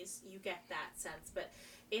movies, you get that sense. But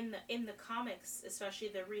in the comics, especially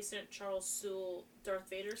the recent Charles Soule Darth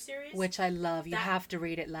Vader series, Which I love. You That- have to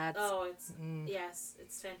read it, lads. oh, it's yes,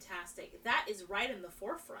 it's fantastic. That is right in the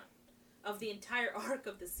forefront of the entire arc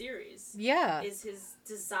of the series. Yeah. Is his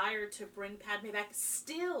desire to bring Padme back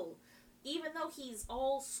still, even though he's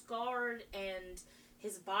all scarred and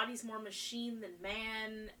his body's more machine than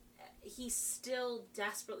man, he still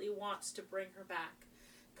desperately wants to bring her back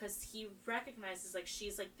because he recognizes like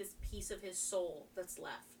she's like this piece of his soul that's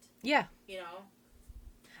left, Yeah. you know.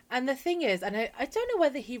 And the thing is, and I don't know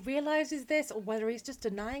whether he realizes this or whether he's just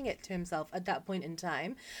denying it to himself at that point in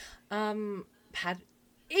time.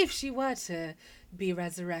 If she were to be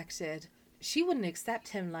resurrected, she wouldn't accept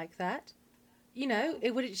him like that. You know,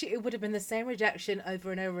 it would have been the same rejection over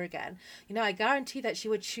and over again. You know, I guarantee that she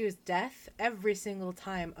would choose death every single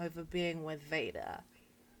time over being with Vader.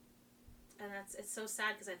 And it's so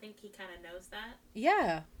sad because I think he kind of knows that.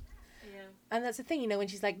 Yeah. Yeah. And that's the thing, you know, when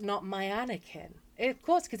she's like, not my Anakin. Of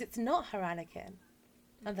course, because it's not her Anakin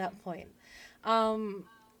at that point. And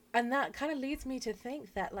that kind of leads me to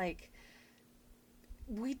think that, like,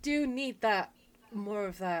 we do need that, more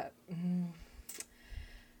of that,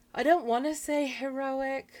 I don't want to say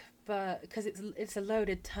heroic, but because it's a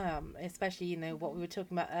loaded term, especially, you know, what we were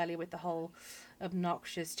talking about earlier with the whole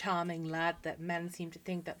obnoxious, charming lad that men seem to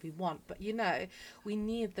think that we want. But, you know, we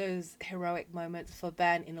need those heroic moments for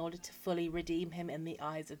Ben in order to fully redeem him in the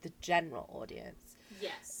eyes of the general audience.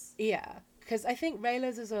 Yes. Yeah, because I think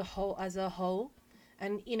Rayla's as a whole,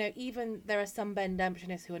 and, you know, even there are some Ben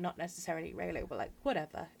Demptionists who are not necessarily Raylo, but, like,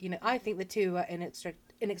 whatever. You know, I think the two are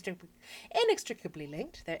inextricably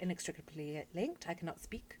linked. They're inextricably linked. I cannot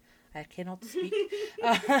speak. I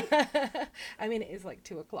mean, it is like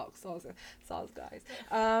 2:00, so guys.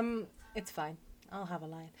 It's fine. I'll have a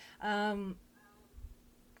line.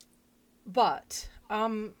 But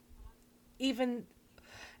even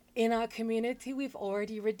in our community, we've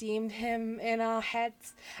already redeemed him in our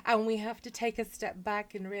heads, and we have to take a step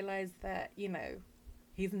back and realize that, you know,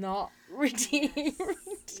 he's not redeemed.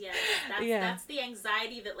 Yes, Yeah. that's the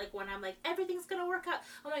anxiety that, like, when I'm like, everything's gonna work out,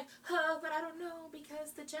 I'm like, oh, but I don't know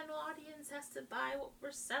because the general audience has to buy what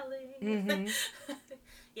we're selling. Mm-hmm.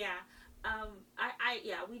 Yeah.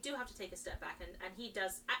 We do have to take a step back, and he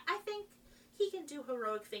does. I think he can do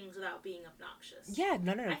heroic things without being obnoxious. Yeah,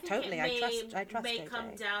 no, I think totally. I trust may JJ.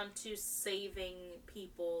 come down to saving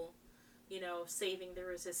people, you know, saving the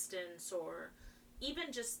resistance, or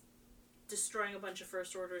even just destroying a bunch of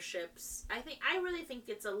First Order ships. I really think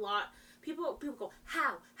it's a lot. People go,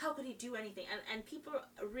 how could he do anything? And people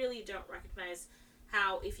really don't recognize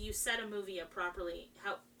how, if you set a movie up properly,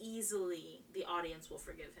 how easily the audience will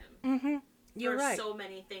forgive him. Mm-hmm. You're for right. so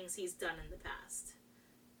many things he's done in the past.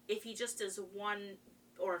 If he just does one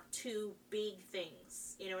or two big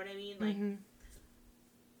things, you know what I mean? Like,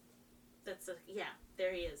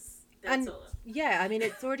 there he is. That's And Solo. yeah, I mean,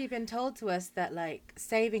 it's already been told to us that, like,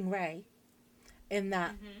 saving Rey in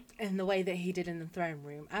that, in the way that he did in the throne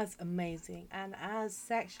room, as amazing and as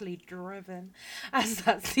sexually driven as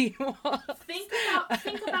that scene was. Think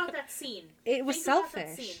about that scene. It was Think about that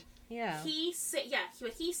selfish. scene. Yeah. He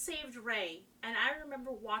saved Rey, and I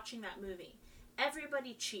remember watching that movie.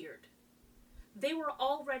 Everybody cheered. They were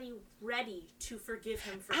already ready to forgive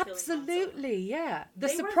him for killing Han Solo. Absolutely, yeah. The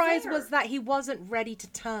They were surprise there. was that he wasn't ready to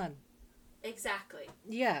turn. Exactly.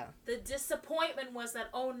 Yeah. The disappointment was that,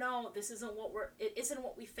 oh no, it isn't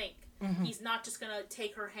what we think. He's not just gonna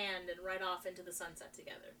take her hand and ride off into the sunset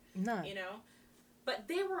together. No. You know? But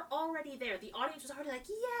they were already there. The audience was already like,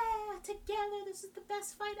 yeah, together, this is the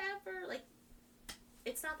best fight ever. Like,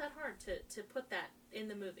 it's not that hard to put that in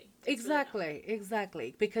the movie. It's really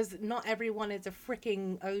Exactly. Because not everyone is a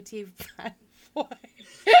freaking OT fanboy.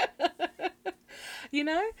 You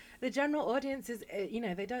know? The general audience is, you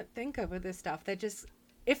know, they don't think over this stuff. They're just,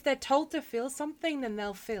 if they're told to feel something, then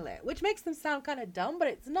they'll feel it. Which makes them sound kind of dumb, but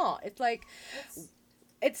it's not. It's like,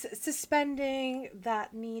 it's suspending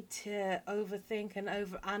that need to overthink and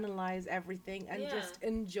overanalyze everything and Yeah. just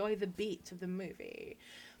enjoy the beat of the movie.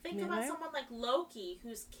 Think You about know? someone like Loki,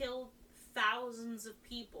 who's killed thousands of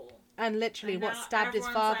people. And literally, And what, now stabbed his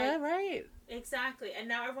everyone's father, like- right? Exactly. And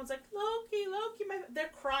now everyone's like, Loki, they're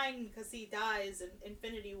crying because he dies in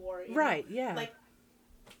Infinity War. You know? Right, yeah. Like,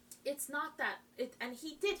 it's not that. And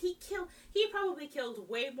he he probably killed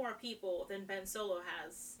way more people than Ben Solo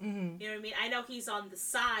has. Mm-hmm. You know what I mean? I know he's on the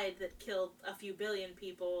side that killed a few billion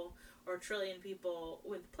people or trillion people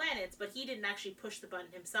with planets, but he didn't actually push the button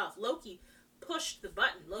himself. Loki pushed the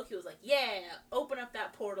button. Loki was like, yeah, open up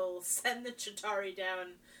that portal, send the Chitauri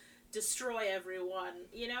down, destroy everyone,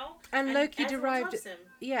 you know? And Loki everyone derived, loves him.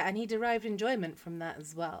 yeah, and he derived enjoyment from that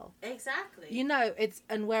as well. Exactly. You know,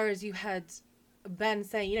 and whereas you had Ben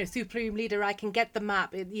saying, you know, Supreme Leader, I can get the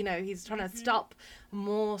map. You know, he's trying to stop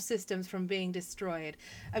more systems from being destroyed.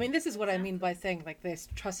 I mean, this is what I mean by saying, like, they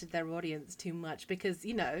trusted their audience too much because,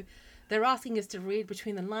 you know, they're asking us to read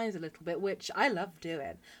between the lines a little bit, which I love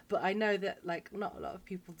doing. But I know that, like, not a lot of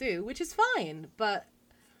people do, which is fine. But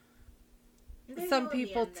They some will in the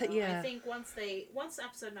people, end, though. yeah. I think once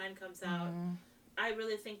episode 9 comes out, I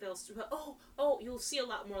really think they'll. You'll see a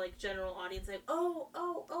lot more like general audience like, oh.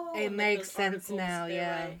 It and, like, makes those sense articles, now, they're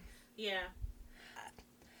yeah. right. Yeah.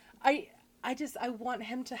 I want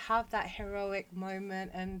him to have that heroic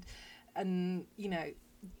moment and you know,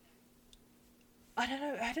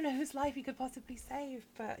 I don't know whose life he could possibly save,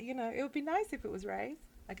 but you know, it would be nice if it was Rey's,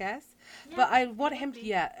 I guess. Yeah, But I want him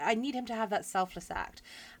be. I need him to have that selfless act.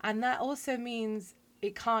 And that also means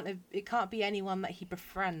it can't be anyone that he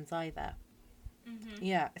befriends either. Mm-hmm.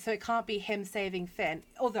 Yeah, so it can't be him saving Finn,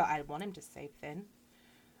 although I want him to save Finn.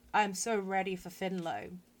 I'm so ready for Finlow.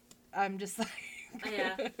 I'm just like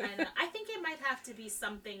Yeah, I know. I think it might have to be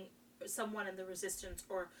someone in the Resistance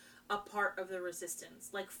or a part of the Resistance.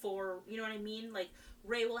 Like you know what I mean? Like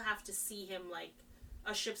Rey will have to see him, like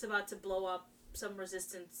a ship's about to blow up some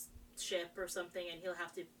Resistance ship or something, and he'll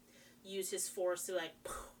have to use his force to like,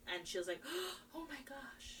 and she's like, oh my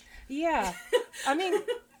gosh. Yeah, I mean,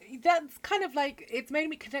 that's kind of like, it's made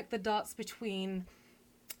me connect the dots between,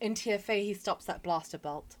 in TFA he stops that blaster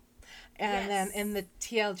bolt. And then Yes. in the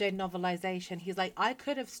TLJ novelization, he's like, I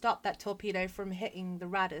could have stopped that torpedo from hitting the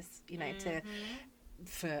Radis, you know,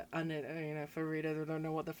 for readers who don't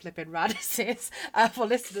know what the flippin' Radis is. For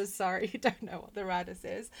listeners, sorry, who don't know what the Radis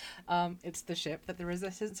is. It's the ship that the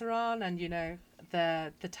Resistance are on, and, you know,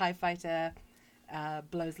 the TIE fighter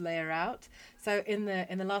blows Leia out. So in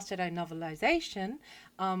the Last Jedi novelization,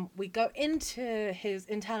 we go into his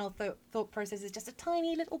internal thought processes just a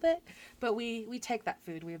tiny little bit, but we take that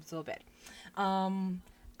food, we absorb it.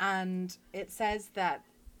 And it says that,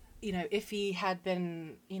 you know, if he hadn't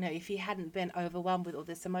been overwhelmed with all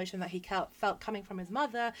this emotion that he felt coming from his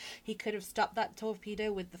mother, he could have stopped that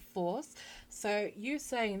torpedo with the Force. So you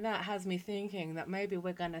saying that has me thinking that maybe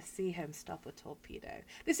we're going to see him stop a torpedo.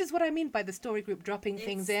 This is what I mean by the story group dropping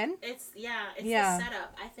things in. It's the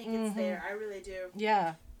setup. I think it's there. I really do.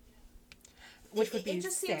 Yeah. Which would be it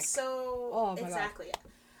just sick. seems so Oh my exactly.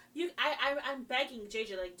 I'm begging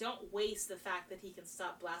JJ, like, don't waste the fact that he can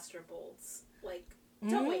stop blaster bolts. Like,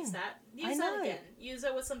 don't waste that. Use that know. again. Use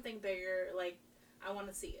it with something bigger. Like, I want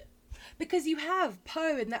to see it. Because you have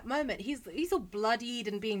Poe in that moment. He's all bloodied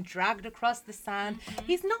and being dragged across the sand.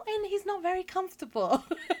 He's not very comfortable,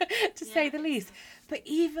 to say the least. But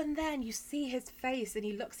even then, you see his face and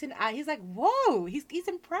he looks in. He's like, whoa! He's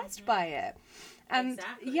impressed by it. And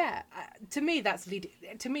Exactly. yeah, to me that's leading.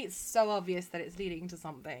 To me, it's so obvious that it's leading to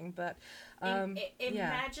something. But yeah.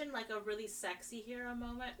 Imagine like a really sexy hero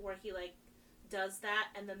moment where he like does that,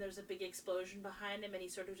 and then there's a big explosion behind him, and he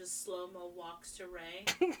sort of just slow-mo walks to Rey.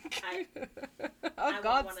 Oh want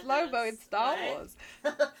God, one of slow-mo in those, Star right? Wars.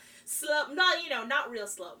 Not real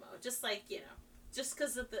slow-mo, just like, you know, just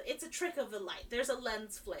because of it's a trick of the light. There's a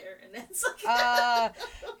lens flare, and it's like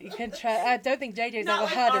You can try. I don't think JJ's Not ever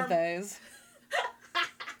like heard of Arm- those.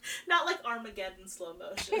 not like Armageddon slow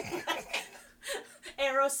motion.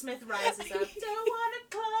 Aerosmith rises up. Don't want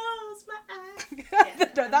to close my eyes. Yeah,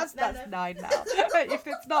 No, that's no. 9 now. If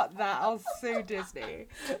it's not that, I'll sue Disney.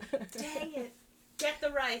 Dang it! Get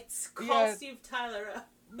the rights. Call Yeah. Steve Tyler up.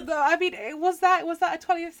 No, I mean, was that a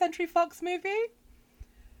 20th Century Fox movie?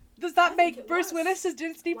 Does that I think make it Bruce was. Willis a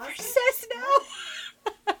Disney Was it? princess now?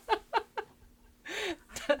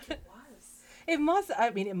 I think it was. It must.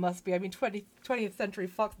 I mean, it must be. I mean, 20th Century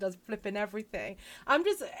Fox does flipping everything. I'm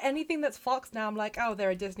just, anything that's Fox now, I'm like, oh,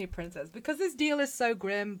 they're a Disney princess. Because this deal is so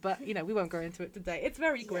grim, but, you know, we won't go into it today. It's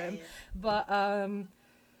very grim. Yeah. But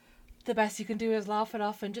the best you can do is laugh it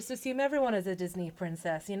off and just assume everyone is a Disney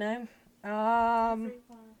princess, you know?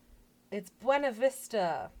 It's Buena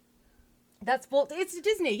Vista. It's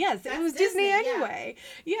Disney, yes. It That's was Disney, Disney, yeah. anyway.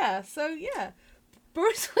 Yeah, so yeah.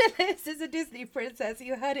 Bruce Willis is a Disney princess.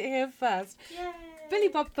 You heard it here first. Yay. Billy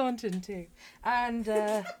Bob Thornton too. And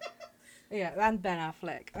yeah, and Ben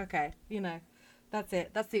Affleck. Okay, you know. That's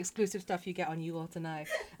it. That's the exclusive stuff you get on You Ought to Know.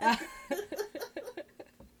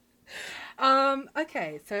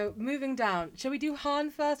 Okay, so moving down. Shall we do Han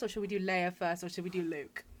first, or should we do Leia first, or should we do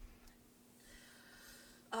Luke?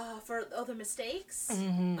 For other mistakes?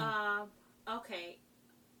 Mm-hmm. Okay.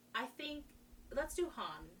 I think, let's do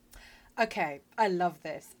Han. Okay, I love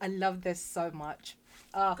this. I love this so much.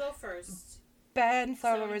 Go first. Ben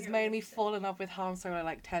Solo So has you're made me interested. fall in love with Han Solo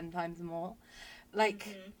like 10 times more. Like,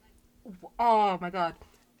 Mm-hmm. oh my god.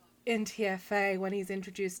 In TFA, when he's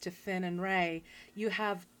introduced to Finn and Rey, you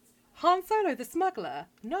have Han Solo, the smuggler.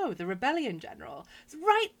 No, the rebellion general. It's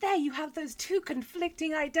right there. You have those two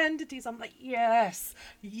conflicting identities. I'm like, yes,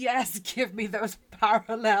 yes, give me those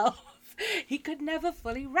parallels. He could never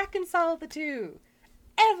fully reconcile the two.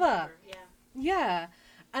 Ever. Yeah. Yeah.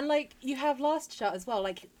 And like you have Last Shot as well,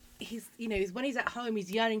 like he's when he's at home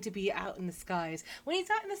he's yearning to be out in the skies. When he's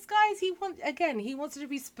out in the skies he wants to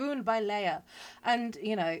be spooned by Leia. And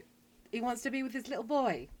he wants to be with his little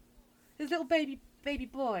boy. His little baby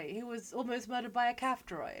boy who was almost murdered by a calf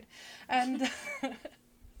droid. And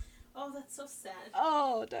Oh, that's so sad.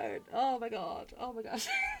 oh don't. Oh my god. Oh my gosh.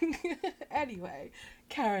 Anyway,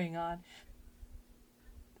 carrying on.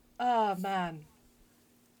 Oh man.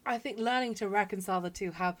 I think learning to reconcile the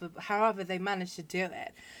two, however they manage to do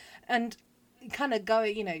it, and kind of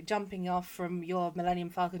going, jumping off from your Millennium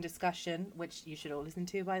Falcon discussion, which you should all listen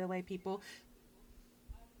to, by the way, people.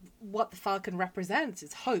 What the Falcon represents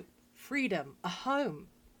is hope, freedom, a home.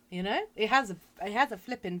 It has a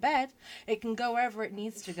flipping bed. It can go wherever it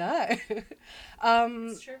needs to go.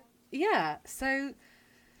 It's true. Yeah. So.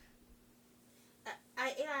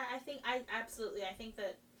 I think I think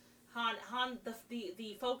that Han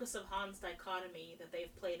the focus of Han's dichotomy that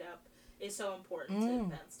they've played up is so important to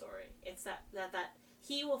Ben's story. It's that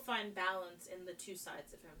he will find balance in the two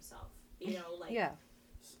sides of himself. Yeah.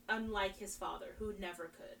 Unlike his father, who never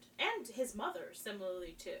could, and his mother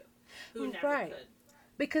similarly too, who never Right. could.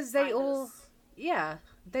 Because they find all, those-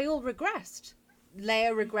 they all regressed.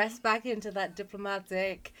 Leia regressed back into that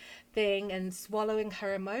diplomatic thing and swallowing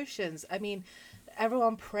her emotions. I mean,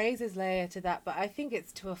 everyone praises Leia to that, but I think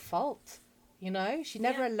it's to a fault. She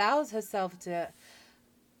never allows herself to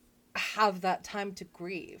have that time to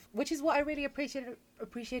grieve, which is what I really appreciated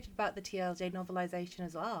about the TLJ novelization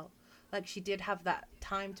as well. Like, she did have that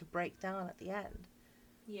time to break down at the end.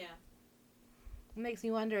 Yeah. It makes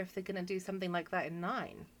me wonder if they're going to do something like that in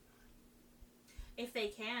 9. If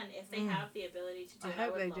they have the ability to do I it,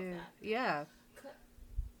 hope would they love do. that. Yeah.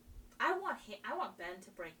 I want Ben to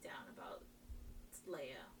break down about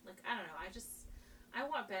Leia. Like, I don't know. I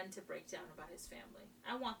want Ben to break down about his family.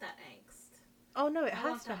 I want that angst. Oh, no, it I has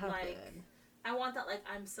want to that, happen. I want that,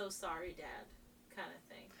 I'm so sorry, Dad, kind of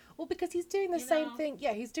thing. Well, because he's doing the same thing.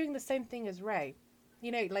 Yeah, he's doing the same thing as Rey.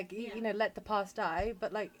 Let the past die,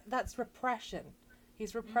 but, that's repression.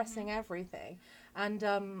 He's repressing everything. And,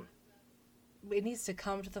 it needs to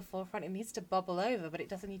come to the forefront. It needs to bubble over, but it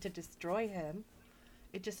doesn't need to destroy him.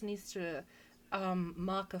 It just needs to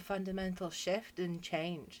mark a fundamental shift and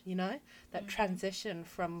change, that transition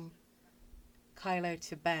from Kylo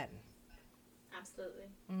to Ben. Absolutely.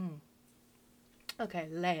 Okay,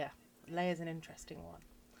 Leia. Leia's an interesting one.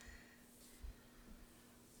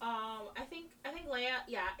 I think Leia,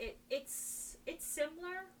 it's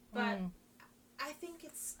similar, but I think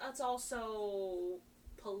it's also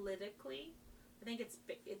politically, I think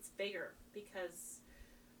it's bigger because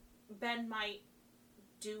Ben might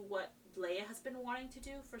do what Leia has been wanting to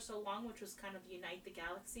do for so long, which was kind of unite the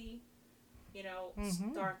galaxy,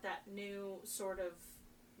 start that new sort of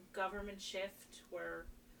government shift where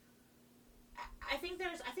I think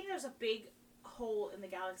there's a big hole in the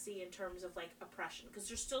galaxy in terms of oppression, because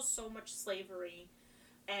there's still so much slavery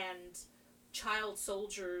and child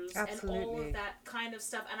soldiers and all of that kind of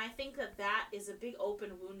stuff, and I think that is a big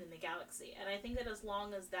open wound in the galaxy, and I think that as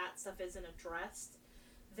long as that stuff isn't addressed,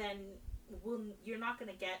 then you're not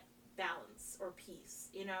going to get balance or peace,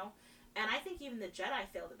 and I think even the Jedi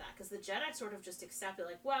failed at that, because the Jedi sort of just accepted,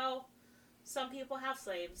 well, some people have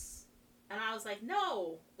slaves, and I was like,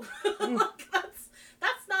 no,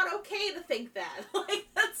 that's not okay to think that,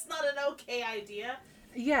 that's not an okay idea.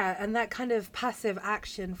 Yeah, and that kind of passive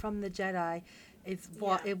action from the Jedi is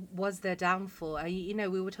what it was their downfall. We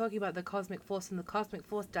were talking about the Cosmic Force, and the Cosmic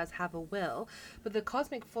Force does have a will, but the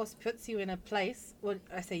Cosmic Force puts you in a place, well,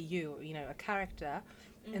 I say you, a character,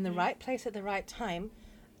 in the right place at the right time,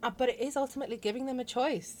 but it is ultimately giving them a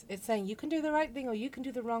choice. It's saying, you can do the right thing or you can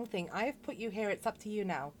do the wrong thing. I have put you here, it's up to you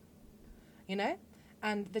now.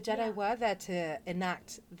 And the Jedi were there to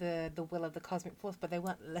enact the will of the Cosmic Force, but they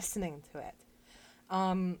weren't listening to it.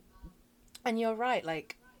 And you're right,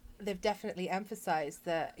 they've definitely emphasized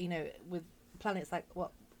that, with planets like,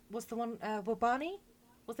 what's the one, Wobani?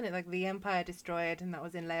 wasn't it like the Empire Destroyed, and that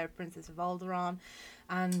was in Leia, Princess of Alderaan,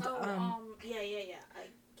 and yeah. I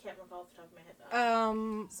can't recall off the top of my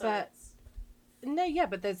head. Sorry, but no, yeah,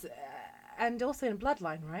 but there's and also in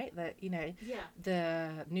Bloodline, right? That yeah.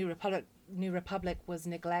 the New Republic was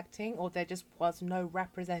neglecting, or there just was no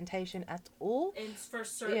representation at all. For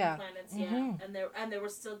certain Yeah. planets, Mhm. and there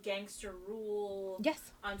was still gangster rule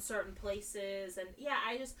Yes. on certain places, and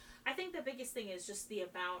I think the biggest thing is just the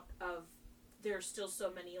amount of there's still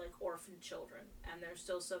so many like orphan children, and there's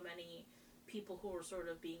still so many people who are sort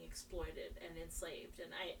of being exploited and enslaved,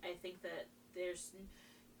 and I think that there's.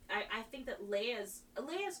 I think that Leia's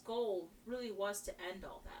goal really was to end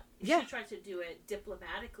all that. Yeah. She tried to do it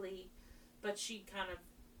diplomatically, but she kind of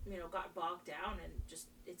got bogged down, and just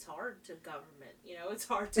it's hard to government. It's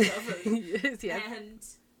hard to govern. Yes,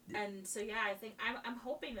 yes. And so I think I'm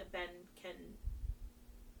hoping that Ben can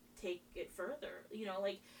take it further.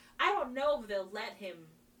 Like I don't know if they'll let him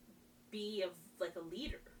be like a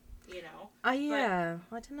leader. Yeah, I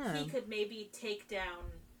don't know. He could maybe take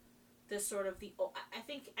down the sort of the. I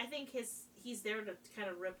think he's there to kind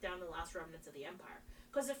of rip down the last remnants of the Empire,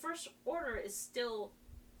 because the First Order is still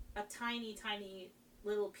a tiny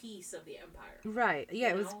little piece of the Empire. Right. Yeah,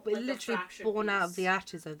 it was like a literally fraction born out of piece. the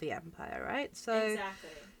ashes of the Empire, right? So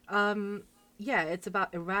Exactly. yeah, it's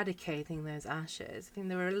about eradicating those ashes. I think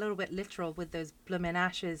they were a little bit literal with those blooming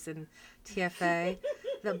ashes in TFA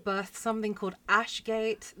that birthed something called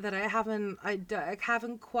Ashgate that I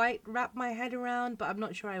haven't quite wrapped my head around, but I'm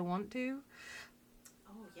not sure I want to.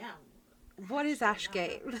 Oh yeah. What is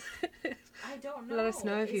Ashgate? I don't know. Let us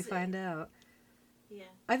know if you Is it- find out. Yeah.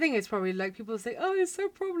 I think it's probably like people say, "Oh, it's so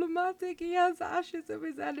problematic. He has the ashes of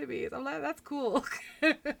his enemies." I'm like, that's cool.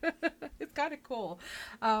 It's kind of cool.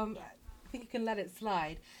 I think you can let it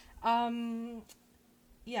slide.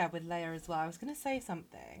 Yeah, with Leia as well. I was gonna say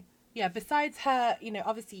something. Yeah, besides her,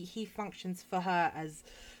 obviously he functions for her as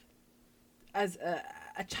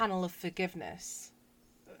a channel of forgiveness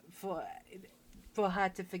for her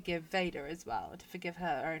to forgive Vader as well, to forgive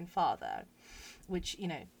her own father, which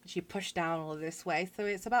she pushed down all this way. So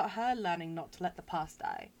it's about her learning not to let the past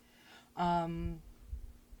die,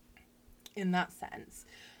 in that sense,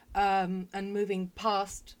 and moving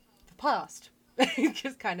past the past,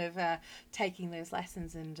 just kind of taking those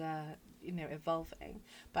lessons and evolving.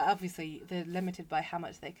 But obviously they're limited by how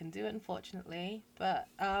much they can do, unfortunately. But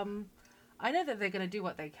I know that they're going to do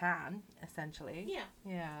what they can, essentially.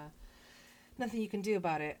 Yeah. Nothing you can do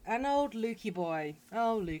about it. An old Lukey boy.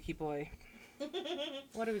 Oh, Lukey boy.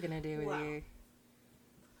 What are we going to do with Wow. you?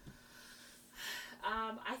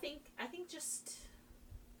 I think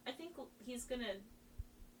he's gonna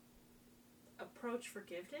approach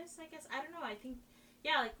forgiveness. I guess I don't know. I think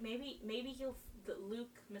like maybe the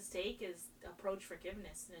Luke mistake is approach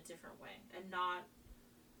forgiveness in a different way and not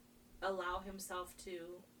allow himself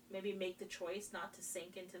to maybe make the choice not to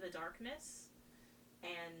sink into the darkness.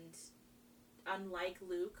 And unlike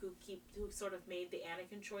Luke, who sort of made the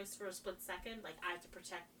Anakin choice for a split second, like I have to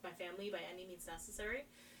protect my family by any means necessary,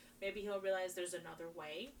 maybe he'll realize there's another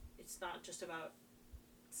way. It's not just about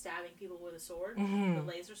stabbing people with a sword, the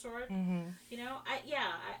laser sword.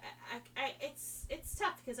 It's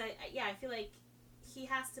tough because I feel like he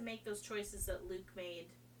has to make those choices that Luke made.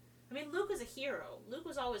 I mean, Luke was a hero. Luke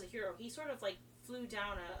was always a hero. He sort of like flew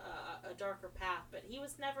down a darker path, but he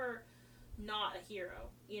was never not a hero.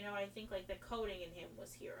 I think like the coding in him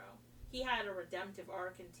was hero. He had a redemptive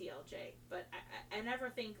arc in TLJ, but I never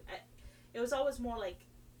think it was always more like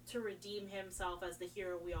to redeem himself as the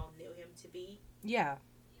hero we all knew him to be. Yeah.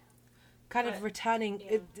 Kind of returning.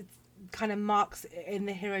 Yeah. It kind of marks in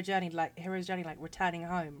the hero's journey like returning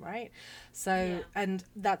home, right? So and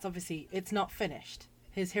that's obviously it's not finished.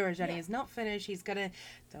 His hero journey is not finished. He's gonna,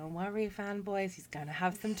 don't worry, fanboys. He's gonna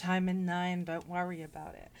have some time in 9. Don't worry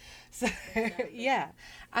about it. So yeah,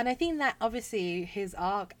 and I think that obviously his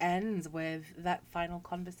arc ends with that final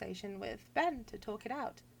conversation with Ben to talk it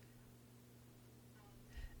out.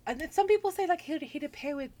 And then some people say like he'd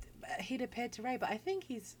appeared to Rey, but I think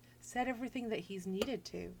he's said everything that he's needed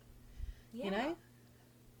to. Yeah.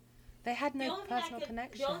 They had no only thing personal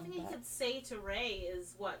connection. The only thing he but- could say to Rey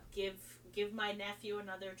is what give my nephew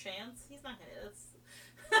another chance. He's not gonna.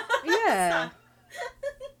 That's Yeah.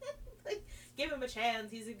 like, give him a chance.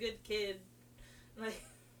 He's a good kid. Like,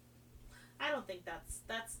 I don't think that's.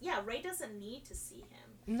 Rey doesn't need to see him.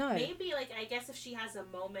 No. Maybe like I guess if she has a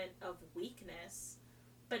moment of weakness,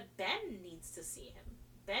 but Ben needs to see him.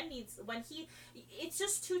 Ben needs it's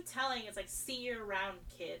just too telling. It's like, see you around,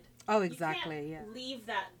 kid. Oh, exactly. You can't leave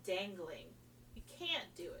that dangling. You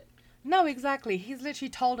can't do it. No, exactly. He's literally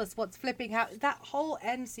told us what's flipping out. That whole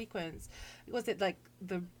end sequence, was it like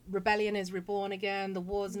the rebellion is reborn again, the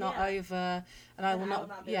war's not Yeah. over, and I will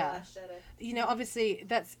not. be the Yeah, last Jedi. you know, obviously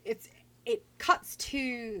it cuts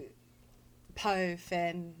to Poe,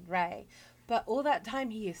 Finn, Ray, but all that time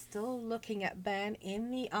he is still looking at Ben in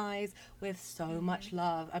the eyes with so much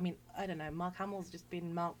love. I mean, I don't know. Mark Hamill's just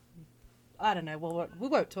been Mark. I don't know. Well, we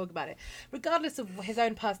won't talk about it. Regardless of his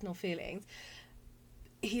own personal feelings,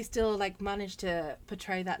 he still like managed to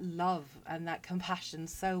portray that love and that compassion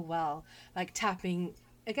so well, like tapping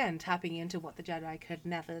into what the Jedi could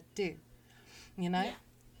never do, you know. Yeah.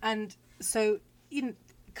 And so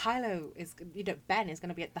Kylo is, Ben is going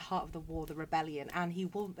to be at the heart of the war, the rebellion, and he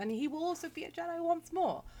will also be a Jedi once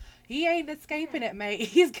more. He ain't escaping it, mate.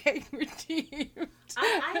 He's getting redeemed.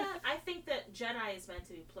 I think that Jedi is meant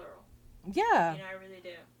to be plural. Yeah, You know, I really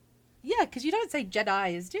do. yeah, because you don't say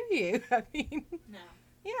Jedis, do you? I mean, No.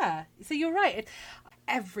 yeah. So you're right.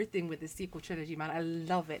 Everything with the sequel trilogy, man, I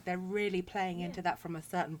love it. They're really playing into that from a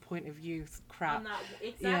certain point of view. Crap. On that,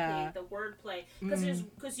 exactly, Yeah. the wordplay.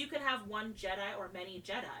 Because you can have one Jedi or many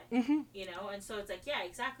Jedi, Mm-hmm. you know? And so it's like, yeah,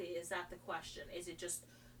 exactly. Is that the question? Is it just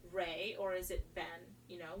Rey or is it Ben?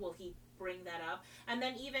 You know, will he bring that up? And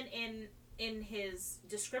then even in his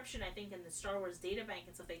description, I think in the Star Wars databank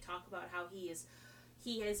and stuff, they talk about how he was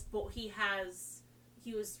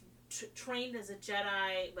trained as a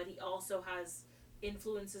Jedi, but he also has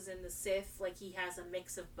influences in the Sith. Like he has a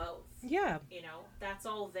mix of both. Yeah. You know, that's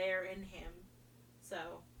all there in him.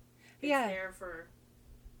 So it's Yeah. there for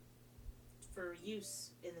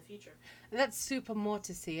use in the future. That's super more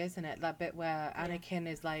to see, isn't it? That bit where Anakin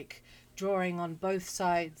is like drawing on both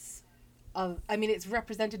sides of. I mean, it's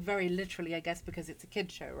represented very literally, I guess, because it's a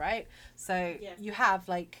kid show, right? So Yeah. you have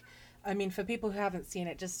like. I mean, for people who haven't seen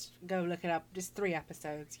it, just go look it up. Just 3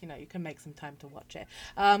 episodes. You know, you can make some time to watch it.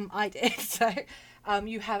 I did. So,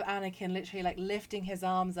 you have Anakin literally like lifting his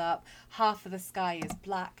arms up. Half of the sky is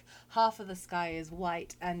black, half of the sky is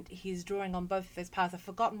white, and he's drawing on both of his powers. I've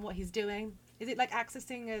forgotten what he's doing. Is it like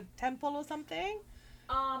accessing a temple or something?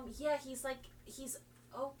 Yeah, he's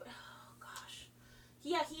open. Oh gosh,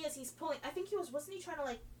 yeah, he is. He's pulling. I think wasn't he trying to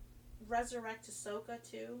like resurrect Ahsoka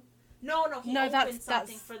too? No, he opens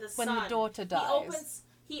something for the when sun. the daughter dies.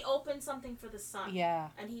 He opens something for the sun. Yeah.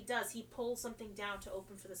 And he does. He pulls something down to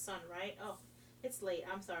open for the sun, right? Oh, it's late.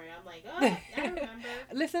 I'm sorry. I'm like, oh, I remember.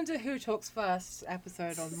 Listen to Who Talks First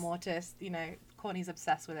episode on Mortis. You know, Courtney's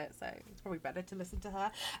obsessed with it, so it's probably better to listen to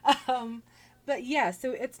her. But yeah,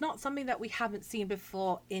 so it's not something that we haven't seen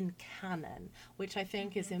before in canon, which I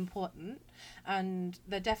think is important. And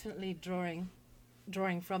they're definitely drawing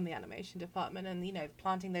from the animation department and, you know,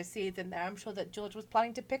 planting those seeds in there. I'm sure that George was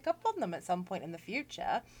planning to pick up on them at some point in the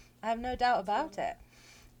future. I have no doubt about it.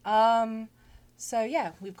 So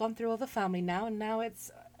yeah, we've gone through all the family now, and now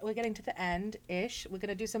we're getting to the end-ish. We're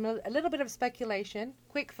going to do a little bit of speculation,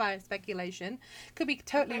 quick fire speculation. Could be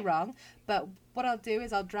totally wrong, but what I'll do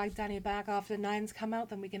is I'll drag Danny back after the 9s come out,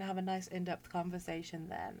 then we can have a nice in-depth conversation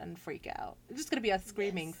then and freak out. It's just going to be us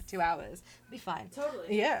screaming for 2 hours. It'll be fine.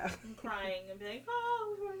 Totally. Yeah. And crying and being like,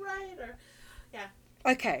 oh, we were right, or yeah.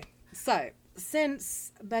 Okay, so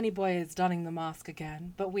since Benny Boy is donning the mask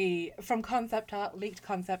again, but from leaked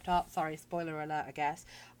concept art, sorry, spoiler alert, I guess,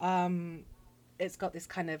 it's got this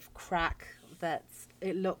kind of crack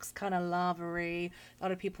it looks kind of lava-y. A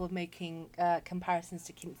lot of people are making comparisons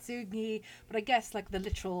to Kintsugi, but I guess like the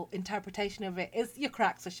literal interpretation of it is your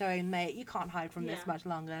cracks are showing, mate. You can't hide from this much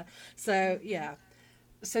longer. So yeah.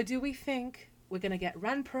 So do we think we're going to get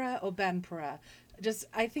Renpera or Benpera?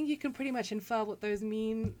 I think you can pretty much infer what those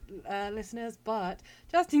mean, listeners, but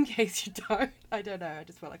just in case you don't, I don't know, I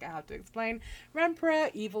just feel like I have to explain.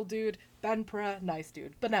 Renpera, evil dude. Benpera, nice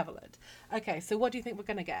dude. Benevolent. Okay, so what do you think we're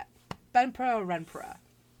going to get? Benpera or Renpera?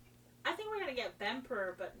 I think we're going to get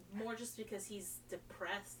Benpera, but more just because he's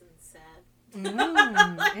depressed and sad.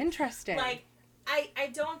 Interesting. Like, I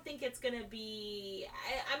don't think it's going to be...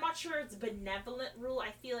 I'm not sure it's benevolent rule.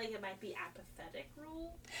 I feel like it might be apathetic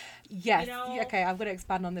rule. Yes. You know? Okay, I'm going to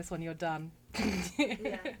expand on this when you're done.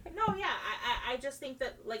 Yeah. No, yeah. I just think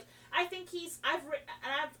that, like, I think I've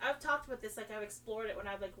talked about this, like, I've explored it when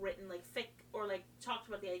I've, like, written, like, fic, or, like, talked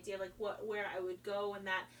about the idea, like, where I would go, and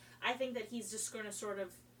that I think that he's just going to sort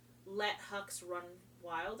of let Hux run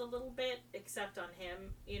wild a little bit, except on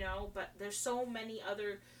him, you know, but there's so many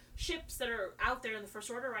other ships that are out there in the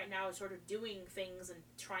First Order right now sort of doing things and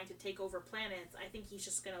trying to take over planets. I think he's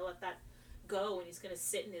just going to let that go, and he's going to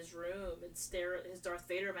sit in his room and stare at his Darth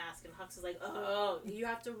Vader mask, and Hux is like, oh, you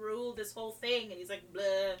have to rule this whole thing, and he's like,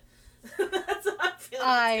 bleh. That's how I feel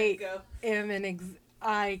like it's going to go.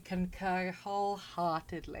 I concur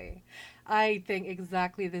wholeheartedly. I think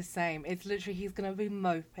exactly the same. It's literally he's gonna be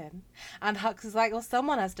moping, and Hux is like, "Well,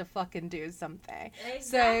 someone has to fucking do something."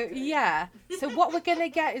 So Exactly. yeah. So what we're gonna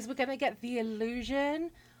get is we're gonna get the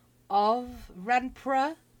illusion of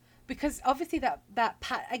Renpra, because obviously that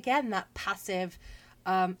passive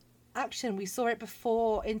action, we saw it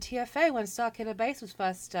before in TFA when Starkiller Base was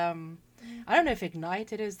first. I don't know if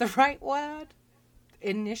ignited is the right word.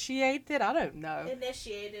 Initiated. I don't know.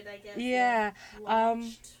 Initiated, I guess. Yeah.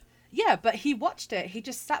 Launched. Yeah, but he watched it. He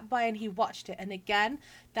just sat by and he watched it. And again,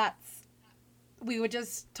 we were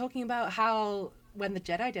just talking about how when the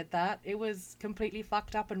Jedi did that, it was completely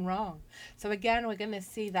fucked up and wrong. So again, we're going to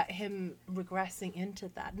see that him regressing into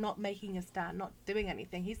that, not making a stand, not doing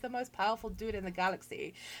anything. He's the most powerful dude in the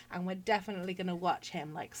galaxy, and we're definitely going to watch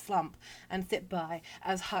him like slump and sit by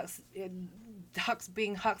as Hux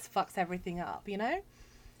being Hux fucks everything up, you know?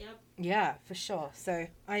 Yep. Yeah, for sure. So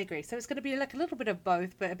I agree. So it's going to be like a little bit of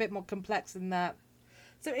both, but a bit more complex than that.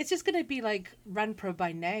 So it's just going to be like Renpro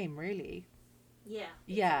by name, really. Yeah.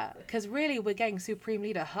 Yeah, exactly. because really we're getting Supreme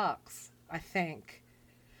Leader Hux, I think,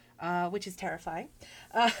 which is terrifying.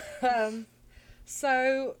 At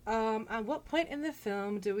what point in the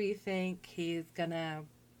film do we think he's gonna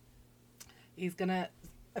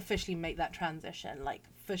officially make that transition, like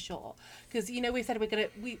for sure? Because we said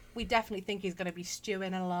we definitely think he's gonna be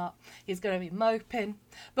stewing a lot. He's gonna be moping,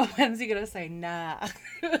 but when's he gonna say nah?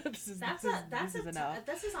 this is enough.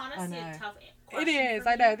 This is honestly know. a tough It question. is. for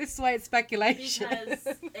I me. know. This is why it's speculation.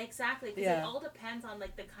 Because exactly, because Yeah. it all depends on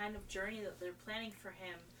like the kind of journey that they're planning for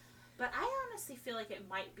him. But I honestly feel like it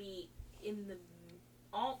might be in the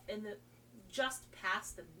just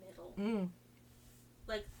past the middle. Mm.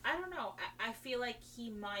 Like I don't know. I feel like he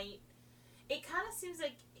might. It kind of seems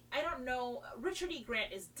like I don't know. Richard E.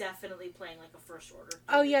 Grant is definitely playing like a First Order.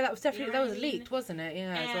 Oh yeah, that was definitely You know what that was I mean? leaked, wasn't it?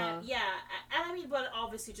 Yeah, as And well. yeah, and I mean, but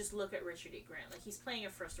obviously, just look at Richard E. Grant. Like he's playing a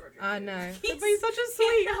First Order. I dude. know. He's- But he's such a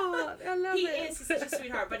sweetheart. I love He it. is. He's such a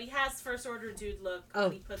sweetheart, but he has First Order dude look Oh,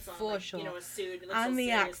 when he puts on for like, sure. a suit. It looks And so the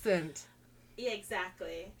serious. accent. Yeah,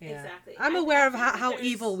 exactly. Yeah. Exactly. I'm I aware of think how there's-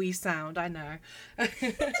 evil we sound. I know.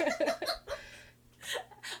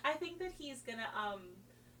 I think that he's gonna.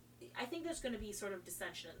 I think there's gonna be sort of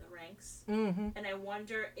dissension in the ranks, Mm-hmm. and I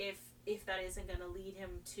wonder if that isn't gonna lead him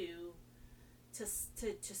to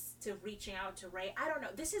reaching out to Rey. I don't know.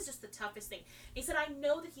 This is just the toughest thing. He said, "I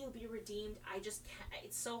know that he'll be redeemed. I just can't.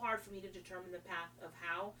 It's so hard for me to determine the path of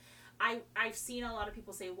how." I've seen a lot of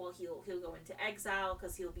people say, well, he'll go into exile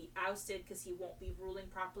because he'll be ousted because he won't be ruling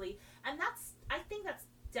properly, and I think that's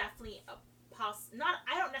definitely a not.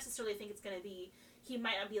 I don't necessarily think it's gonna be. He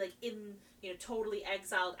might not be like in totally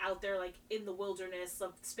exiled out there like in the wilderness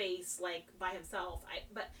of space like by himself.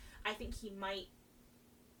 But I think he might.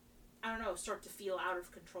 I don't know, start to feel out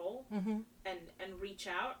of control Mm-hmm. and reach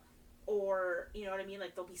out, or you know what I mean,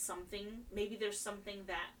 like there'll be something, maybe there's something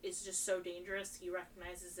that is just so dangerous he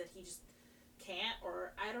recognizes that he just can't,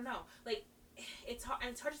 or I don't know, like it's hard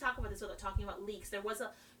to talk about this without talking about leaks. There was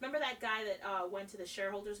remember that guy that went to the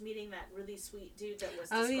shareholders meeting, that really sweet dude that was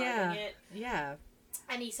describing it, Yeah.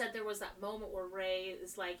 and he said there was that moment where Rey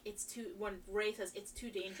is like, when Rey says it's too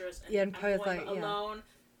dangerous and Yeah, and I'm Poe's going like, yeah. alone.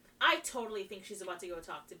 I totally think she's about to go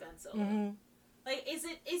talk to Ben Solo. Mm-hmm. Like, is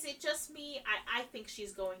it just me? I think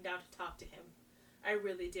she's going down to talk to him. I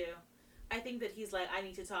really do. I think that he's like, I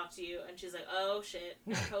need to talk to you, and she's like, oh shit.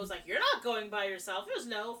 And Poe's like, you're not going by yourself. There's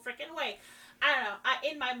no freaking way. I don't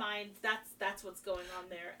know. In my mind, that's what's going on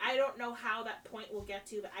there. I don't know how that point will get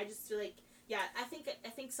to, but I just feel like, yeah, I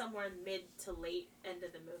think somewhere in mid to late end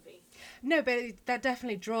of the movie. No, but that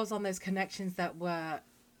definitely draws on those connections that were,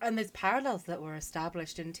 and those parallels that were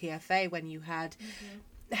established in TFA when you had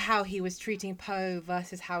how he was treating Poe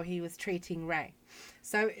versus how he was treating Rey.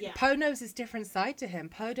 So Yeah. Poe knows his different side to him.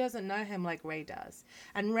 Poe doesn't know him like Rey does.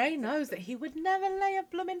 And Rey knows that he would never lay a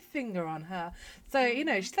blooming finger on her. So,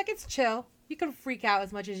 she's like, it's chill. You can freak out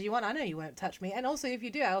as much as you want. I know you won't touch me. And also, if you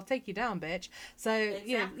do, I'll take you down, bitch. So,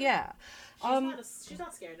 Exactly. yeah. She's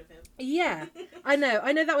not scared of him. Yeah, I know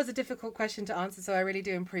that was a difficult question to answer, so I really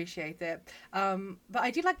do appreciate it. But I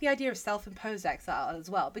do like the idea of self-imposed exile as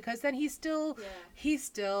well, because then he's still,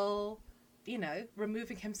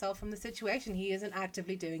 removing himself from the situation. He isn't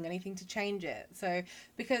actively doing anything to change it. So,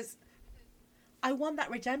 because I want that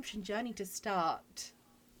redemption journey to start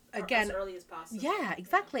again. As early as possible. Yeah,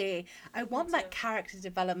 exactly. I want too. that character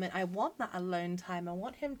development. I want that alone time. I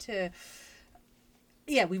want him to.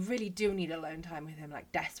 Yeah, we really do need alone time with him,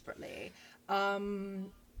 like desperately. But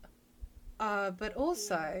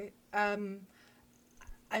also, I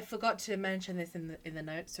forgot to mention this in the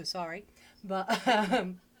notes, so sorry. But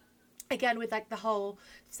again with like the whole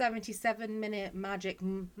 77-minute magic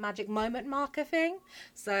moment marker thing.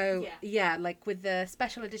 So yeah, like with the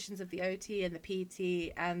special editions of the OT and the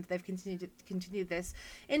PT, and they've continued this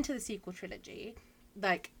into the sequel trilogy,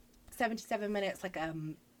 like 77 minutes, like a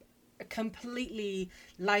completely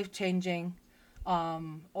life-changing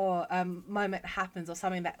moment happens, or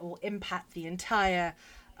something that will impact the entire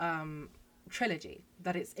trilogy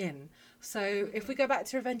that it's in. So if we go back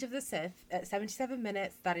to Revenge of the Sith, at 77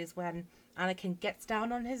 minutes, that is when Anakin gets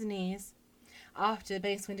down on his knees after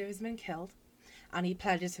Mace Windu has been killed, and he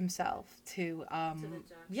pledges himself to the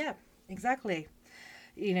Judge. yeah, exactly,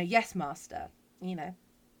 yes, master,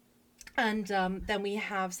 and then we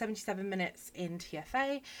have 77 minutes in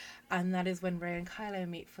TFA, and that is when Rey and Kylo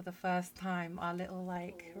meet for the first time. Our little,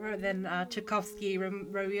 then Tchaikovsky,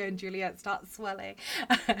 Romeo and Juliet start swelling.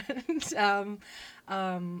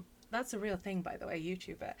 And that's a real thing, by the way,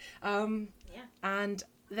 YouTube it. Yeah. And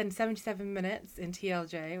then 77 minutes in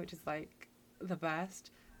TLJ, which is, like, the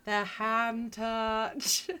best. The hand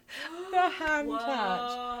touch. The hand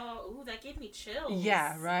touch. Whoa. Ooh, that gave me chills.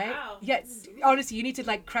 Yeah, right? Wow. Yeah, honestly, you need to,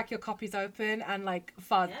 like, crack your copies open and, like,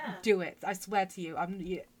 Yeah. do it. I swear to you.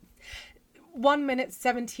 1 minute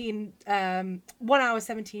 17, 1 hour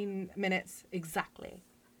 17 minutes exactly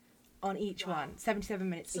on each Wow. one. 77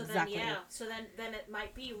 minutes So exactly. then, so then it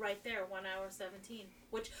might be right there, 1 hour 17,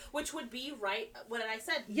 which would be right what I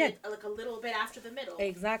said. Yeah. Like a little bit after the middle.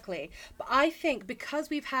 Exactly. But I think because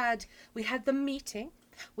we had them meeting,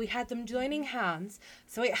 we had them joining hands,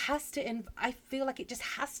 so it has to. I feel like it just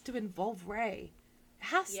has to involve Rey. It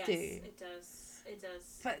has Yes, to. it does. It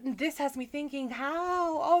does. But this has me thinking,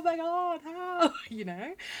 how? Oh my god, how?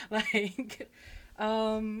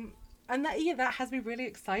 And that has me really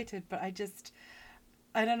excited. But I don't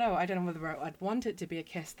know. I don't know whether I'd want it to be a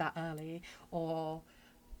kiss that early or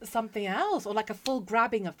something else, or like a full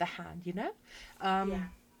grabbing of the hand, Yeah.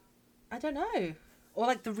 I don't know, or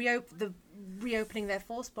like the reopening their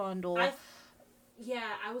Force bond, or I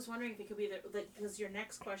was wondering if it could be because your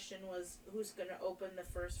next question was who's gonna open the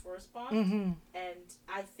first Force bond, mm-hmm. and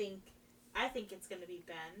I think it's gonna be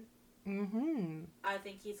Ben. Mm-hmm. I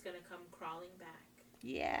think he's gonna come crawling back.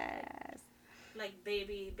 Yes. Like,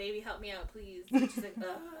 baby, help me out, please. And she's like,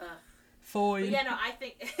 Fine. But yeah, no, I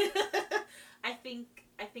think, I think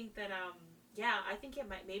that, I think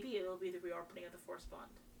maybe it'll be the reopening of the Force bond,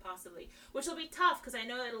 possibly. Which will be tough, because I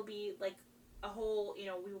know it'll be, like, a whole, we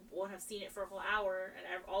won't have seen it for a whole hour, and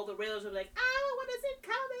all the railers will be like, when is it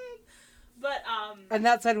coming? But, and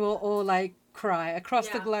that's when we'll all, like, cry across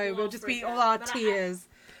the globe. we'll It'll just freak be all out. our But tears.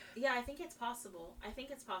 I think it's possible.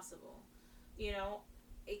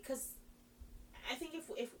 Because I think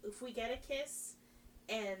if we get a kiss,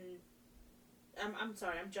 and I'm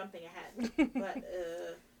sorry, I'm jumping ahead, but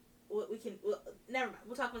we can. Never mind.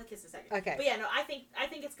 We'll talk about the kiss in a second. Okay. But yeah, no, I think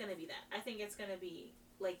it's gonna be that. I think it's gonna be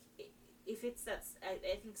like, if it's I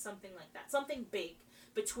think something like that, something big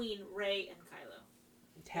between Rey and Kylo.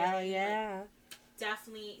 Hell yeah.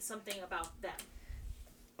 Definitely something about them.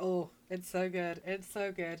 Oh, it's so good. It's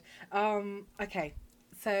so good. Okay.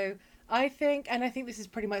 So I think this is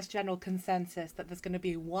pretty much general consensus, that there's going to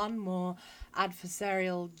be one more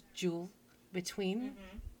adversarial duel between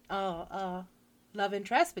love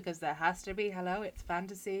interest, because there has to be. Hello, it's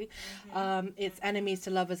fantasy. It's enemies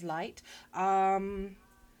to lovers light. I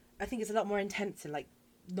think it's a lot more intense in, like,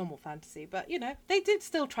 normal fantasy, but they did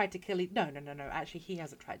still try to kill no, actually he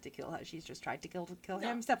hasn't tried to kill her, she's just tried to kill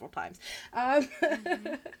him several times.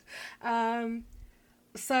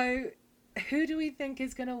 So who do we think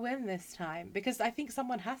is going to win this time? Because I think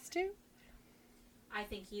someone has to. I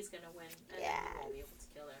think he's gonna win, and then he won't be able to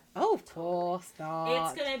kill her. Oh, of course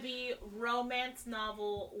not. It's gonna be romance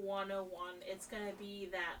novel 101. It's gonna be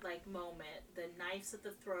that, like, moment, the knives at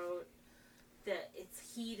the throat, it's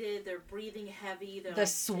heated, they're breathing heavy, the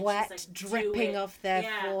sweat dripping off their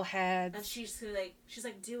foreheads, and she's like,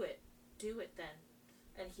 do it then,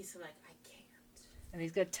 and he's like, I can't, and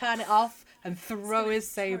he's gonna turn it off and throw his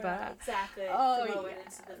saber. Exactly. Oh, throw yes. it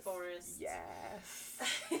into the forest. Yes.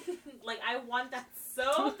 Like, I want that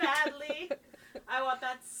so badly.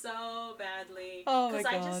 Oh my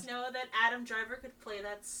Because god. I just know that Adam Driver could play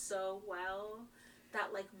that so well.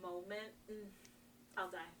 That, like, moment. I'll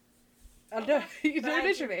die. I know. But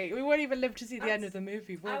Literally, we won't even live to see the end of the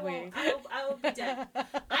movie, will we? I will be dead.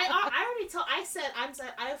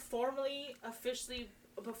 I formally, officially,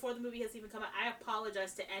 before the movie has even come out, I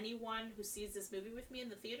apologize to anyone who sees this movie with me in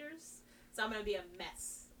the theaters. So I'm going to be a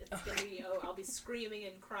mess. It's going to be, I'll be screaming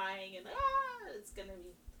and crying, and it's going to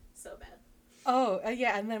be so bad. Oh,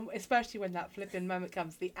 yeah, and then especially when that flipping moment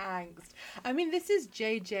comes, the angst. I mean, this is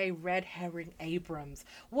J.J. Red Herring Abrams.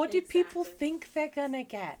 What do people Exactly. think they're gonna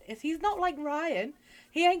get? Is he's not like Ryan?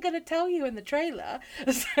 He ain't gonna tell you in the trailer.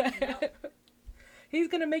 So No, he's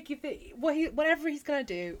gonna make you think. Whatever he's gonna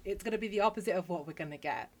do, it's gonna be the opposite of what we're gonna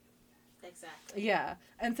get. exactly. Yeah,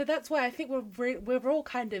 and so that's why I think we're all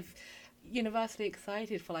kind of universally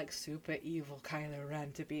excited for like super evil Kylo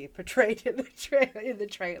Ren to be portrayed in the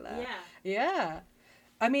trailer. Yeah. Yeah.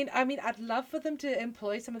 I'd love for them to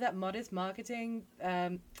employ some of that modest marketing,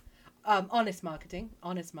 honest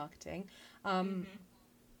marketing. Um,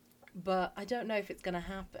 but I don't know if it's gonna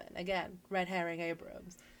happen. Again, red herring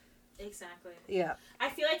Abrams. Exactly. Yeah. I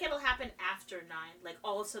feel like it'll happen after 9. Like,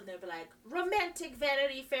 all of a sudden they'll be like, romantic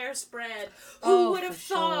Vanity Fair spread. Who Oh, would have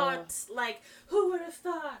for thought? Like, who would have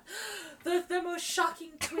thought? The most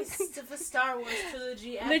shocking twist of the Star Wars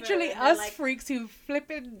trilogy ever. Literally, And they're us like, freaks who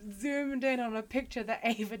flipping zoomed in on a picture that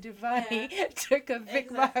Ava DuVernay took of Vic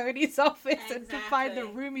Mahoney's office and to find the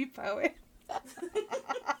Exactly. Rumi poem.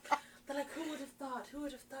 They're like, who would have thought? Who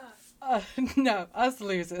would have thought? No, us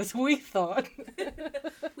losers. We thought.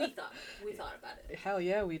 We thought about it. Hell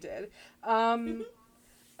yeah, we did.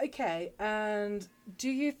 Okay, and do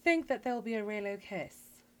you think that there'll be a Reylo kiss?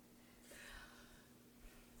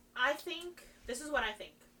 I think, this is what I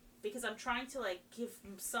think. Because I'm trying to, like, give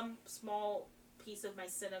some small piece of my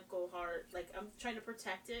cynical heart. Like, I'm trying to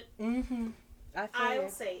protect it. Mm-hmm. I'll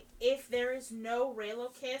say, if there is no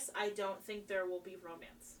Reylo kiss, I don't think there will be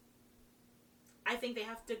romance. I think they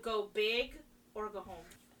have to go big or go home.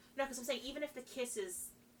 No, because I'm saying, even if the kiss is...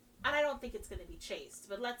 And I don't think it's going to be chaste,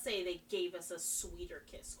 but let's say they gave us a sweeter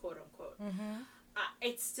kiss, quote unquote. Mm-hmm.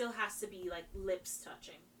 It still has to be, like, lips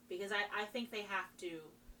touching. Because I think they have to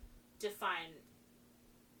define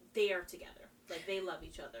they are together. Like, they love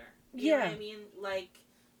each other. You know what I mean? Like,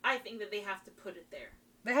 I think that they have to put it there.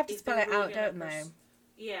 They have to If spell they're it really out, gonna don't they?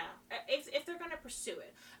 Yeah. If they're going to pursue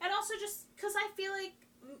it. And also just because I feel like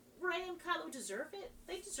Rey and Kylo deserve it.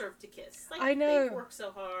 They deserve to kiss. Like, I know. they've worked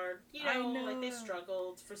so hard. You I know, like, know. they've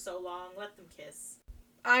struggled for so long. Let them kiss.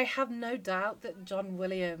 I have no doubt that John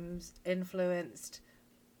Williams influenced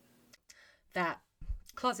that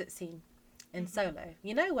closet scene in Solo.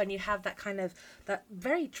 You know, when you have that kind of, that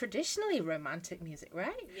very traditionally romantic music,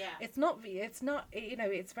 right? Yeah. It's not, you know,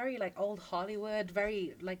 it's very like old Hollywood,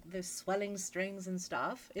 very like the swelling strings and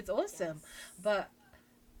stuff. It's awesome. Yes. But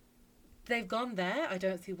they've gone there. I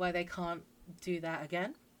don't see why they can't do that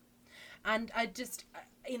again. And I just,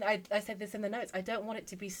 you know, I said this in the notes. I don't want it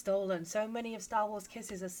to be stolen. So many of Star Wars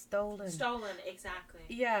kisses are stolen. Stolen, exactly.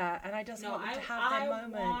 Yeah, and I just want them to have their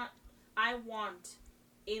moment. I want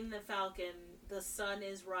in the Falcon, the sun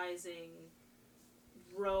is rising,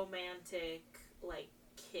 romantic, like,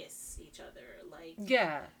 kiss each other. Like,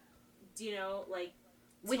 Yeah, you know, like,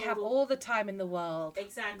 we have total- all the time in the world.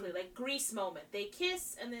 Exactly, like Grease moment. They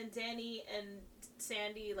kiss, and then Danny and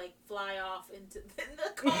Sandy like fly off into the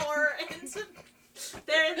car, and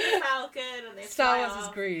they're in the Falcon, and they Star fly Wars is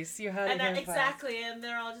off. Greece. You heard And it here first. exactly, and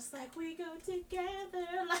they're all just like, we go together,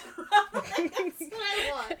 like, that's what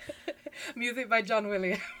I want. Music by John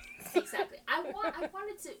Williams. Exactly. I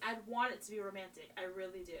want it to be romantic. I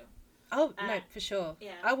really do. Oh, no, for sure.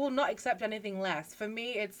 Yeah. I will not accept anything less. For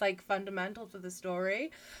me, it's like fundamental to the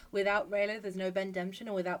story. Without Reylo, there's no Ben Demption,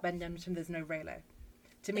 and without Ben Demption, there's no Reylo.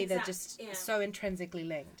 To me, they're just Yeah. so intrinsically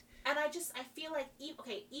linked. And I feel like,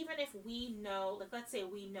 even if we know, like, let's say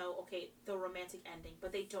we know, okay, the romantic ending,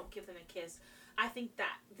 but they don't give them a kiss, I think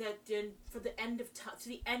that then for the end of time, to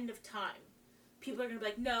the end of time, people are gonna be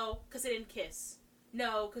like, no, because they didn't kiss.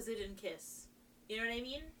 No, because they didn't kiss. You know what I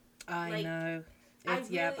mean? I Like, know. I It's,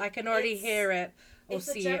 yeah, really- I can already it's- hear it or It's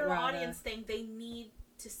a see it general rather. audience thing. They need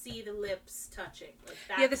to see the lips touching. Like,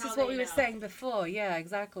 Yeah, this that's is how what they we were know. saying before. Yeah,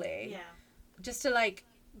 exactly. Yeah. Just to like,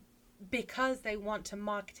 because they want to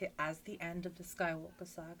market it as the end of the Skywalker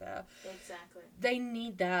saga, Exactly. they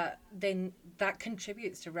need that. Then that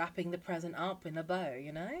contributes to wrapping the present up in a bow,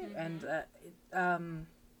 you know. And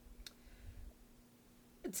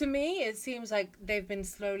to me, it seems like they've been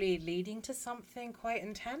slowly leading to something quite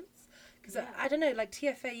intense. Because Yeah. I don't know, like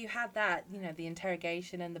TFA, you had that, you know, the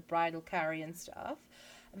interrogation and the bridal carry and stuff.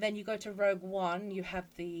 And then you go to Rogue One, you have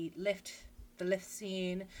the lift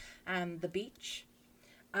scene and the beach.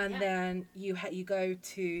 And Yeah. then you go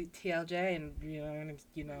to TLJ, and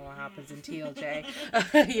you know what happens in TLJ.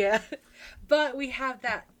 Yeah, but we have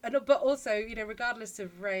that, but also, you know, regardless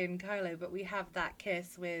of Rey and Kylo, but we have that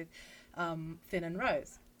kiss with Finn and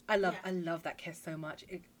Rose. I love that kiss so much.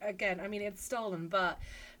 Again, I mean, it's stolen, but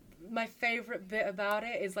my favorite bit about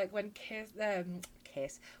it is like when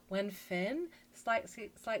kiss when Finn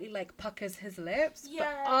slightly like puckers his lips,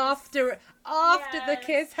 Yes. but after the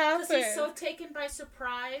kiss happens. Because he's so taken by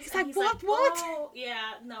surprise. He's and like, "What? What?" Oh,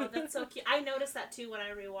 yeah, no, that's so cute. I noticed that too when I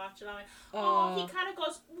rewatched it. I'm like, oh, he kind of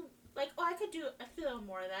goes, like, oh, I could do a little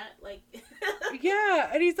more of that. Like, Yeah,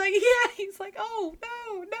 and he's like, oh,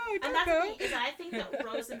 no, and don't that's the go. thing, is I think that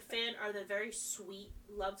Rose and Finn are the very sweet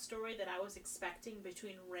love story that I was expecting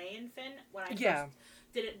between Ray and Finn when I first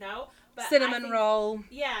didn't know. But Cinnamon roll.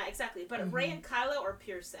 Yeah, exactly. But Ray and Kylo are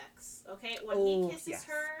pure sex. Okay, when he kisses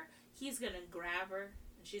her, he's gonna grab her,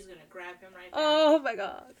 and she's gonna grab him right back. Oh my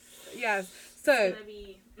god. Yes. So it's gonna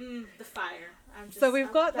be the fire.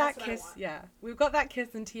 We've got that kiss. Yeah, we've got that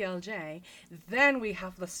kiss in TLJ. Then we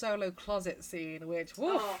have the solo closet scene, which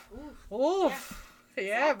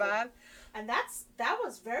yeah, man. And that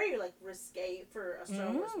was very like risque for a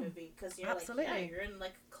Star Wars movie because you're Absolutely. like, yeah, you're in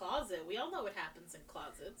like a closet. We all know what happens in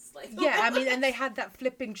closets. Like, Yeah, I mean, and they had that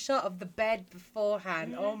flipping shot of the bed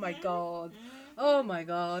beforehand. Oh my god. Oh my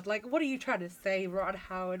god. Like, what are you trying to say, Ron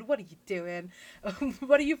Howard? What are you doing?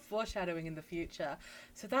 What are you foreshadowing in the future?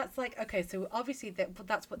 So that's like, okay, so obviously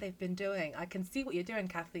that's what they've been doing. I can see what you're doing,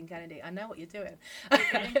 Kathleen Kennedy. I know what you're doing. You're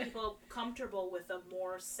getting people comfortable with a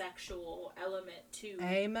more sexual element to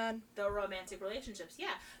Amen. the romantic relationships.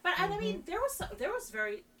 Yeah. But I mean, there was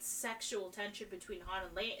very sexual tension between Han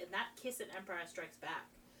and Leia in that kiss in Empire Strikes Back.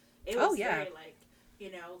 It was very like,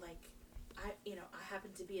 I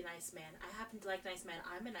happen to be a nice man. I happen to like nice men.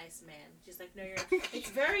 I'm a nice man. She's like, no, you're. It's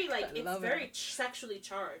very like it's very sexually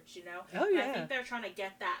charged, you know. Oh yeah. And I think they're trying to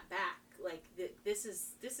get that back. Like this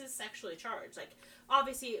is sexually charged. Like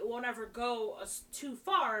obviously it won't ever go too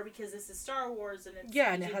far because this is Star Wars and it's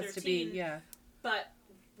and it has to be But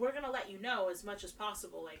we're gonna let you know as much as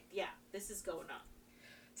possible. Like this is going on.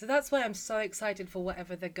 So that's why I'm so excited for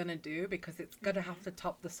whatever they're gonna do because it's gonna have to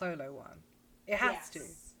top the Solo one. It has to.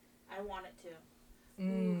 I want it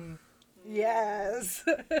to. Yes.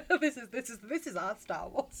 This is our Star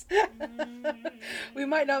Wars. We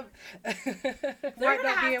might not. They're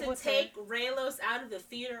gonna have to take Raylos out of the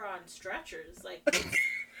theater on stretchers, like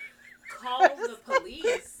call the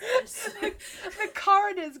police. The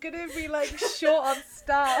coroner's gonna be like short on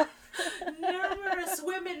staff. Numerous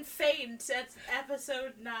women faint at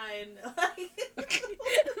episode 9.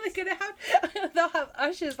 They're gonna they'll have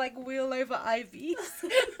ushers like wheel over IVs.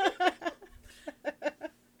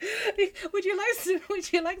 Would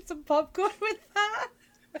you like some popcorn with that?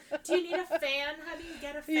 Do you need a fan, honey?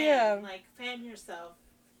 Get a fan. Yeah. Like fan yourself.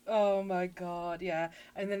 Oh my god, yeah.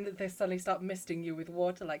 And then they suddenly start misting you with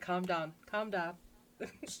water. Like, calm down.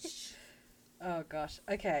 Oh gosh.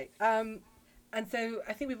 Okay. And so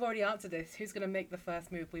I think we've already answered this. Who's gonna make the first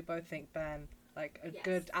move? We both think Ben. Like a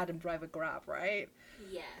good Adam Driver grab, right?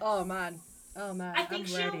 Yes. Oh man. I'm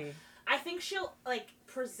ready. I think she'll like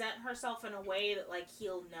present herself in a way that like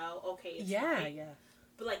he'll know. Okay. It's right. Yeah.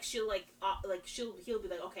 But like she'll he'll be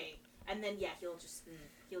like okay, and then he'll just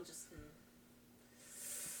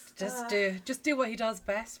just do what he does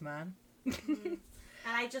best, man. And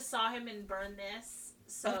I just saw him in Burn This.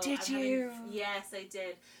 So did you? Yes, I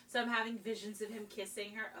did. So I'm having visions of him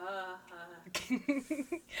kissing her.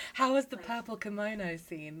 How was the purple kimono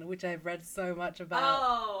scene, which I've read so much about?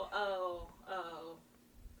 Oh.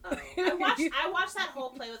 I watched that whole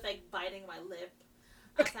play with like biting my lip.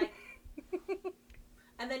 I was like,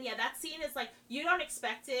 and then that scene is like you don't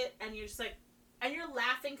expect it, and you're just like, and you're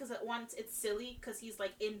laughing because at once it's silly because he's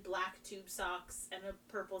like in black tube socks and a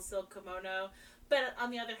purple silk kimono, but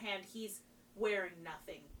on the other hand he's wearing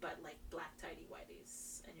nothing but like black tidy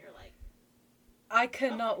whities, and you're like, I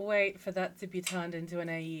cannot wait for that to be turned into an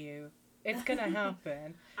AU. It's gonna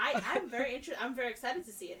happen. I'm very interested. I'm very excited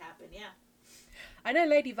to see it happen. Yeah. I know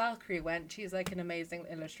Lady Valkyrie went. She's like an amazing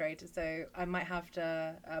illustrator, so I might have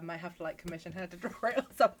to like commission her to draw it or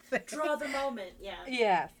something. Draw the moment. Yeah.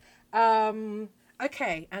 Yes.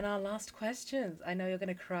 Okay, and our last questions. I know you're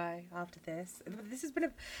gonna cry after this. This has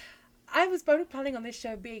been I was only planning on this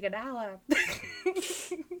show being an hour.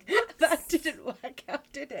 That didn't work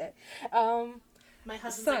out, did it? My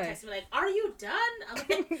husband's like texting me like, "Are you done?" I'm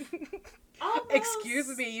like, almost.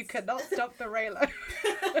 Excuse me, you cannot stop the Raylo.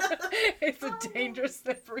 It's a dangerous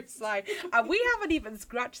slippery slide. And we haven't even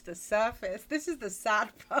scratched the surface. This is the sad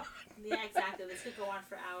part. Yeah, exactly. This could go on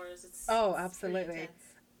for hours. Absolutely.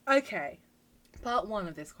 Okay. Part 1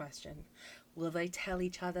 of this question. Will they tell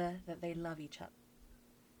each other that they love each other?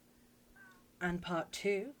 And part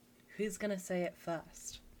 2, who's going to say it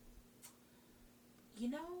first? You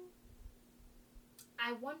know,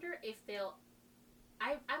 I wonder if they'll.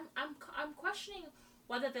 I'm questioning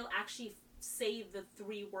whether they'll actually say the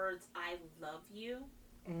 3 words "I love you,"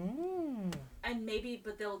 And maybe,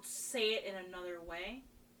 but they'll say it in another way.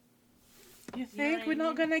 You know think what I we're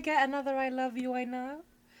not mean? gonna get another "I love you"? I know.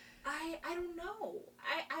 I don't know.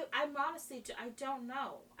 I'm honestly, I don't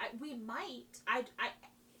know. We might.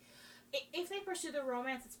 If they pursue the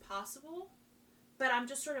romance, it's possible. But I'm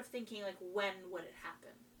just sort of thinking, like, when would it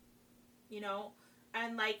happen? You know?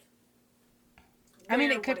 And, like, I mean,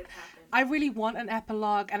 where it could. would it happen? I really want an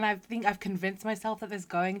epilogue, and I think I've convinced myself that there's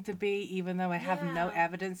going to be, even though I have no Yeah.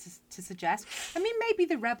 evidence to suggest. I mean, maybe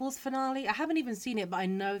the Rebels finale. I haven't even seen it, but I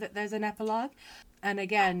know that there's an epilogue. And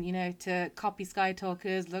again, you know, to copy Sky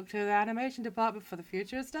Talkers, look to the animation department for the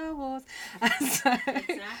future of Star Wars. So,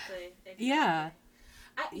 Exactly. yeah,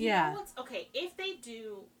 You yeah. know what's okay if they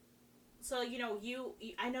do. So you know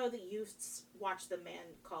I know that you watched The Man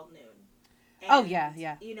Called Noon. Oh, yeah,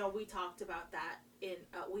 yeah. You know we talked about that in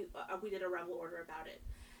we did a Rebel Order about it,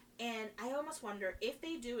 and I almost wonder if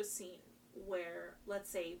they do a scene where,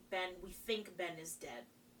 let's say, we think Ben is dead,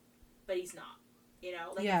 but he's not. You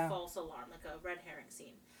know, like Yeah. a false alarm, like a red herring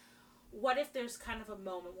scene. What if there's kind of a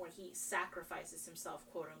moment where he sacrifices himself,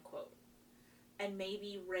 quote unquote, and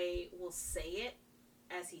maybe Rey will say it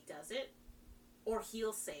as he does it, or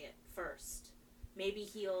he'll say it first. Maybe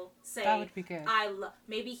he'll say, That would be good.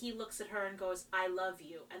 Maybe he looks at her and goes, "I love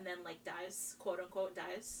you," and then like dies, quote unquote,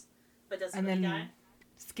 dies, but doesn't And really then die.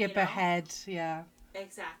 skip You know? ahead, yeah.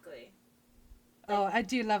 Exactly. Oh, I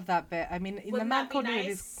do love that bit. I mean, in The Wouldn't Man that be Called Noon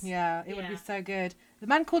nice? it would be Yeah. so good. The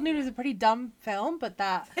Man Called Noon is a pretty dumb film, but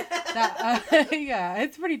that yeah,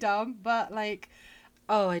 it's pretty dumb, but like,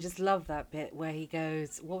 oh, I just love that bit where he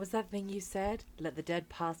goes, what was that thing you said? Let the dead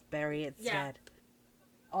past bury its Yeah. dead.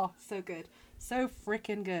 Oh, so good. So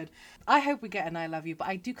freaking good. I hope we get an "I love you," but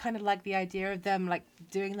I do kind of like the idea of them like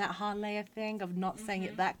doing that Han Leia thing of not saying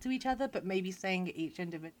it back to each other, but maybe saying it each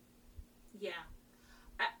individual. Yeah.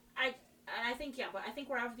 I think but I think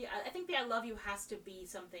I think the "I love you" has to be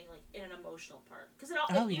something like in an emotional part, because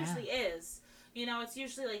Oh, it yeah. usually is. You know, it's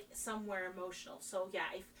usually like somewhere emotional. So yeah,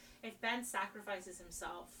 if Ben sacrifices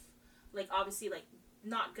himself, like obviously like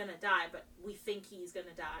not gonna die, but we think he's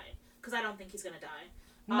gonna die, because I don't think he's gonna die.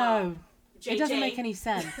 No, JJ, it doesn't make any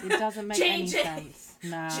sense. It doesn't make any JJ. sense.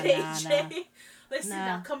 Nah, JJ. nah, nah. Listen,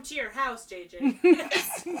 Nah. I'll come to your house, JJ.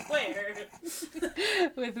 Where?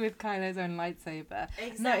 with Kylo's own lightsaber.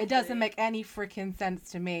 Exactly. No, it doesn't make any freaking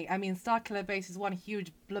sense to me. I mean, Starkiller Base is one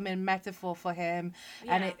huge blooming metaphor for him,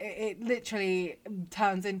 and Yeah. it literally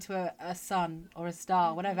turns into a sun or a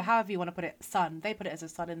star, whatever, however you want to put it. Sun. They put it as a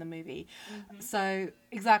sun in the movie. So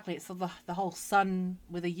exactly, it's the whole sun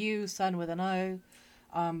with a U, sun with an O,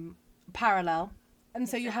 parallel, and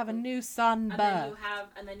so you have a Exactly. new sun And birth.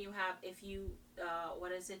 then you have if you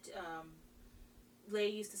what is it?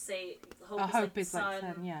 Leia used to say, "Hope, Hope is like the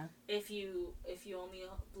sun. sun, yeah. If you only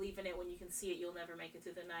believe in it when you can see it, you'll never make it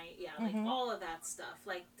through the night." Yeah, like all of that stuff,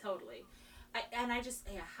 like totally.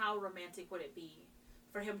 How romantic would it be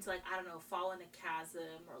for him to, like, I don't know, fall in a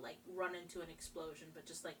chasm or like run into an explosion, but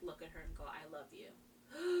just like look at her and go, "I love you."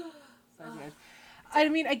 So good. I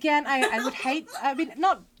mean, again, I would hate. I mean,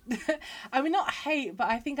 not. I mean, not hate, but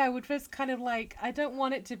I think I would just kind of like. I don't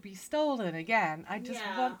want it to be stolen again. I just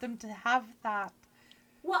Yeah. want them to have that.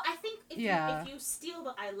 Well, I think if Yeah. if you steal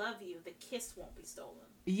the "I love you," the kiss won't be stolen.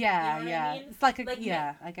 Yeah, You know what I yeah. mean? It's like a Like,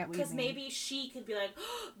 yeah. I get what you Because mean. maybe she could be like,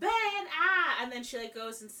 "Oh, Ben, ah," and then she like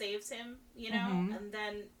goes and saves him, you know, and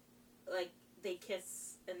then like they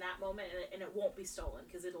kiss in that moment, and it won't be stolen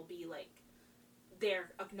because it'll be like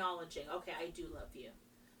they're acknowledging, "Okay, I do love you,"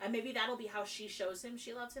 and maybe that'll be how she shows him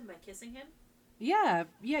she loves him, by kissing him. Yeah.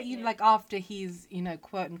 You Yeah. like after he's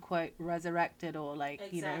quote unquote resurrected, or like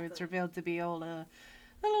it's Exactly. revealed to be all a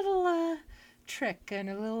little trick and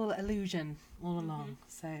a little illusion all along.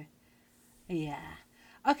 So yeah.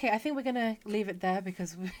 Okay, I think we're gonna leave it there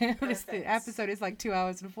because the Perfect. episode is like 2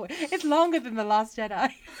 hours and 40. It's longer than The Last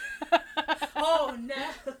Jedi. Oh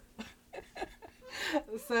no!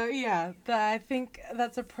 So yeah, I think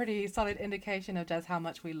that's a pretty solid indication of just how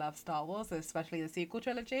much we love Star Wars, especially the sequel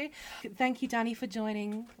trilogy. Thank you, Danny, for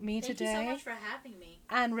joining me Thank today you so much for having me.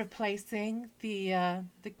 and replacing the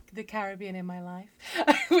Caribbean in my life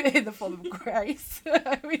in the form of Grace.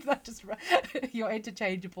 I mean, that just you're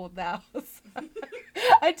interchangeable now. So.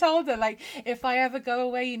 I told her, like, if I ever go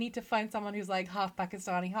away, you need to find someone who's like half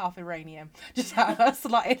Pakistani, half Iranian. Just have her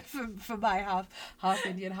slot in for my half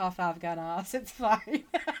Indian, half Afghan ass. It's fine.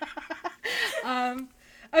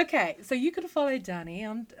 Okay, so you can follow Danny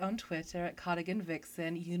on Twitter at Cardigan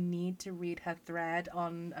Vixen. You need to read her thread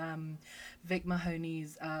on Vic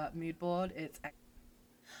Mahoney's mood board. It's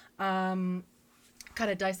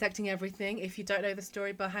kind of dissecting everything. If you don't know the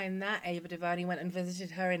story behind that, Ava DuVernay went and visited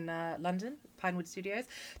her in London, Pinewood Studios,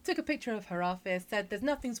 took a picture of her office, said there's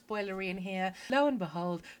nothing spoilery in here. Lo and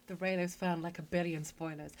behold, the Reylos found like 1 billion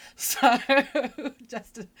spoilers. So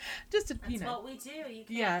just to That's you know. what we do.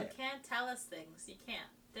 You can't tell us things. You can't.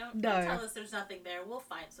 Don't tell us there's nothing there. We'll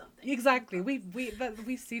find something. Exactly.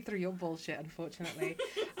 We see through your bullshit, unfortunately.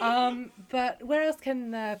 But where else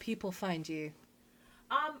can people find you?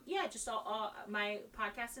 Just my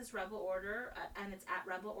podcast is Rebel Order, and it's at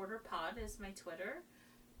Rebel Order Pod is my Twitter,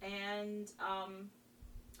 and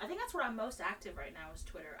I think that's where I'm most active right now is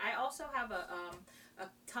Twitter. I also have a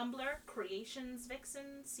Tumblr, Creations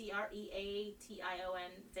Vixen, Creation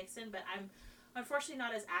Vixen, but I'm unfortunately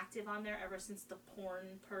not as active on there ever since the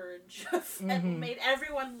porn purge made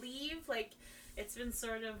everyone leave. Like, it's been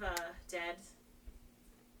sort of dead.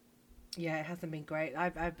 Yeah, it hasn't been great.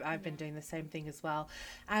 I've been doing the same thing as well.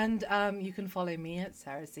 And you can follow me at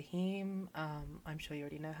Sarah Zahim. I'm sure you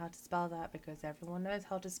already know how to spell that because everyone knows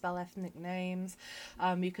how to spell ethnic names.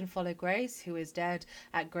 You can follow Grace, who is dead,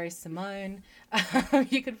 at Grace Simone.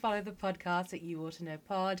 You can follow the podcast at You Ought to Know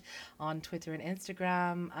Pod on Twitter and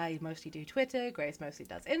Instagram. I mostly do Twitter. Grace mostly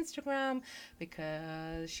does Instagram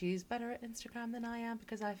because she's better at Instagram than I am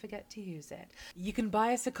because I forget to use it. You can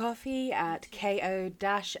buy us a coffee at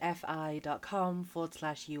ko-fi.com/you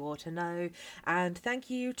ought to know. And thank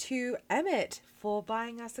you to Emmett for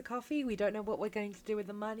buying us a coffee. We don't know what we're going to do with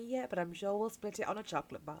the money yet, but I'm sure we'll split it on a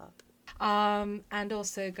chocolate bar. And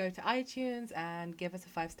also go to iTunes and give us a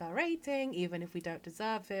 5-star rating, even if we don't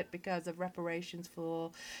deserve it because of reparations for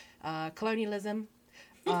colonialism.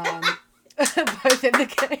 Both in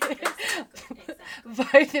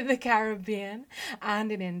the Caribbean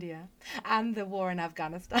and in India, and the war in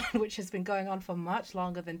Afghanistan, which has been going on for much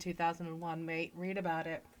longer than 2001, mate. Read about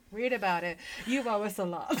it. You owe us a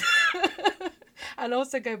lot. And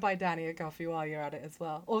also go buy Danny a coffee while you're at it as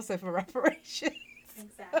well, also for reparations.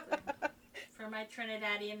 Exactly. For my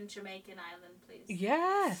Trinidadian and Jamaican island, please.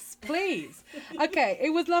 Yes, please. Okay,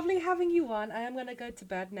 it was lovely having you on. I am going to go to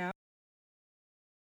bed now.